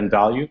name and then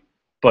value.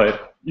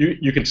 But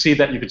you can see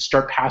that you could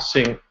start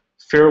passing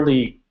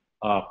fairly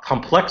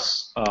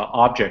complex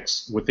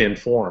objects within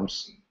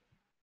forms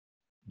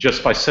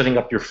just by setting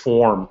up your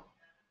form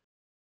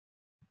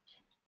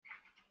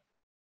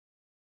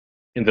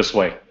in this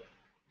way.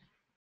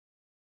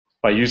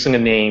 By using a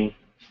name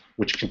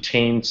which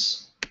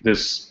contains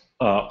this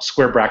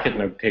square bracket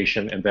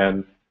notation, and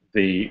then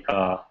the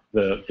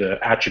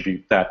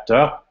attribute that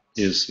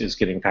is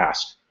getting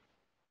passed.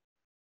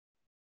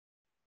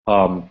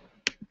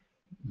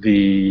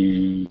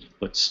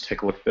 Let's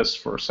take a look at this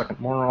for a second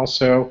more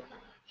also.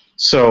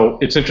 So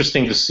it's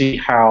interesting to see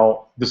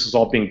how this is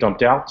all being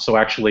dumped out. So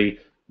actually,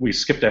 I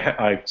skipped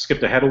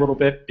ahead a little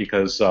bit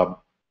because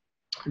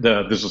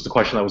this is the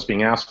question that was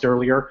being asked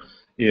earlier.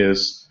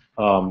 Is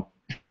rather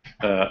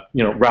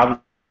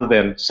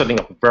than setting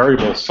up a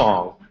variable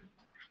song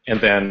and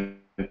then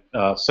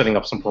setting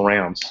up some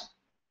params,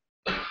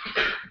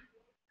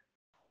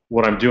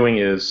 what I'm doing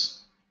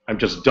is I'm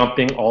just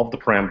dumping all of the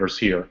parameters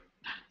here.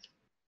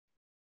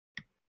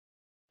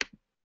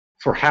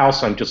 For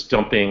house, I'm just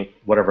dumping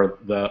whatever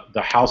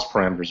the house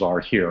parameters are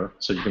here.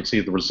 So you can see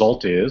the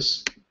result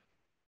is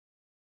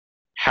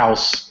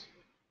house,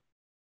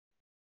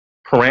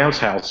 params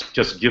house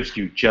just gives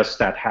you just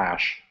that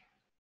hash.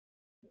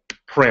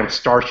 Param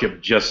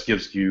starship just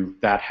gives you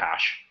that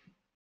hash.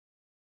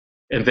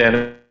 And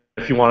then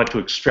if you wanted to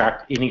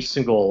extract any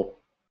single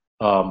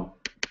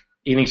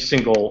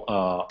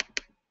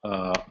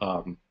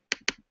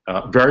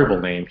variable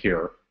name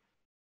here,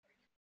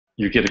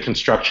 you get a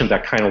construction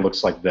that kind of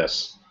looks like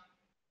this.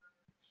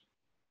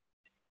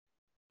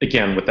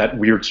 Again, with that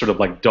weird sort of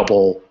like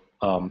double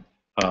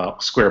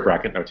square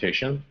bracket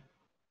notation.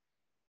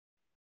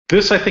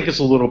 This I think is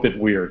a little bit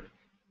weird.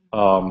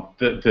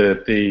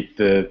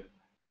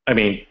 I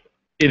mean,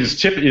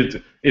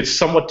 it's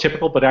somewhat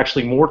typical, but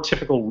actually more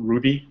typical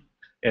Ruby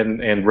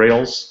and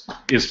Rails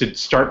is to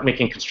start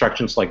making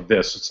constructions like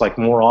this. It's like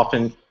more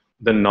often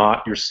than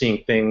not, you're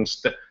seeing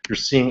things that you're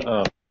seeing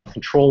a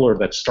controller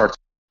that starts.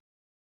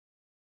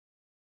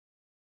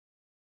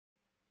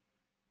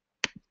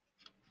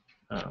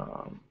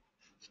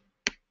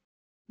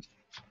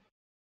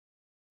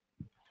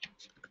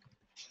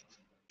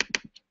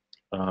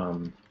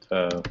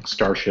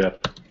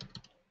 Starship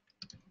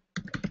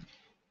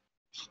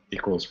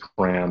equals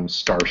param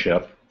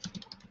starship,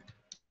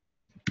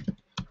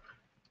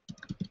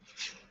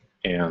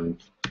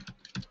 and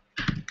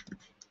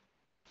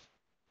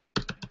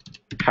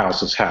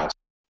house is house.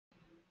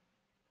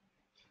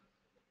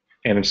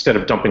 And instead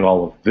of dumping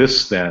all of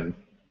this, then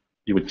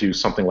you would do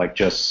something like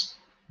just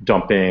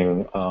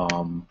dumping.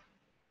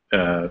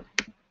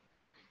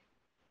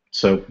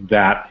 So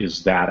that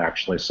is that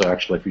actually. So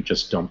actually, if you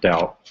just dumped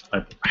out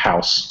a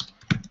house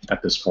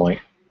at this point,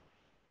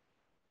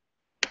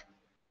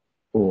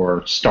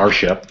 or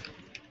starship,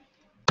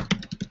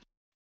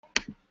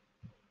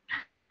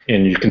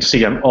 and you can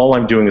see all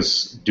I'm doing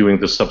is doing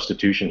the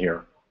substitution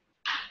here.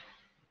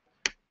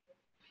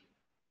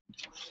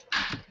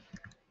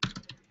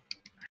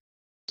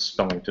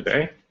 Spelling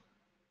today.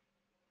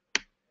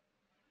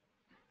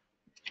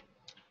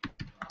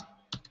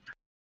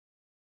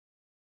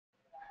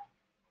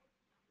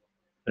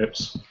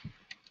 Oops.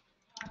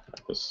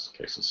 This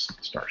case is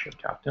Starship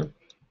Captain.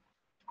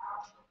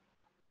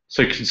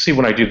 So you can see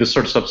when I do this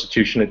sort of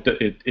substitution,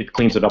 it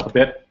cleans it up a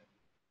bit.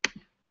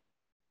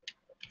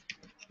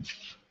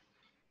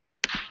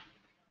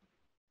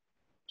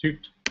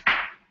 Toot.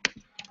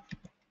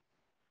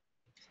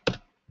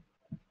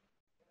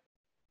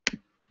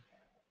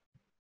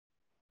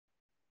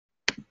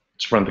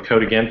 Let's run the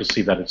code again to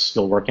see that it's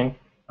still working.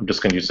 I'm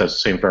just going to use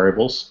those same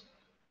variables.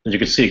 As you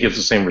can see, it gives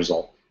the same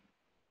result.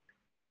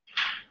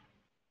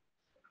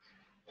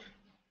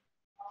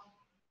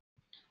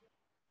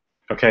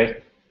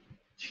 Okay.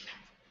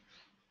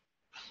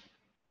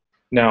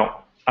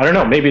 Now, I don't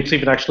know. Maybe it's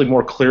even actually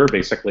more clear,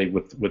 basically,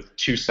 with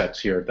two sets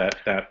here.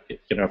 That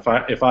you know,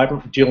 if I'm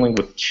dealing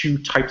with two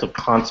types of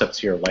concepts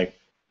here, like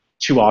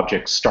two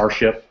objects,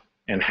 starship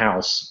and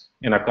house,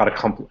 and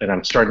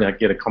I'm starting to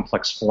get a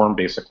complex form,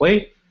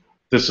 basically.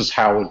 This is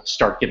how it would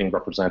start getting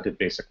represented.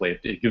 Basically,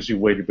 it gives you a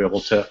way to be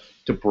able to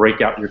break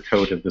out your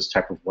code in this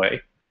type of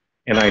way.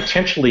 And I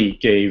intentionally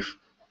gave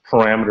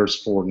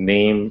parameters for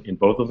name in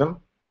both of them.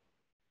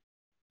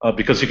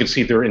 Because you can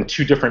see they're in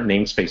two different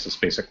namespaces,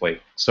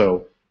 basically.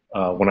 So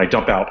when I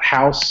dump out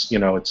house, you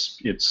know,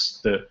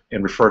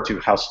 and refer to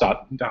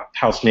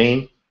house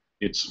name,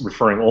 it's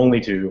referring only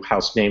to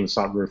house name. It's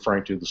not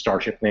referring to the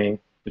starship name.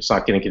 It's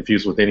not getting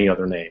confused with any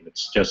other name.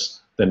 It's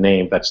just the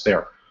name that's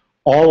there.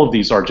 All of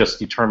these are just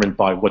determined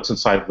by what's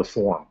inside of the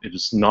form. It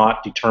is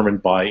not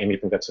determined by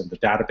anything that's in the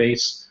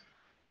database.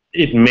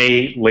 It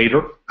may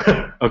later,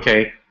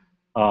 okay.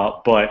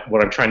 But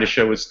what I'm trying to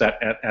show is that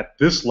at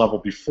this level,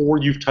 before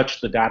you've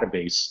touched the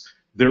database,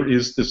 there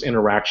is this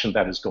interaction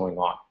that is going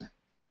on.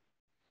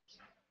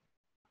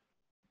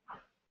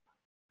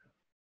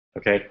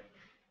 Okay?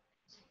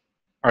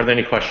 Are there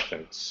any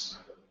questions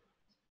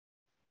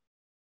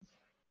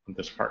on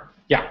this part?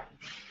 Yeah?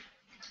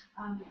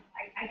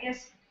 I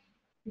guess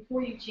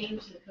before you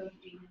change the code to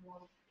be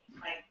more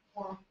like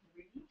form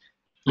 3,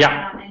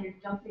 Yeah. And you're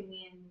dumping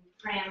in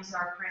params,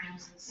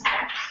 params, and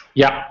steps.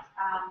 Yeah.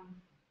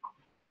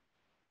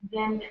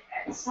 Then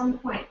at some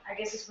point, I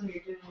guess it's when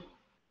you're doing,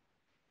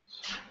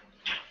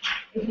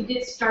 if you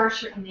did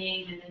starship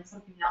name and then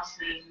something else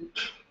name,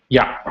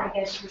 Yeah. I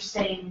guess you're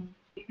saying,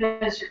 because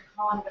because you're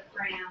calling the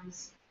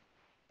params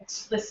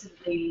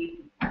explicitly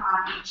on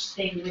each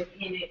thing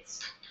within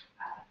its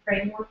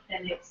framework,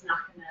 then it's not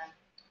going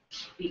to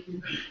be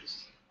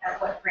confused at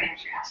what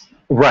params you're asking.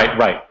 Right,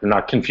 right. You're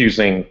not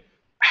confusing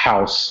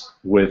house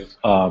with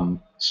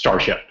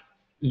starship.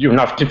 You're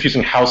not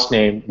confusing house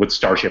name with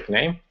starship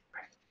name.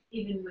 Right.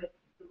 Even with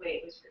the way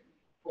it was written.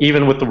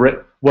 Even with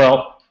the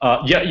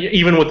yeah,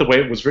 even with the way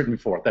it was written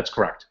before. That's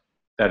correct.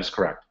 That is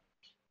correct.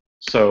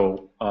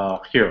 So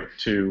here,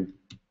 to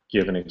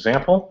give an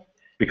example,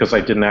 because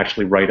I didn't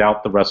actually write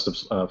out the rest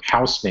of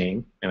house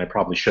name, and I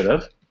probably should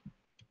have.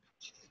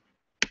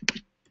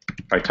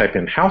 I type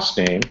in house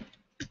name,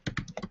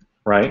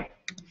 right?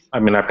 I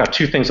mean, I've got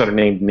two things that are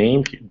named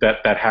name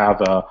that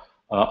have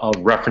a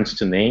reference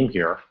to name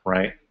here,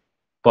 right?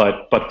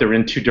 But they're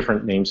in two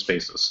different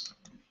namespaces.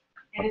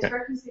 And it's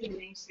referencing the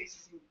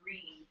namespaces in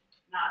green,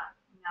 not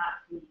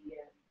the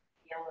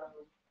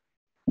yellow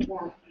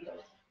form field.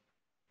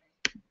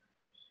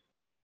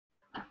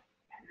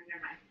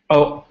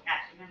 Oh,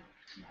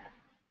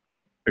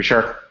 you're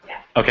sure?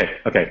 Yeah. Okay,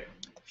 okay.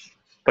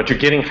 But you're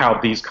getting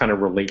how these kind of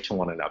relate to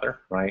one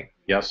another, right?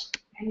 Yes?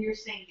 And you're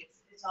saying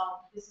this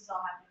is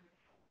all happening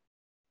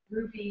with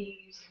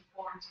Ruby using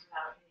forms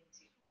without hitting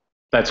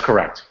SQL. That's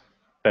correct.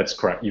 That's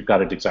correct. You've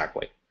got it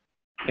exactly.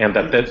 And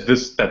that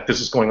this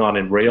is going on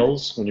in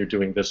Rails when you're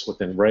doing this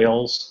within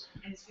Rails.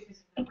 And it's because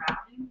of the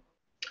routing?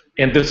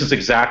 And this is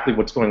exactly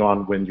what's going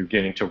on when you're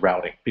getting to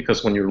routing.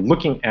 Because when you're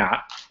looking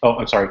at, oh,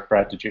 I'm sorry,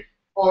 Brad, did you?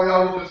 Oh, yeah,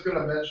 I was just going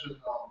to mention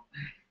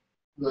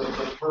the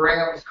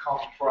params come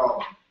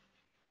from,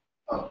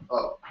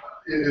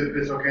 if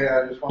it's okay,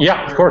 I just want to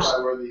clarify of course.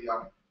 Where the,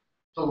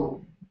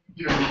 so,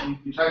 you know,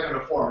 you type in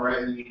a form, right,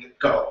 and then you hit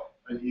go,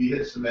 and you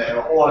hit submit, and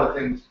a whole lot of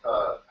things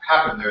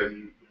happen there.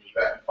 You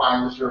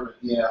find the service,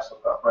 DNS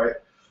stuff, right?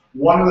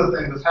 One of the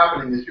things that's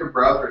happening is your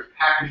browser is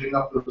packaging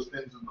up those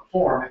things in the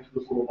form into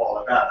this little ball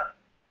of data.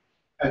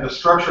 And the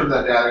structure of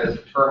that data is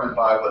determined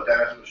by what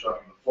Dennis was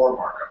showing, the form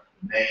markup,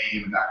 the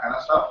name, and that kind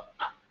of stuff.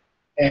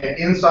 And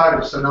inside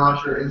of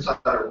Sinatra, inside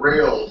of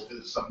Rails,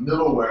 is some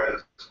middleware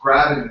that's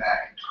grabbing that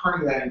and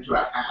turning that into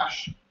a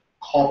hash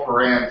called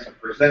params and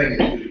presenting it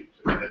to you to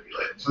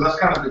manipulate. So that's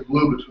kind of the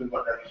glue between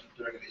what Dennis is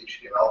doing in the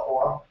HTML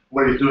form,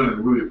 what he's doing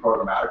in Ruby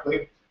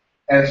programmatically.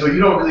 And so you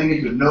don't really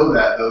need to know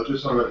that, though,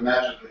 just sort of it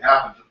magically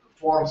happens. If the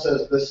form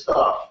says this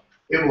stuff,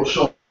 it will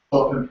show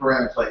up in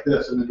params like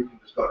this, and then you can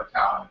just go to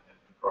town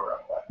and program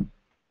away.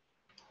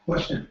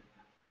 Question.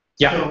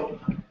 Yeah. So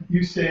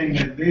you're saying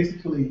that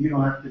basically you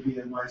don't have to be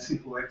a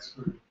MySQL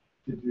expert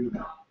to do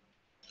that?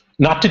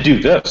 Not to do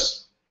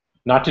this.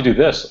 Not to do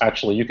this.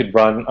 Actually, you could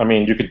run. I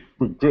mean, you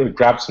could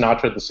grab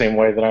Sinatra the same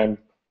way that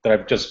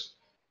I've just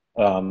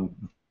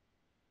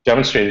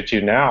demonstrated to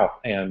you now,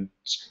 and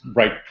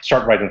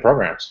start writing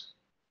programs.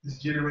 Is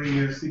generating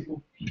a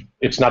SQL?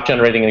 It's not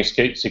generating any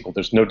SQL.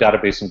 There's no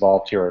database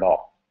involved here at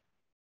all.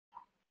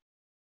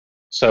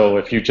 So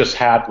if you just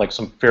had like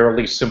some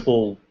fairly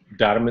simple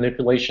data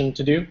manipulation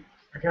to do,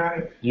 I got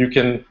it. you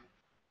can.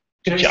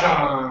 Good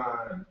job.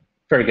 JSON.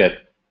 Very good.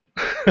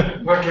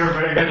 Look,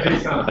 everybody got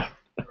JSON.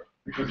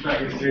 It goes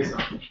back as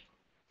JSON.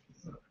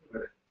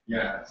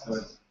 Yeah, so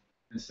it's,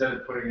 instead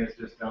of putting it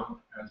just down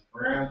as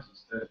params,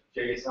 instead of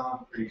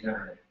JSON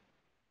pre-generated.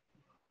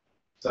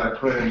 So I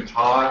put in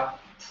Todd.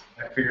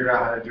 I figured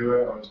out how to do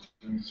it. I was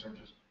doing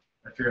searches.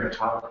 I figured out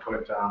Todd. I put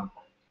in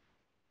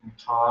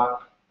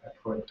Todd. I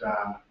put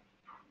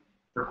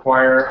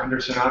require under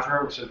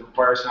Sinatra, which says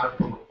require Sinatra,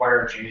 but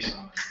require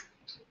JSON.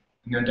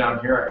 And then down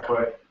here I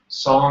put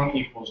song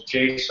equals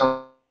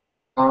JSON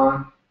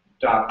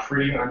dot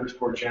pre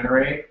underscore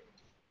generate.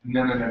 And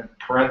then in a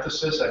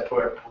parenthesis I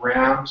put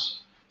params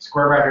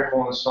square bracket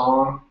colon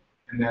song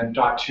and then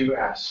dot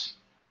 2s.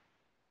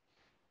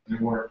 And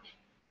it worked.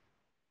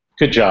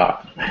 Good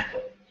job.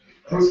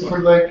 For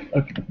like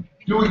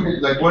doing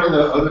it, like one of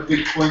the other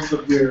big points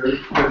of your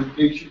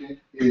presentation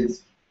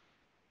is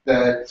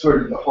that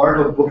sort of the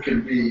hard book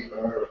can be,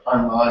 or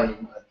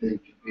online, I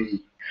think, can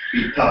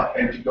be tough.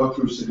 And to go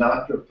through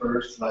Sinatra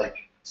first, like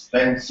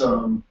spend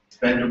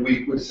a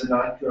week with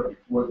Sinatra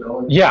before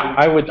going. Yeah,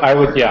 I would,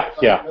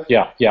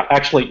 yeah.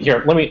 Actually,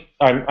 here,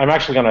 I'm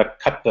actually going to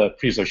cut the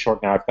prezo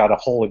short now. I've got a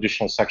whole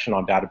additional section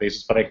on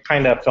databases, but I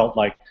kind of felt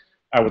like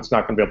I was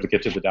not going to be able to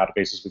get to the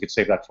databases. We could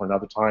save that for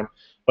another time.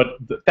 But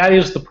that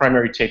is the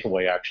primary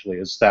takeaway, actually,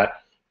 is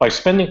that by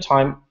spending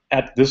time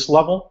at this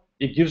level,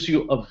 it gives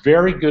you a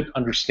very good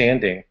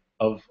understanding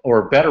of,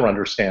 or a better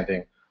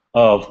understanding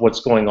of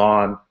what's going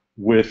on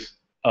with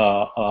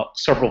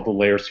several of the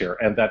layers here.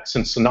 And that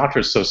since Sinatra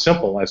is so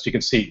simple, as you can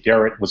see,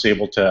 Garrett was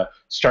able to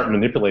start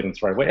manipulating it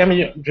the right way. I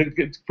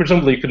mean,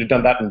 presumably you could have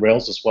done that in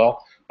Rails as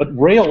well. But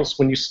Rails,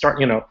 when you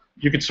start,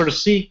 you could sort of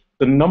see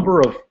the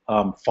number of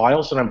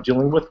files that I'm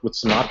dealing with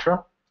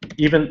Sinatra,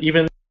 even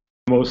the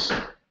most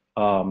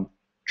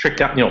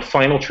tricked out,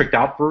 final tricked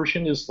out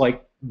version is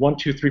like 1,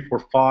 2, 3, 4,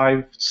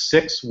 5,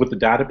 6 with the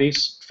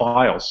database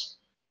files,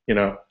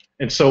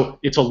 and so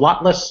it's a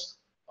lot less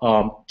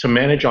to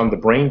manage on the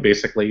brain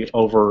basically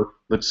over,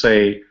 let's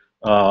say,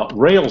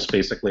 Rails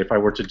basically. If I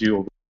were to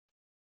do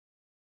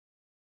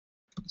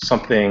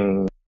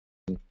something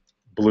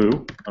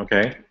blue,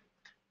 okay?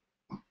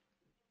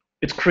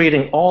 It's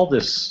creating all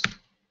this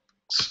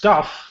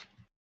stuff,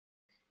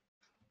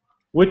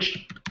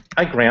 which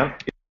I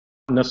grant is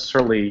not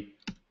necessarily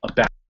a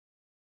bad,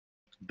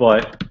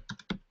 but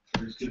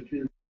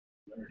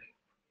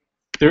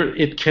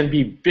it can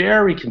be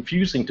very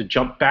confusing to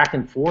jump back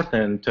and forth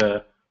and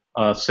to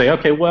say,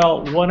 okay,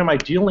 well, what am I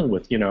dealing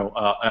with,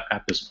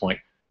 at this point?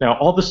 Now,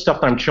 all the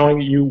stuff that I'm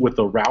showing you with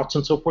the routes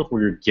and so forth,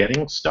 where you're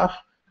getting stuff,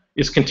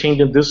 is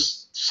contained in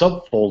this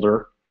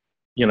subfolder,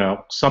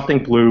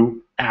 something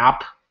blue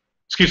app.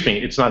 Excuse me,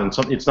 it's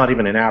not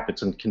even an app.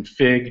 It's in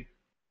config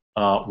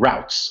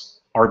routes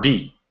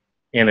RB,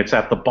 and it's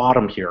at the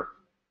bottom here.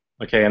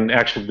 Okay, and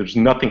actually, there's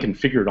nothing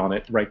configured on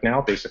it right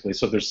now, basically.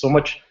 So there's so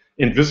much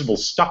invisible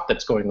stuff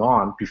that's going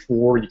on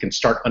before you can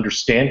start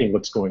understanding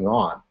what's going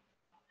on,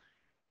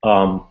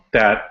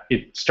 that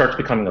it starts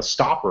becoming a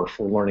stopper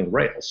for learning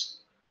Rails.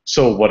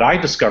 So what I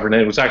discovered,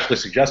 and it was actually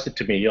suggested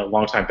to me a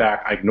long time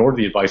back, I ignored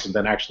the advice and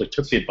then actually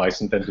took the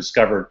advice and then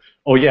discovered,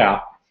 oh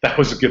yeah, that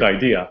was a good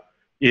idea,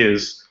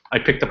 is I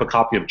picked up a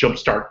copy of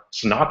Jumpstart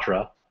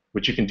Sinatra,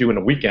 which you can do in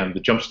a weekend.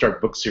 The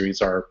Jumpstart book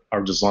series are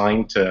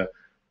designed to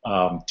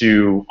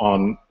do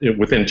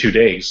within 2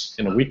 days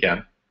in a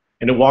weekend.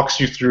 And it walks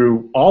you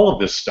through all of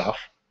this stuff,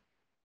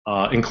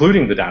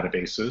 including the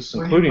databases,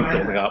 including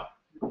building up.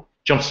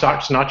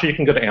 Jumpstart Sinatra, you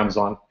can go to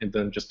Amazon and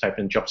then just type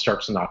in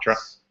Jumpstart Sinatra.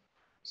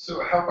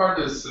 So how far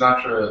does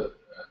Sinatra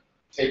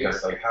take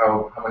us? Like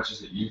how much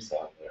is it used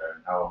out there?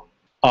 And how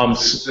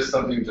is it just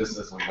something just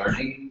as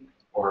learning,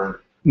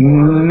 or?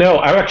 No,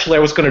 I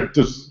was going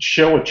to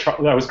show a chart.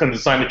 I was going to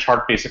design a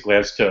chart basically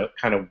as to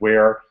kind of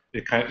where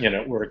it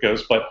where it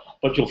goes.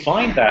 But you'll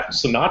find that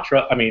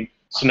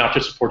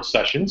Sinatra supports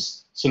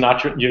sessions.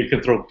 Sinatra, you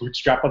can throw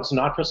Bootstrap on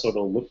Sinatra, so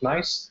it'll look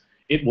nice.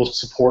 It will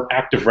support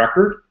Active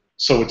Record,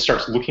 so it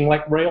starts looking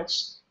like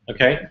Rails.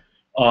 Okay.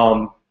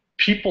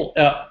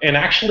 And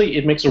actually,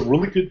 it makes a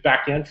really good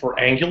backend for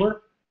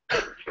Angular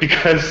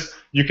because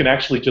you can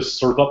actually just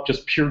serve up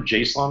just pure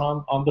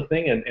JSON on the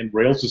thing, and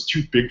Rails is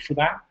too big for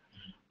that.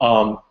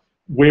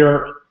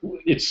 Where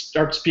it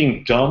starts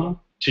being dumb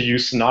to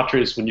use Sinatra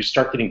is when you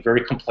start getting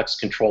very complex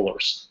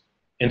controllers.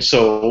 And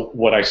so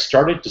what I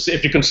started to say,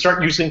 if you can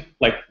start using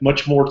like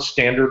much more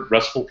standard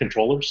RESTful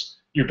controllers,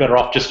 you're better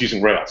off just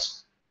using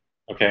Rails.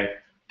 Okay?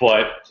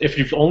 But if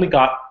you've only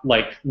got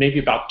like maybe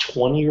about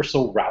 20 or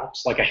so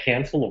routes, like a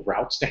handful of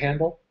routes to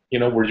handle,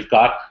 where you've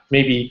got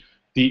maybe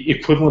the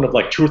equivalent of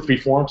like 2 or 3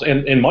 forms,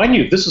 and mind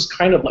you, this is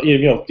kind of,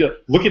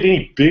 look at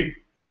any big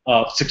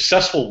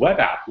successful web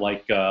app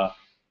like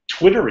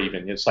Twitter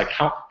even. It's like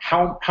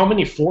how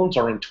many forms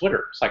are in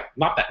Twitter? It's like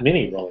not that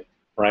many really,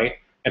 right?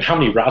 And how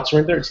many routes are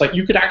in there? It's like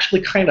you could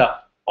actually kind of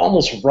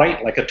almost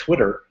write like a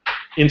Twitter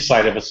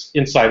inside of a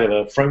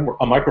framework,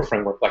 a micro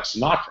framework like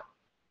Sinatra.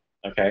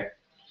 Okay.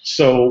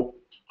 So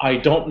I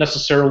don't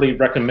necessarily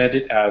recommend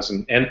it as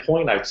an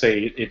endpoint. I'd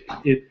say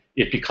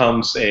it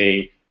becomes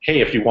a,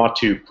 hey, if you want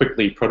to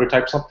quickly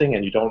prototype something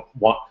and you don't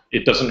want,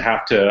 it doesn't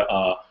have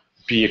to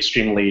be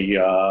extremely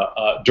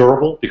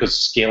durable because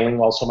scaling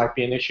also might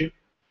be an issue.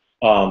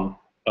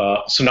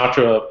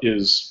 Sinatra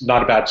is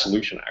not a bad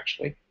solution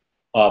actually.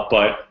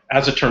 But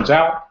as it turns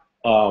out,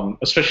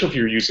 especially if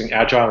you're using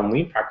agile and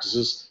lean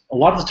practices, a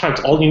lot of the times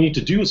all you need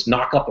to do is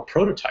knock up a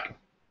prototype.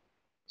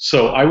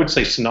 So I would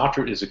say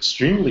Sinatra is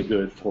extremely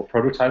good for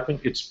prototyping.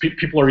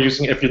 People are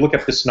using, if you look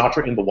at the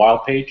Sinatra in the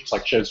wild page, it's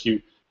like shows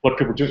you what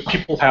people are doing.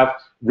 People have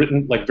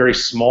written like very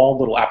small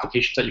little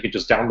applications that you can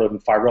just download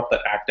and fire up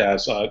that act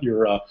as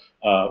your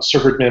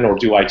server admin or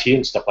do IT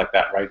and stuff like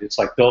that, right? It's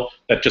like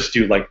that just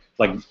do like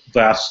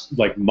vast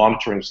like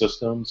monitoring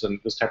systems and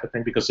this type of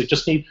thing because they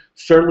just need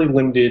fairly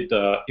limited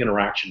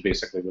interaction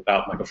basically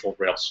without like a full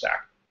Rails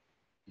stack.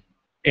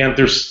 And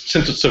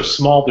since it's so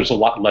small, there's a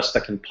lot less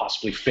that can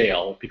possibly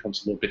fail. It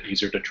becomes a little bit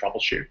easier to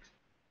troubleshoot.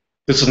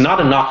 This is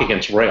not a knock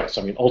against Rails.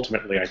 I mean,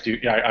 ultimately,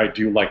 I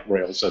do like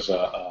Rails as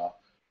a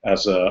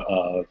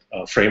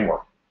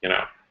framework,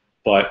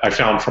 But I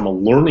found from a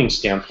learning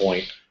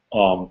standpoint,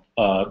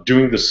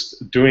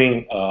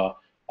 doing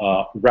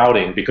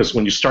routing, because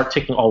when you start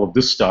taking all of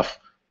this stuff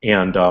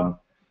and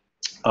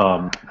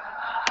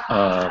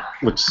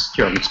let's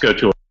go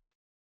to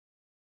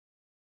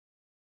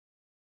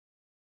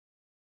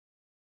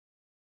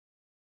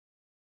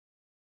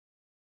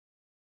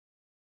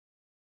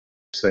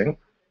thing,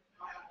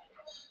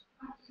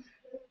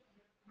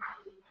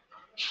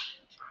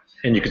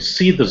 and you can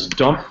see this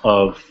dump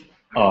of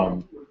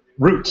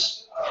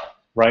roots,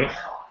 right?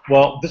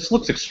 Well, this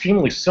looks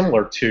extremely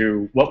similar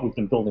to what we've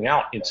been building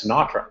out in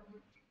Sinatra,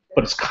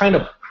 but it's kind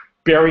of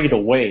buried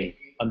away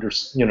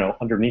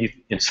underneath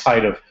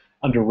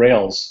under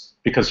Rails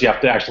because you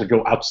have to actually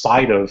go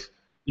outside of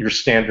your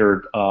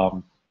standard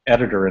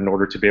editor in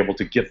order to be able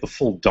to get the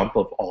full dump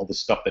of all the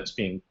stuff that's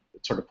being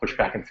sort of pushed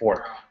back and forth.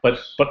 But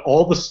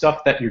all the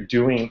stuff that you're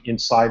doing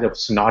inside of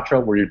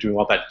Sinatra, where you're doing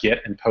all that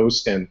get and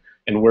post and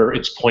where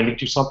it's pointing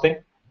to something,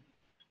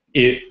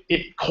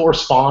 it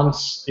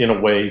corresponds in a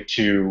way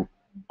to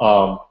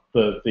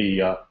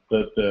the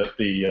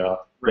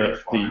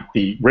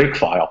the rake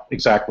file,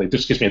 exactly.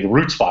 Excuse me, the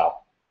roots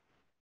file,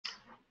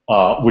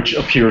 which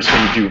appears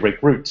when you do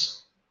rake roots.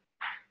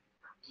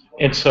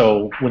 And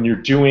so when you're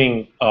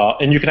doing,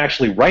 and you can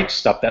actually write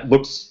stuff that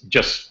looks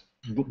just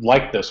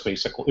like this,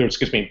 basically. Or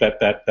excuse me,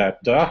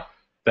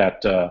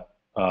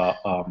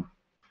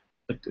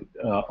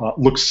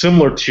 looks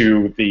similar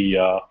to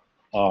the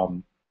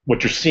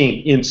what you're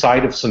seeing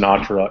inside of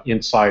Sinatra,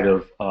 inside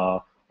of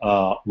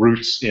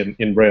roots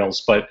in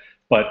Rails, but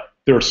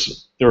there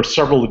are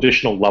several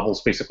additional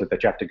levels basically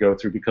that you have to go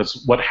through,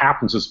 because what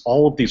happens is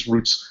all of these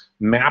roots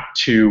map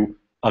to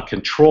a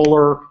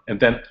controller, and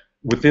then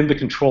within the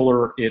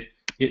controller,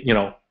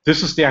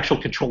 this is the actual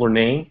controller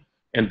name,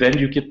 and then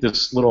you get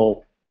this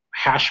little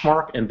hash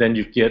mark, and then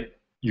you get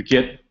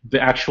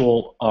the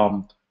actual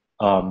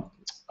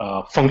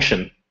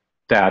function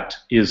that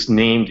is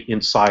named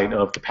inside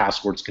of the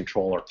passwords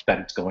controller that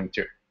it's going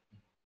to.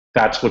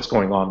 That's what's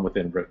going on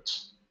within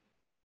roots.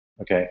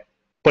 Okay,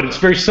 but it's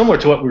very similar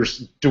to what we were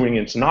doing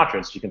in Sinatra,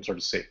 as you can sort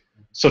of see.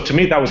 So to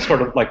me, that was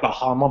sort of like the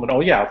aha moment.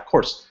 Oh yeah, of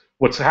course.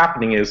 What's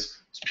happening is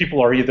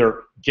people are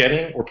either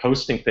getting or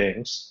posting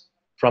things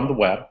from the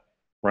web,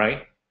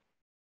 right?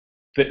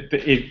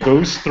 It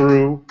goes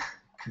through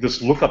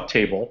this lookup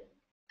table,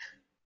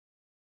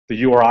 the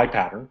URI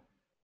pattern.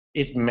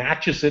 It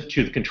matches it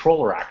to the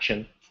controller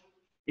action.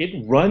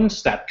 It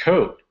runs that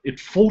code. It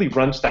fully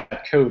runs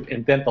that code,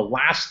 and then the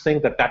last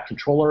thing that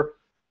controller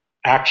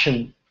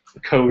action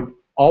code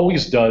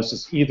always does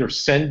is either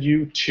send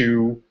you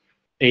to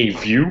a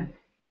view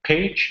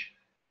page,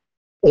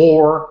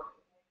 or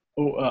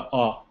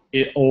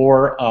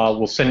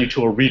will send you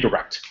to a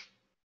redirect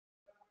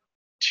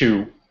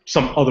to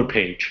some other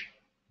page.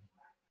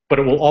 But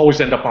it will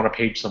always end up on a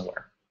page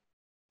somewhere.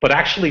 But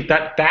actually,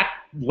 that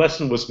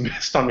lesson was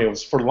missed on me. It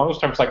was, for the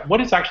longest time, it's like,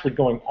 what is actually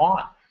going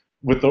on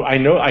with the?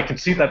 I can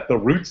see that the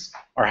roots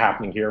are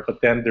happening here, but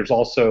then there's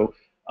also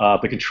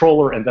the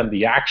controller and then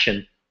the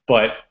action.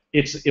 But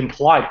it's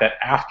implied that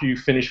after you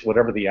finish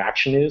whatever the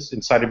action is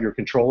inside of your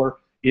controller,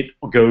 it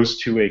goes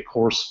to a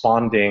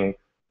corresponding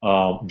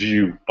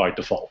view by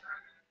default,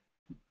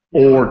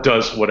 or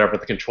does whatever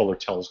the controller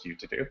tells you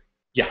to do.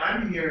 Yeah.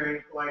 I'm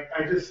hearing, like,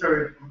 I just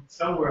heard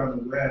somewhere on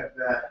the web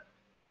that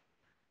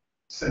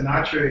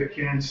Sinatra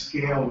can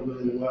scale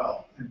really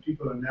well, and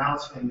people are now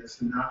saying that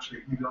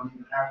Sinatra, you don't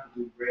even have to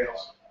do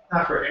Rails,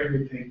 not for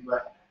everything,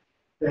 but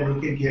that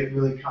it can get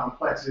really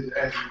complex,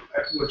 as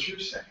what you're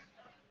saying.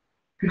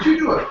 Could you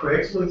do a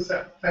Craigslist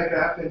type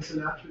app in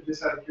Sinatra,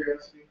 just out of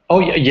curiosity? Oh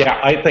yeah,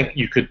 I think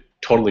you could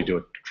totally do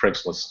a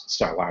Craigslist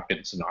style app in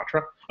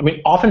Sinatra. I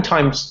mean,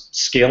 oftentimes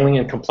scaling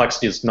and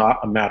complexity is not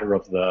a matter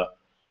of the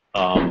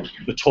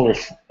total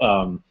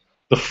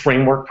the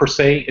framework per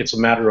se. It's a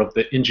matter of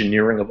the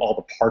engineering of all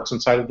the parts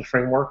inside of the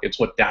framework. It's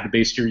what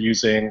database you're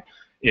using.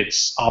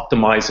 It's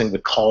optimizing the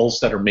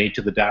calls that are made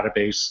to the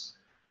database.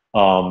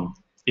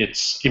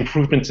 It's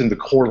improvements in the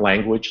core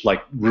language,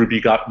 like Ruby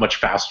got much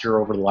faster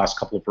over the last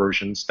couple of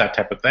versions, that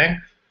type of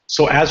thing.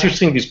 So as you're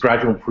seeing these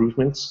gradual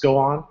improvements go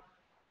on,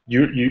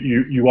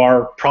 you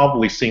are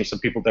probably seeing some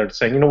people that are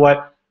saying, you know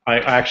what, I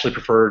actually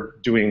prefer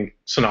doing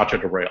Sinatra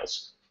to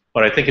Rails.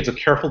 But I think it's a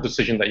careful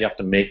decision that you have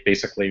to make,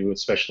 basically,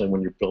 especially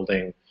when you're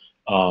building,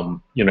 for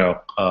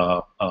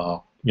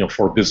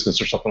a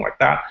business or something like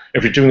that.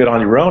 If you're doing it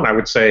on your own, I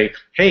would say,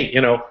 hey,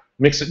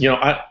 mix it.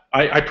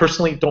 I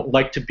personally don't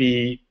like to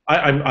be.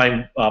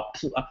 I'm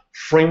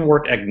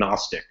framework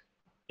agnostic.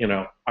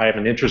 I have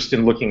an interest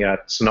in looking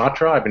at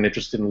Sinatra. I have an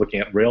interest in looking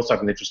at Rails. I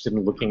have an interest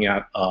in looking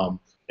at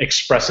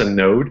Express and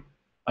Node.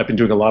 I've been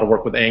doing a lot of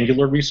work with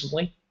Angular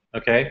recently.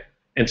 Okay.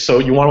 And so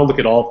you want to look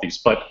at all of these,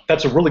 but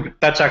that's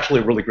actually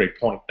a really great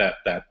point that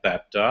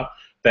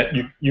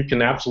you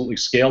can absolutely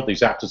scale these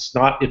apps. It's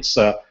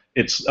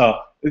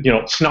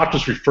not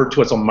just referred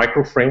to as a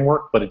micro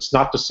framework, but it's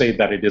not to say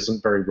that it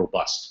isn't very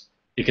robust.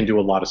 It can do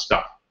a lot of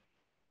stuff.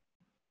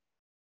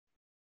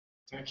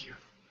 Thank you.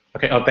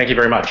 Okay. Oh, thank you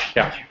very much.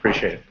 Yeah,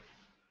 appreciate it.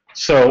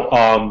 So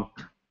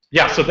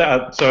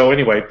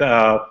anyway,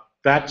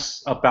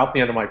 that's about the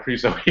end of my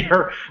prezo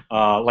here.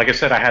 Like I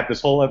said, I had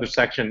this whole other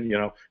section,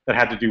 that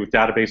had to do with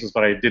databases,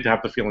 but I did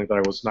have the feeling that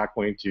I was not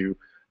going to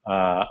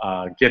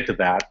get to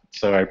that.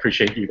 So I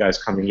appreciate you guys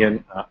coming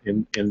in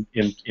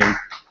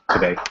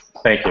today.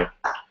 Thank you.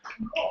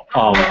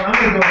 I'm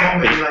gonna go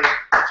home and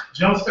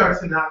jumpstart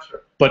Sinatra.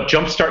 But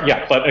jumpstart,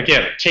 yeah. But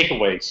again,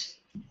 takeaways.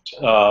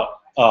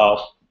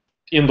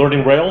 In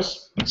learning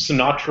Rails,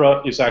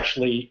 Sinatra is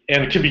actually,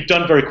 and it can be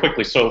done very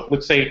quickly. So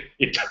let's say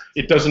it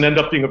doesn't end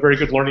up being a very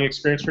good learning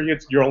experience for you.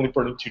 You're only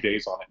burning 2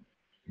 days on it.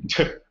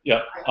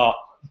 Yeah.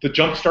 The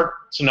Jumpstart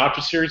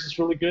Sinatra series is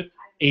really good.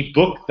 A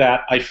book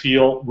that I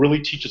feel really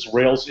teaches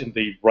Rails in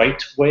the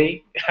right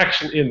way,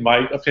 actually, in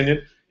my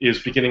opinion,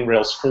 is Beginning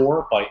Rails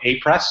 4 by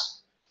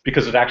A-Press,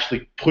 because it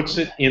actually puts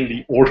it in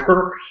the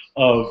order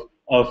of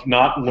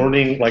not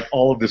learning like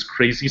all of this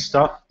crazy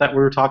stuff that we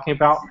were talking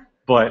about,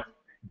 but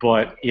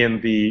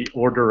in the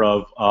order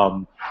of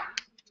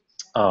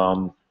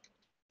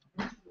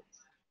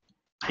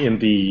in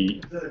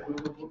the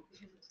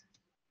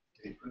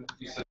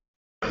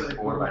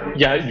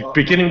Yeah,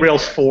 beginning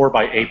Rails 4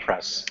 by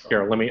A-Press.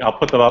 Here, I'll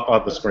put them up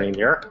on the screen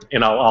here,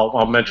 and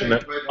I'll mention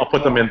it. I'll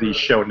put them in the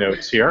show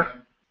notes here.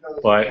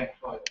 But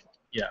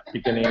yeah,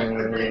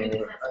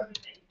 beginning.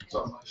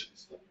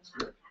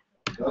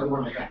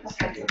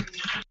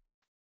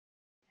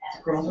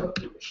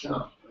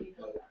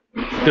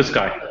 This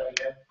guy.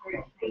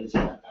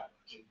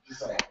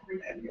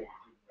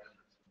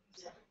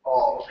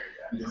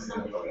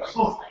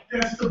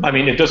 I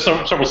mean, it does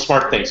several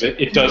smart things.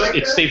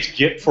 It saves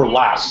Git for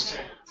last,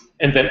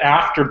 and then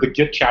after the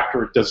Git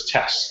chapter, it does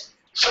tests.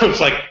 So it's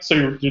like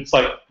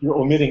you're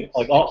omitting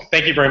like, oh,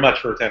 thank you very much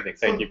for attending.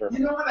 Thank you very much.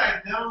 You know what? I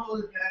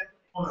downloaded that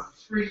on a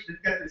free.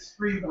 They've got this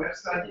free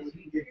website where you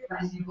can get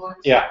free ebooks.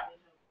 Yeah.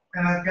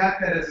 And I got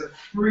that as a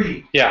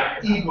free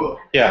ebook.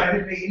 Yeah. So I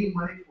didn't pay any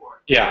money for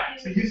it. Yeah.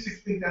 So you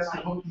think that's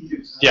the book you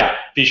use? Yeah.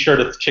 Be sure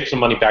to kick some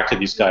money back to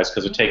these guys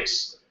because it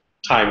takes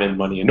time and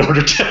money in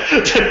order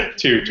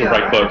to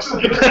write books.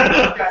 but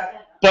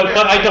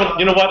I don't.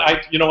 You know what?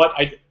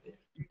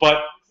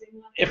 But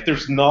if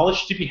there's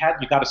knowledge to be had,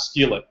 you got to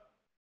steal it.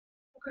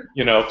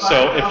 You know.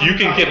 So if you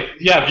can get,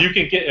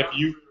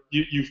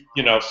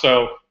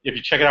 so if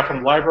you check it out from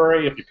the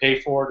library, if you pay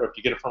for it, or if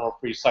you get it from a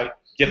free site,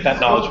 get that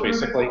knowledge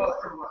basically.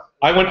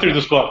 I went through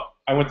this book.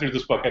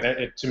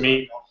 And to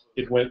me,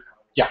 it went.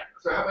 Yeah.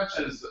 So how much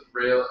is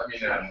Sinatra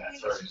being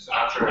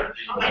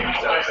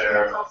used out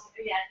there?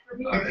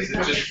 Is it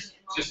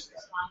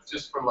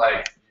just for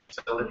like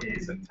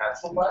utilities and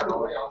tests and I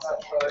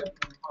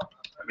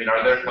mean,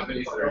 are there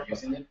companies that are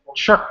using it?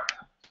 Sure.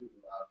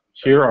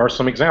 Here are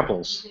some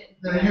examples.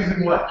 They're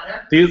using what?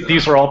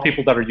 These are all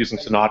people that are using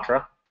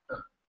Sinatra.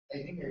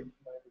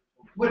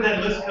 Where did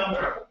that list come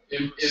from?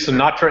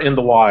 Sinatra in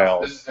the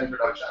wild. This is in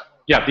production.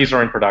 Yeah, these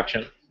are in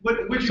production.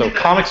 So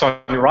comics on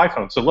your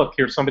iPhone. So look,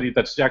 here's somebody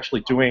that's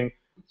actually doing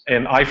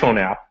an iPhone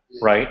app,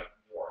 right?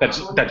 That's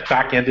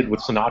back-ended with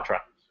Sinatra,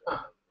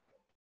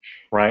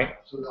 right?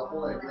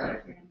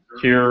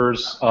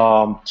 Here's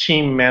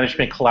team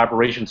management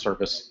collaboration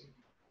service.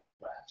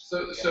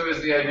 So is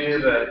the idea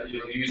that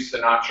you use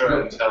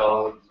Sinatra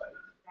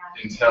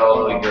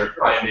until you're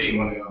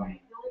finding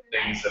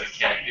things that it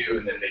can't do,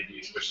 and then maybe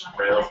you switch to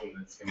Rails, and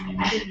it's going to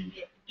be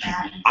easy?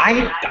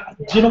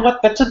 You know what?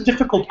 That's a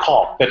difficult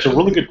call. That's a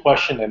really good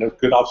question and a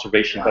good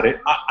observation, but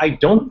I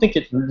don't think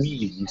it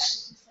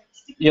means,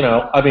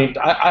 I mean,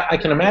 I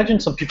can imagine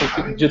some people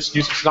just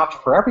use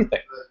Sinatra for everything.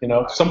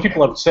 Some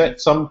people have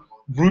said, some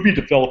Ruby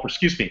developers,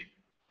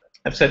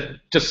 have said,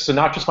 just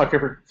Sinatra's my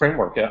favorite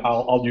framework.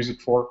 I'll use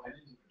it for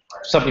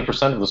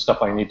 70% of the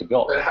stuff I need to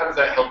build. But how does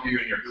that help you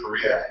in your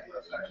career?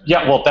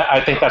 Yeah, well, I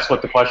think that's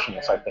what the question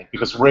is,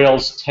 because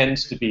Rails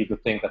tends to be the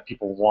thing that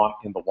people want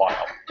in the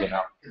wild,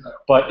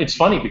 But it's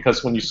funny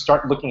because when you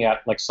start looking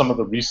at like some of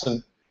the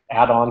recent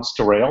add-ons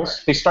to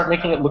Rails, they start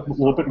making it look a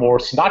little bit more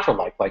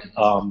Sinatra-like. Like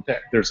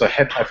there's a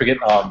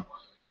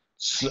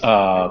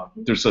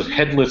there's a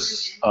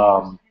headless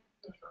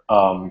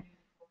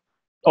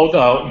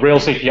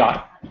Rails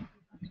API.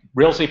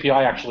 Rails API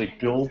actually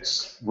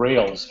builds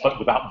Rails, but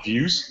without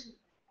views.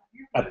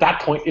 At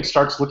that point, it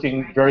starts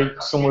looking very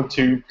similar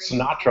to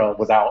Sinatra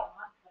without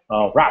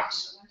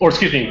routes, or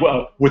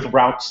with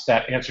routes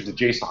that answer to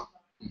JSON.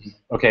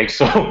 Okay,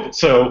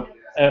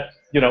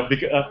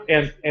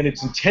 and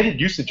its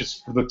intended usage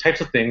is for the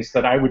types of things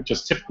that I would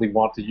just typically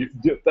want to use.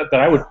 That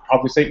I would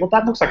probably say, well,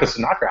 that looks like a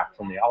Sinatra app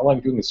for me. All I'm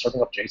doing is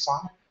serving up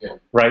JSON,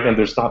 right? And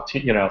there's not,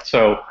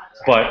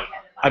 but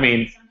I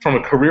mean, from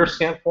a career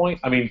standpoint,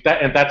 I mean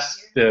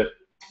that's the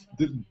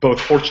both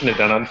fortunate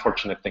and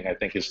unfortunate thing I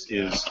think is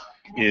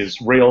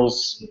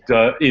Rails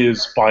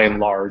is by and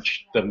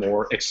large the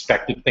more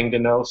expected thing to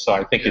know. So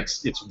I think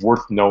it's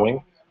worth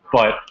knowing.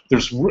 But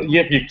if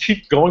you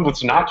keep going with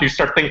Sinatra, you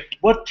start thinking,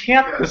 what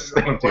can't this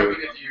thing do?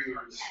 If you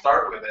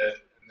start with it,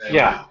 and then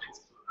it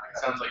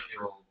sounds like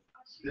it'll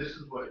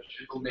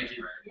make it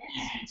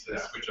easy to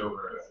switch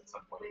over at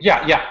some point.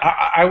 Yeah.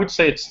 I would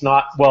say it's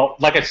not. Well,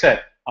 like I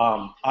said.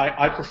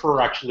 I prefer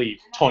actually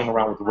toying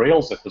around with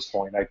Rails at this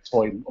point. I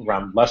toy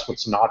around less with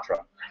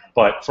Sinatra,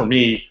 but for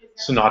me,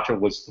 Sinatra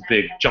was the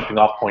big jumping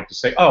off point to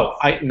say, oh,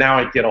 now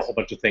I get a whole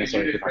bunch of things.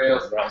 You did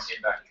Rails,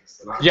 came back to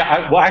Sinatra.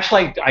 Yeah,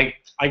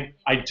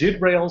 I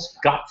did Rails,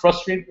 got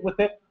frustrated with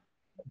it,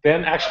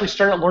 then actually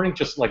started learning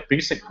just like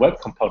basic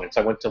web components.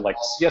 I went to like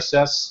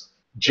CSS,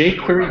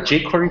 jQuery.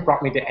 jQuery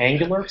brought me to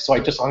Angular, so I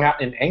just hung out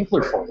in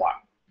Angular for a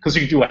while because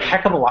you can do a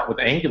heck of a lot with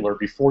Angular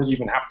before you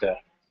even have to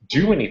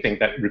do anything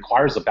that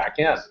requires a back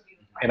end.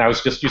 And I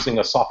was just using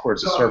a software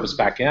as a service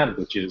back end,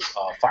 which is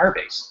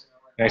Firebase.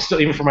 And I still,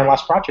 even for my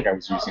last project, I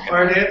was using it.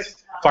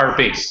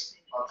 Firebase.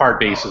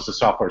 Firebase is a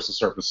software as a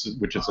service,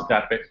 which is a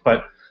database.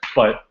 But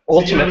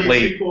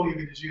ultimately, so you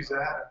can just use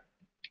that.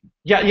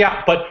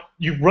 Yeah. But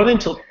you run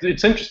into,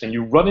 it's interesting.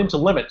 You run into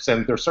limits,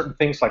 and there are certain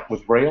things like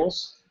with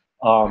Rails,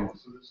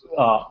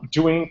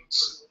 doing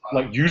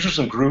like users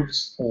and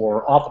groups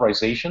or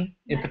authorization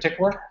in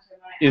particular.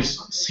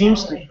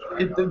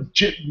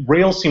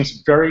 Rails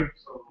seems very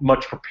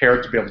much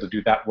prepared to be able to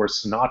do that, where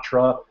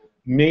Sinatra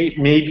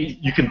maybe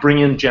you can bring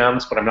in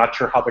gems, but I'm not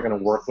sure how they're going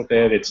to work with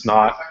it. It's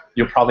not.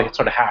 You'll probably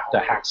sort of have to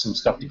hack some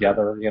stuff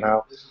together, you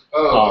know.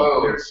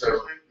 So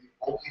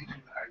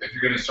if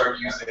you're going to start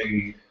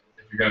using,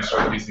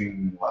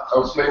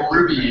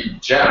 Ruby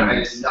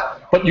gems.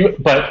 But you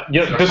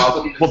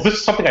know, this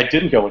is something I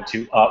didn't go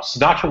into.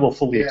 Sinatra will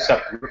fully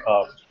accept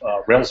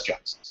Rails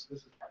gems.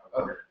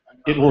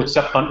 It will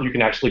accept. You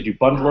can actually do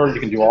bundler. You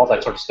can do all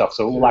that sort of stuff.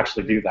 So it will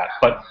actually do that.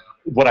 But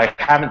what I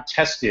haven't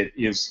tested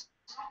is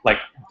like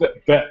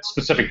that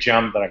specific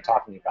gem that I'm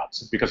talking about,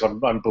 so because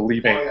I'm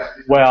believing,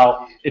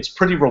 well, it's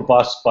pretty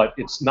robust, but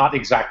it's not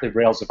exactly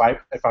Rails. If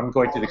I'm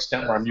going to the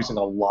extent where I'm using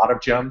a lot of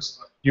gems,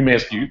 you may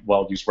as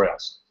well use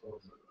Rails.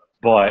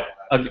 But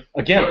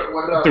again,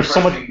 What about there's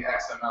so much.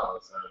 XML?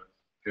 Is that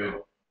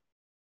good?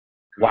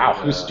 Wow,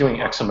 who's doing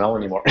XML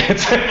anymore? Like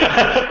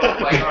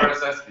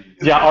RSS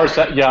feeds. Yeah,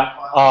 RSS. Yeah.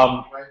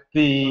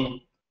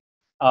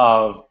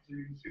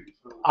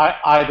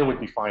 Either would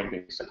be fine,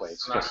 basically.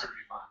 It's just.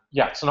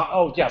 Yeah, so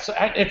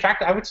in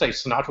fact, I would say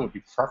Sinatra would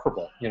be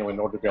preferable, you know, in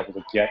order to be able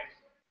to get,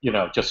 you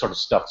know, just sort of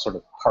stuff sort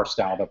of parsed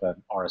out of an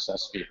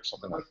RSS feed or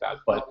something like that.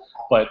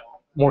 But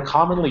more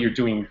commonly, you're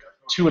doing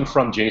to and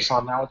from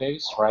JSON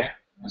nowadays, right?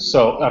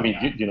 So I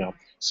mean, you know,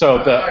 so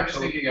the. I'm just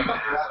thinking of an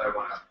app that I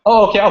want to.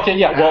 Oh, okay,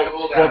 yeah.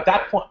 Well, at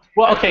that point,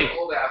 well, okay. An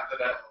old app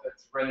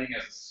that's running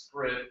as a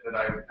script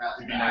that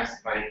would be nice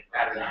if I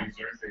added a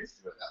user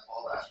interface to it.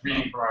 It's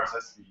reading from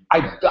RSS feeds.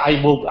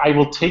 I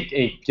will take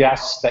a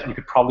guess that you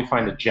could probably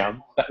find a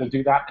gem that will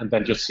do that, and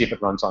then just see if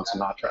it runs on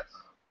Sinatra.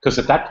 Because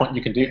at that point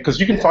you can do, because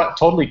you can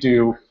totally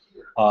do,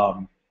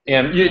 and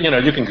you know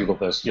you can Google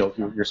this.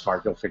 You're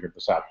smart. You'll figure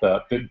this out.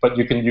 But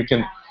you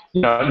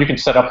can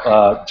set up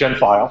a gen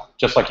file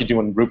just like you do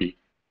in Ruby,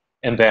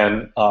 and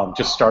then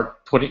just start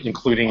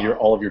including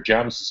all of your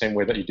gems the same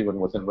way that you do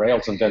within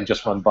Rails, and then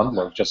just run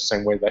bundler just the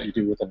same way that you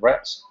do within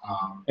Rails,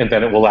 and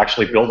then it will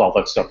actually build all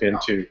that stuff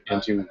into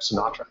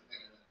Sinatra.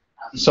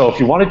 So if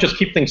you want to just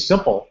keep things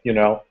simple, you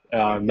know,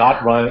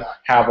 not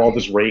have all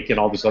this rake and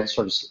all this other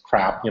sort of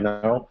crap, you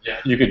know,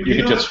 you could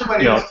just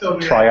try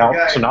out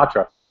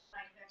Sinatra.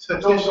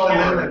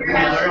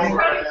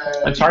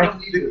 I'm sorry.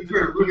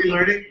 For Ruby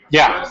Learning.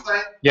 Yeah.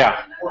 Website?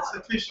 Yeah.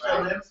 Satish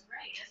Talens,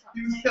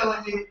 he was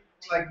telling me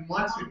like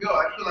months ago.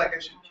 I feel like I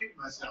should kick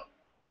myself.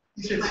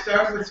 He said,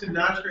 start with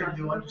Sinatra and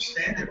you'll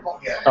understand it all.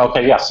 Yeah.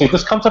 Okay, yeah. See,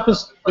 this comes up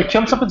as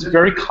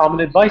very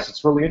common advice.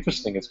 It's really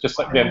interesting. It's just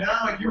like when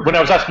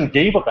I was asking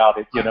Gabe about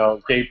it, you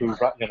know, Gabe who,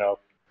 you know,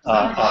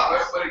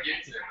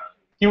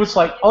 he was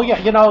like, oh yeah,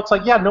 you know, it's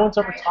like, yeah, no one's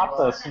ever taught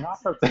the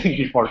Sinatra thing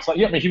before. It's like,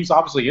 yeah, I mean, he was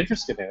obviously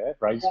interested in it,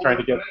 right? He's trying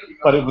to get,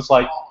 but it was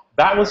like,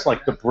 that was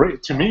like the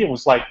break. To me, it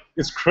was like,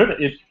 it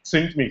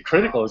seemed to me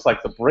critical. It's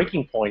like the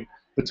breaking point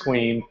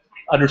between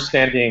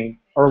understanding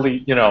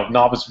early, you know,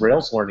 novice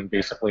Rails learning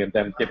basically, and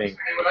then getting.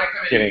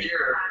 Here,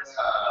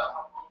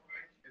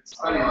 it's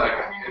funny, like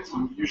it's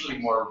usually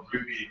more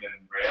Ruby than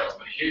Rails,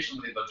 but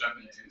occasionally they'll jump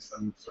into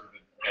some sort of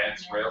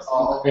advanced Rails.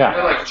 Yeah.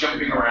 They're like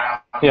jumping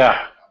around.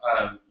 Yeah.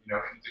 You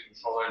know, into the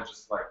controller and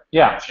just like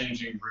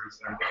changing routes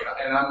and everything.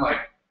 And I'm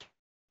like,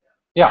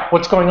 yeah,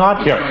 what's going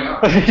on here? Going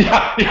on?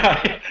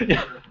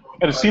 yeah.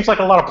 And it seems like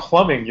a lot of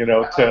plumbing, you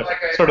know, to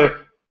sort of.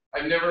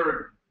 I've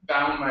never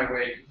found my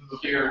way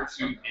here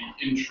to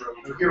the intro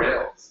to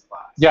Rails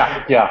class.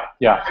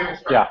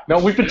 Yeah. No,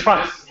 we've been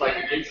trying. This is like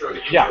an intro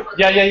to Yeah.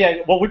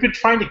 Well, we've been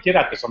trying to get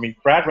at this. I mean,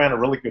 Brad ran a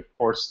really good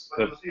course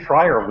the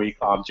prior week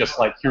on just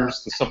like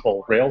here's the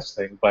simple Rails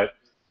thing, but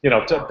you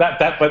know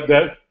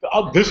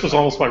this was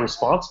almost my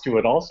response to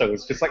it. Also,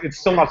 it's just like it's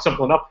still not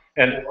simple enough,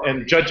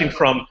 and judging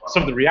from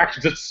some of the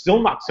reactions, it's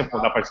still not simple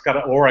enough. I've got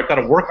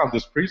to work on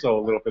this preso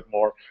a little bit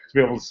more to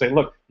be able to say,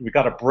 look, we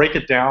got to break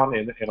it down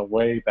in a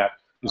way that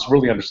is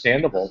really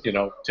understandable, you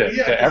know,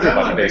 to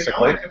everybody,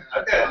 basically.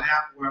 I've got an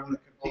app where I'm going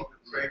to compete with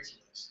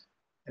Craigslist,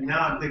 and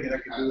now I'm thinking I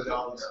can do it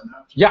all in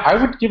Sinatra. Yeah, I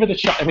would give it a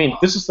shot. I mean,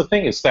 this is the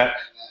thing, is that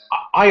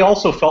I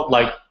also felt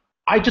like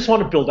I just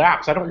want to build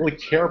apps. I don't really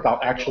care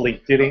about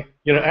actually getting,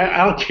 you know,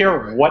 I don't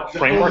care what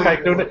framework I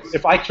do it.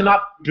 If I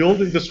cannot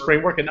build in this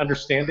framework and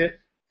understand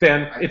it,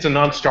 then it's a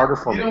non-starter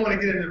for me. You don't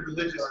want to get into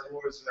religious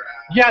wars.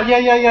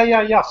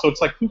 Yeah. So it's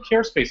like, who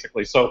cares,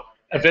 basically? So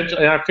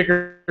eventually, and I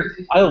figured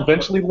I'll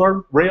eventually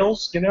learn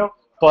Rails, you know,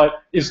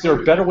 but is there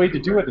a better way to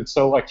do it? And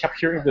so I kept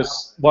hearing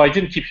this. Well, I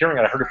didn't keep hearing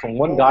it. I heard it from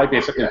one guy,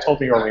 basically, who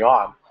told me early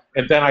on.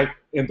 And then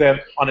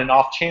on an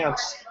off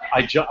chance,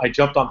 I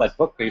jumped on that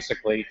book,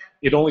 basically.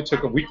 It only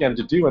took a weekend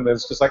to do, and then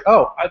it's just like,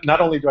 oh, not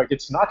only do I get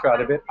Sinatra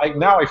out of it,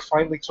 now I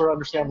finally sort of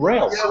understand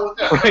Rails,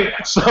 right?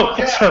 So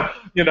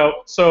you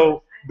know,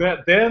 so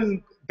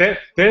then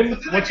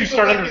once you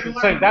start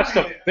understanding that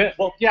stuff,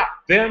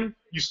 then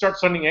you start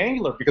studying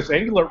Angular, because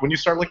Angular, when you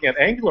start looking at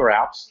Angular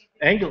apps,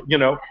 you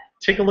know,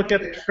 take a look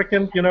at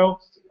frickin', you know,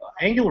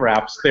 Angular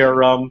apps.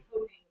 They're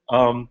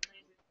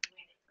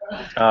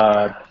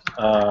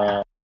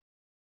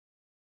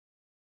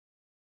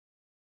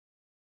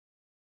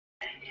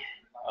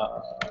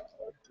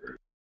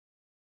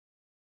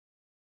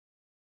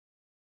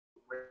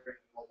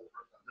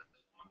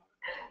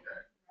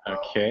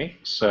Okay,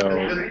 so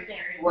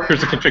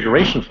here's the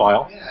configuration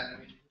file.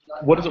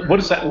 What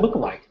does that look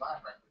like?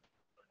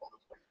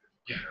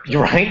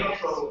 You're right.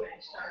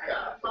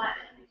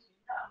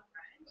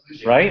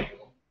 Right?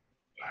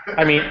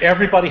 I mean,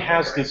 everybody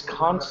has this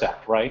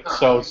concept, right?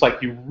 So it's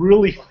like you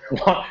really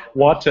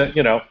want to,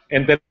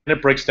 and then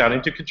it breaks down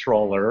into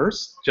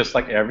controllers, just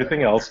like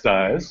everything else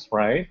does,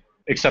 right?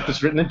 Except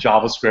it's written in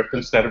JavaScript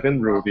instead of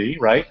in Ruby,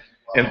 right?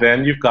 And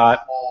then you've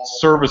got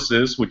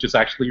services, which is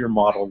actually your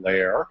model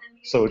layer.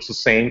 So it's the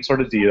same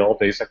sort of deal,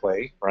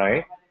 basically,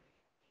 right?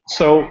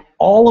 So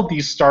all of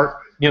these start,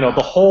 the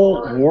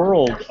whole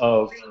world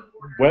of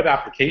web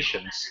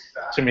applications,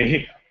 to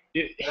me,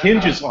 it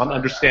hinges on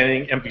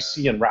understanding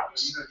MVC and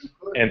routes.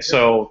 And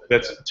so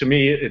that's, to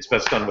me, it's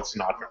best done with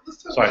Sinatra.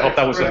 So I hope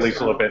that was at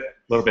least a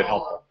little bit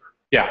helpful.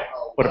 Yeah.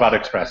 What about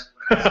Express?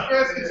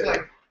 Express is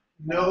like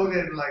Node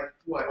and like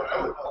what?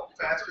 A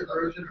faster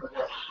version or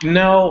what?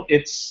 No,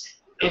 it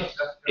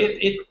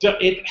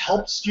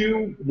helps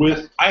you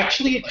with,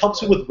 actually it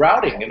helps you with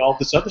routing and all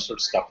this other sort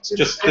of stuff. It's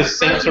just the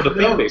same sort of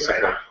thing,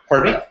 basically.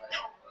 Pardon me?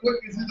 What,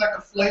 is it like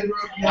a flavor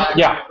of Node?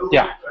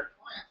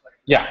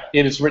 Yeah,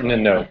 it is written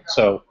in Node.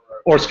 So,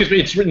 or excuse me,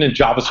 it's written in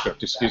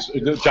JavaScript. It's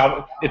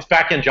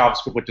back-end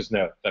JavaScript, which is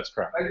Node. That's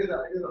correct. I did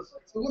that.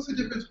 So what's the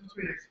difference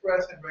between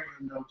Express and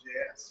regular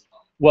Node.js?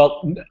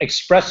 Well,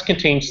 Express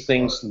contains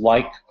things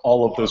like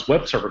all of those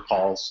web server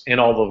calls and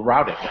all the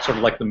routing. It's sort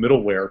of like the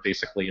middleware,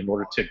 basically, in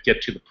order to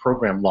get to the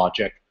program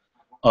logic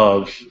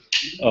of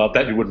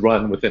that you would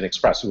run within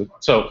Express.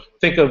 So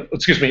think of,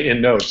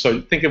 in Node. So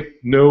think of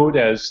Node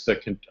as the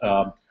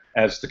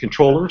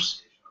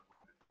controllers,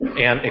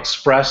 and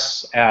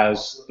Express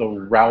as the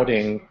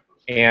routing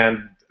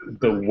and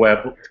the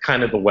web,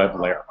 kind of the web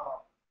layer.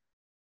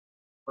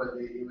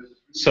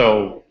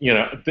 So,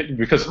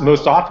 because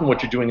most often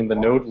what you're doing in the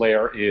Node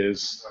layer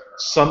is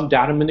some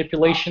data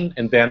manipulation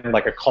and then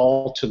like a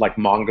call to like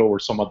Mongo or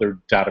some other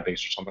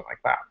database or something like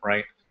that,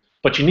 right?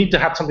 But you need to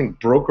have something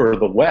broker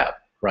the web,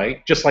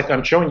 right? Just like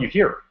I'm showing you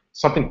here.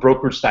 Something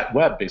brokers that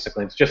web,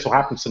 basically. It just so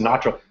happens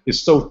Sinatra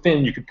is so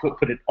thin you could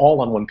put it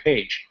all on one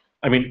page.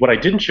 I mean, what I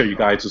didn't show you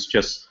guys is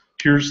just,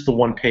 here's the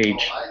one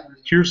page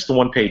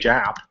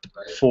app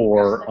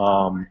for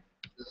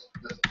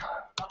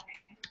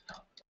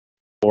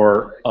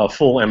a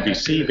full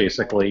MVC,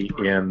 basically,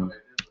 in,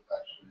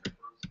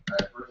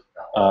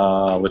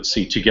 let's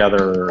see,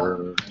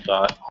 together.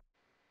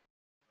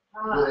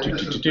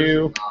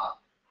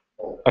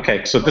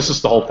 Okay, so this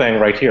is the whole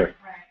thing right here.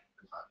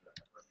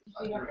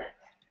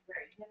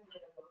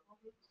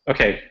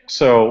 Okay,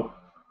 so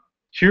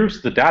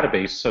here's the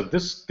database. So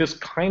this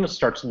kind of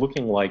starts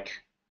looking like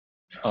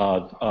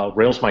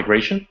Rails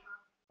migration,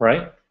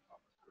 right?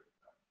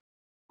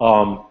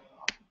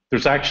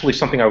 There's actually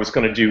something I was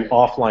going to do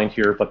offline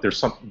here, but there's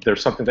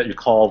something that you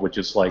call, which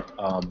is like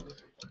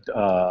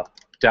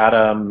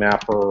data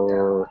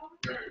mapper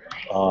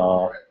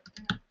auto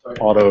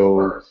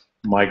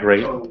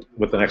migrate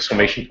with an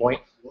exclamation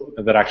point,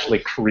 and that actually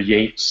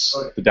creates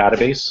the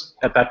database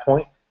at that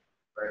point.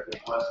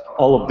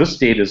 All of this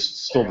data is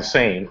still the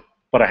same,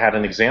 but I had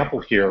an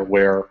example here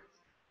where,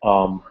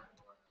 and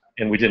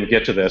we didn't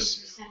get to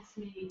this,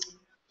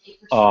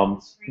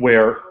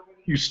 where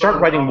you start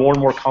writing more and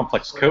more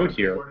complex code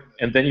here,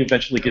 and then you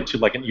eventually get to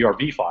like an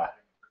ERB file,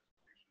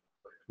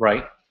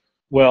 right?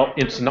 Well,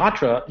 in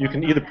Sinatra, you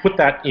can either put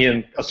that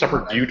in a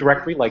separate view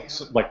directory like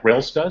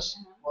Rails does,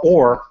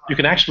 or you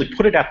can actually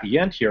put it at the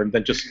end here and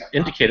then just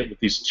indicate it with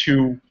these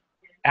two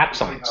 @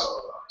 signs.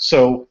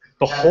 So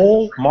the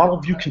whole model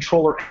view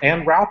controller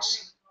and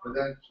routes,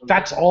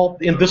 that's all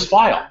in this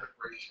file.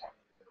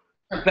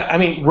 I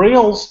mean,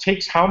 Rails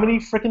takes how many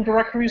frickin'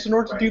 directories in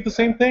order to do the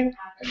same thing?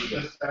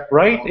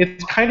 Right?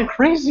 It's kind of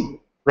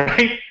crazy,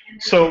 right?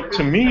 So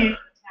to me,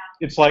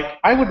 it's like,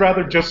 I would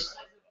rather just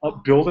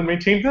build and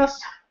maintain this,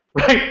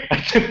 right?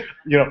 And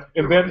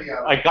then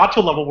I got to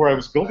a level where I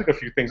was building a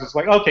few things. It's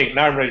like, okay,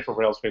 now I'm ready for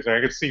Rails basically.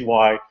 I can see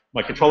why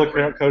my controller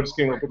code is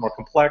getting a little bit more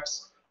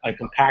complex. I'm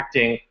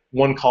compacting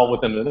one call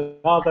within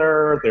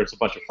another. There's a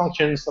bunch of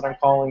functions that I'm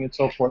calling and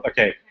so forth.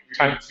 Okay,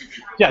 yeah,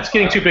 it's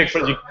getting too big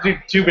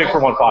for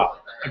one file.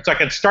 It's like I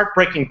can start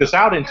breaking this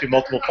out into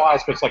multiple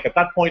files, but it's like at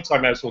that point, so I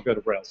might as well go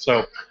to Rails.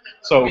 So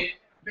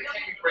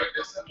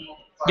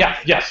yeah,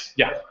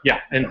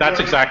 and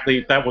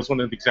that was one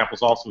of the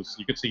examples also. So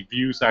you could see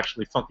views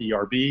actually funky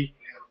ERB,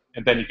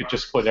 and then you could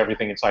just put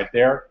everything inside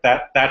there.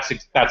 That's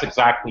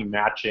exactly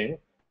matching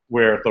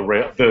where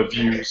the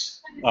views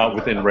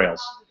within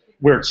Rails.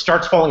 Where it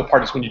starts falling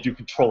apart is when you do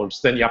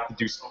controllers. Then you have to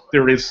do,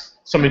 there is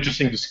some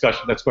interesting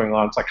discussion that's going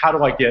on. It's like, how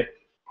do I get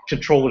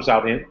controllers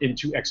out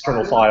into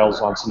external files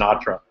on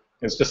Sinatra?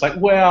 And it's just like,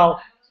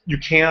 well, you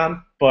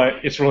can,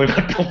 but it's really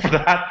not built for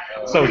that.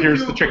 So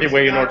here's the tricky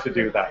way in order to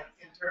do that.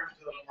 In terms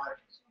of like,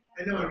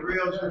 I know in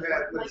Rails you have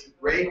what's it,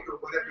 rake or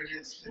whatever it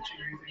is that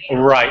you're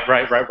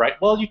using. Right.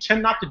 Well, you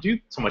tend not to do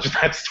so much of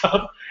that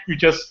stuff. You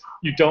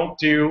don't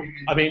do.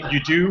 I mean,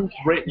 you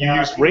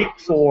use rake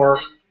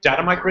for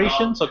data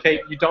migrations.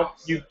 Okay, you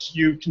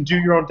can do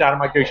your own data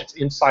migrations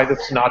inside of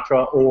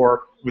Sinatra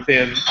or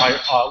within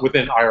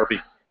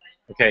IRB.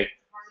 Okay,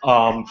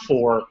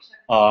 for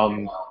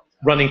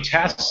running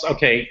tests.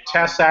 Okay,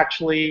 tests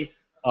actually.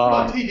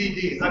 Well,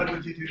 TDD, how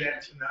would you do that in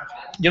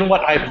Sinatra? You know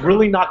what? I've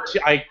really not.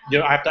 I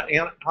have to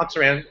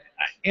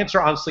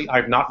answer honestly.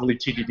 I've not really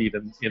TDD'd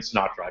in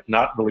Sinatra. I've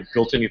not really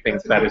built anything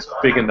that is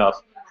big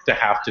enough to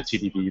have to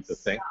TDD the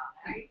thing.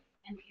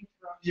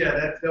 Yeah,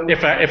 that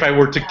If I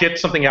were to get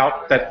something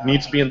out that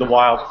needs to be in the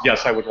wild,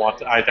 yes, I would want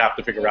to. I'd have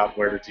to figure out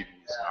where to TDD.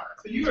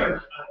 So you're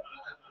a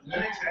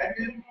Linux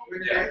admin?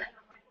 Yeah.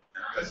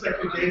 That's like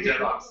your day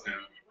job?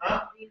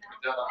 Huh?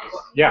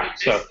 Yeah.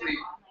 So. Basically,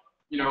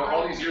 you know,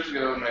 all these years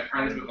ago, my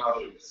friends would not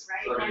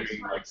started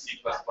doing like C++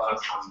 and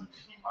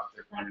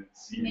object-oriented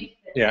C.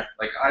 Yeah.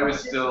 Like I was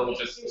still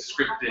just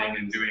scripting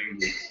and doing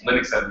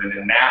Linux admin,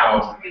 and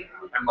now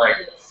I'm like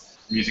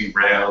using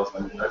Rails.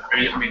 I'm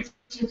using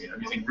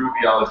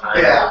Ruby all the time.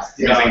 Yeah,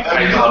 Using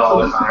Python all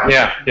the time.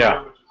 Yeah.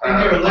 Yeah.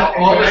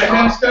 All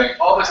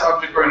this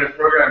object-oriented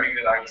programming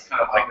that I was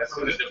kind of like, that's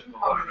really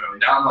difficult. I don't know.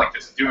 Now I'm like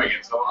just doing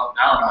it. So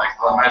now I'm like,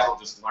 well, I might as well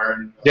just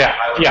learn. Yeah.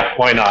 Yeah.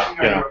 Why not?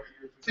 Yeah.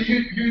 So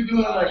you're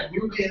doing like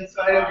Ruby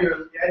inside of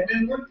your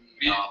admin work?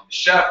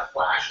 Chef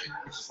Flash,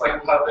 which is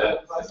like Puppet.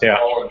 Yeah.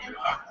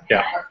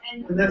 Yeah.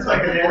 And that's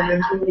like an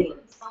admin tool?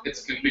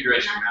 It's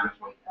configuration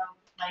management.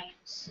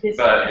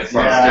 But it's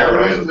on Yeah,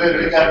 steroids.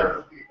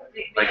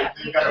 Like,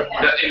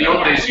 in the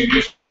old days, you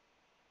used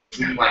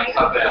like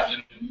Puppet,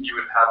 and you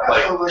would have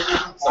like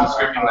some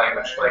scripting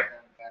language like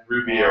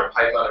Ruby or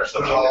Python or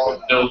something that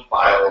would build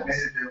files,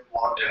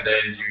 and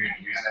then you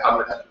use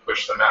Puppet to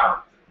push them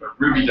out. But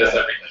Ruby does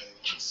everything.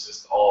 It's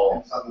just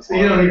all. So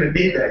you don't even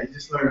need that. You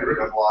just learn Ruby.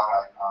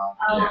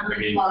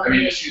 Yeah, I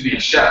mean, excuse me,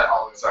 Chef.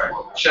 Sorry,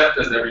 Chef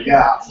does everything.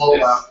 Yeah,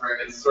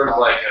 it's sort of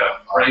like a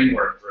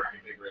framework for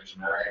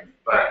configuration management,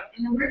 but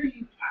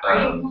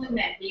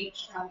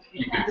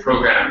you can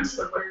program and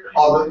stuff like that.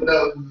 Oh, And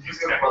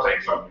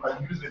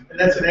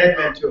that's an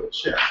admin tool,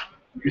 Chef.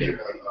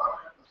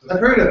 I've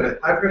heard of it.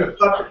 I've heard of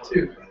Puppet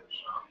too.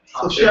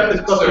 So Chef is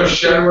Puppet on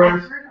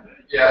steroids?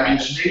 Yeah, I mean,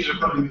 Chef's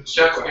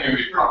going to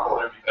be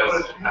popular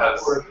because it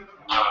has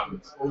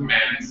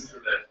commands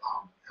that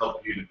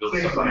help you to build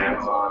stuff on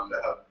Amazon.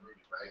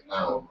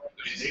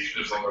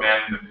 There's a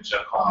command in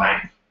Chef called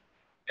knife,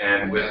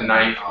 and with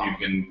knife you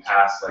can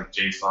pass like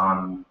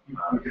JSON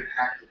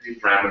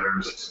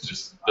parameters to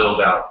just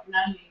build out,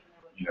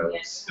 you know,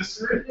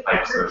 specific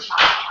types of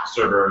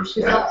servers.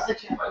 You know,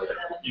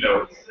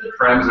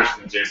 parameters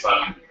in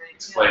JSON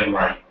explain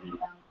like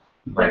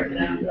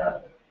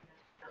the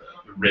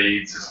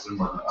RAID system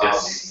or the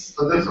disk.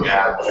 So this was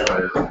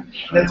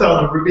That's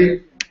all the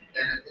Ruby?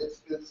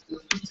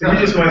 So you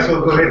just might as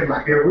well go ahead and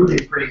make your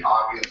Ruby pretty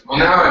obvious. Well,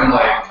 now I'm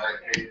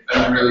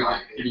really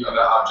getting into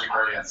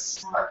object-oriented